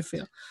 You put your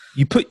feet.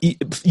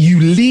 You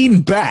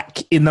lean back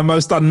in the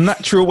most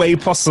unnatural way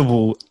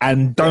possible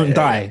and don't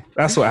die.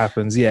 That's what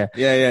happens. Yeah.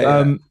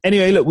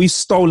 Anyway, look, we've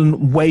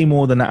stolen way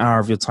more than an hour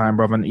of your time,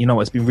 brother. And you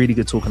know, it's been really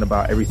good talking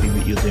about everything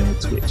that you're doing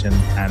with Twitch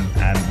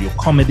and your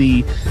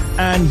comedy.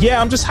 And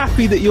I'm just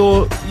happy that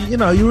you're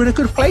in a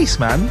good place,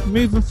 man,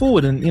 moving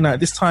forward. And at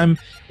this time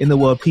in the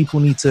world, people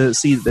need to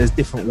see that there's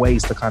different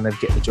ways to kind of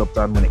get the job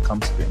done when it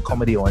comes to doing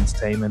comedy or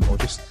entertainment or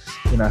just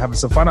having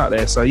some fun out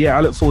there. So I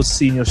look forward to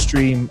seeing your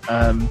stream.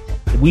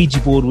 The Ouija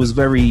board was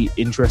very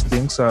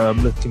interesting, so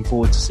I'm looking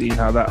forward to seeing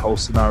how that whole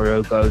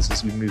scenario goes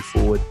as we move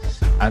forward.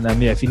 And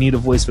if you need a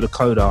voice for the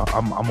coder,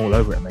 I'm all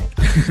over it,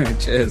 mate.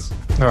 Cheers.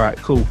 All right,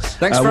 cool.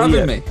 Thanks for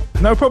having me.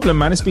 No problem,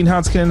 man. It's been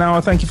How to Kill an Hour.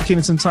 Thank you for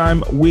killing some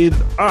time with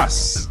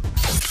us.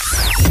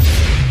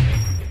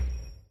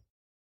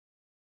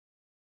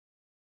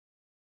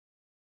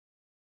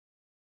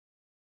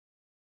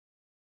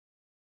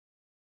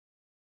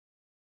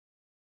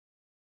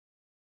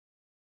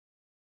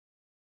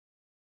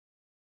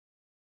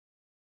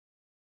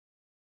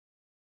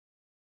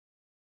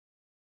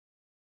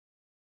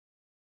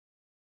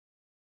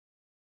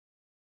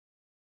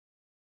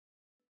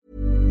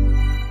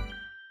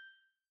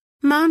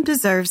 Mom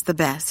deserves the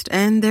best,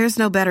 and there's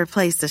no better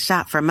place to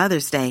shop for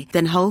Mother's Day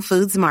than Whole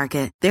Foods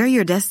Market. They're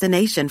your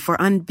destination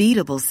for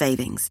unbeatable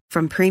savings,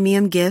 from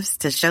premium gifts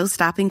to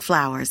show-stopping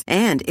flowers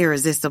and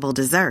irresistible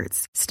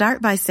desserts.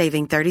 Start by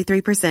saving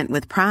 33%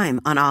 with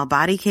Prime on all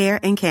body care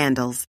and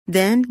candles.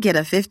 Then get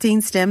a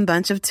 15-stem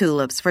bunch of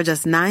tulips for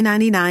just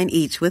 $9.99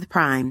 each with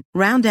Prime.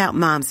 Round out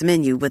Mom's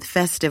menu with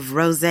festive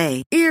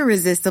rosé,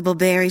 irresistible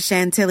berry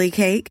chantilly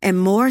cake, and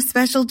more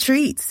special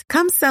treats.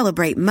 Come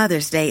celebrate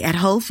Mother's Day at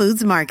Whole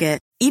Foods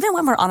Market. Even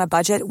when we're on a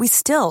budget, we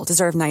still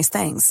deserve nice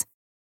things.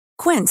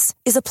 Quince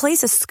is a place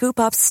to scoop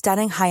up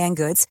stunning high-end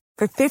goods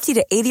for 50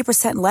 to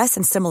 80% less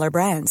than similar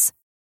brands.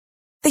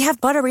 They have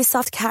buttery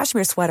soft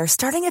cashmere sweaters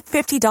starting at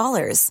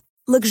 $50,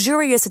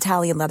 luxurious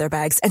Italian leather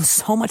bags, and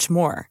so much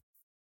more.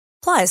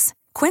 Plus,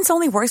 Quince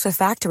only works with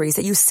factories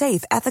that use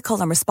safe, ethical,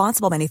 and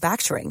responsible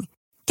manufacturing.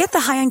 Get the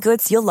high-end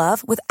goods you'll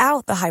love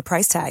without the high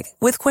price tag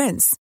with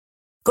Quince.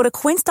 Go to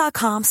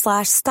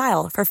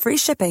quince.com/style for free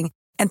shipping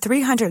and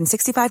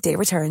 365-day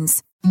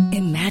returns.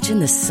 Imagine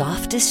the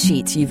softest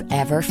sheets you've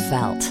ever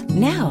felt.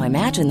 Now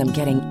imagine them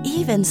getting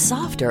even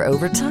softer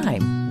over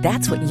time.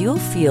 That's what you'll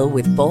feel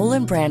with Boll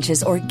 &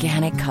 Branch's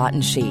organic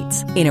cotton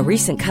sheets. In a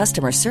recent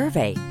customer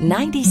survey,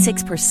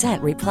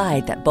 96%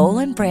 replied that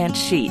Boll & Branch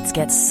sheets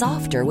get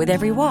softer with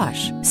every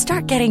wash.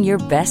 Start getting your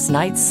best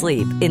night's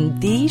sleep in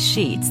these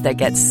sheets that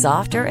get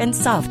softer and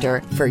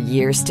softer for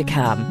years to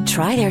come.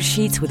 Try their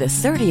sheets with a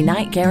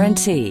 30-night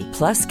guarantee.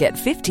 Plus, get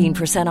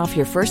 15% off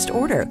your first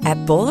order at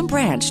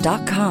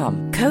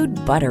bollandbranch.com. Code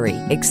BUTTERY.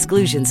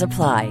 Exclusions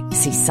apply.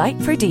 See site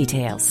for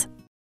details.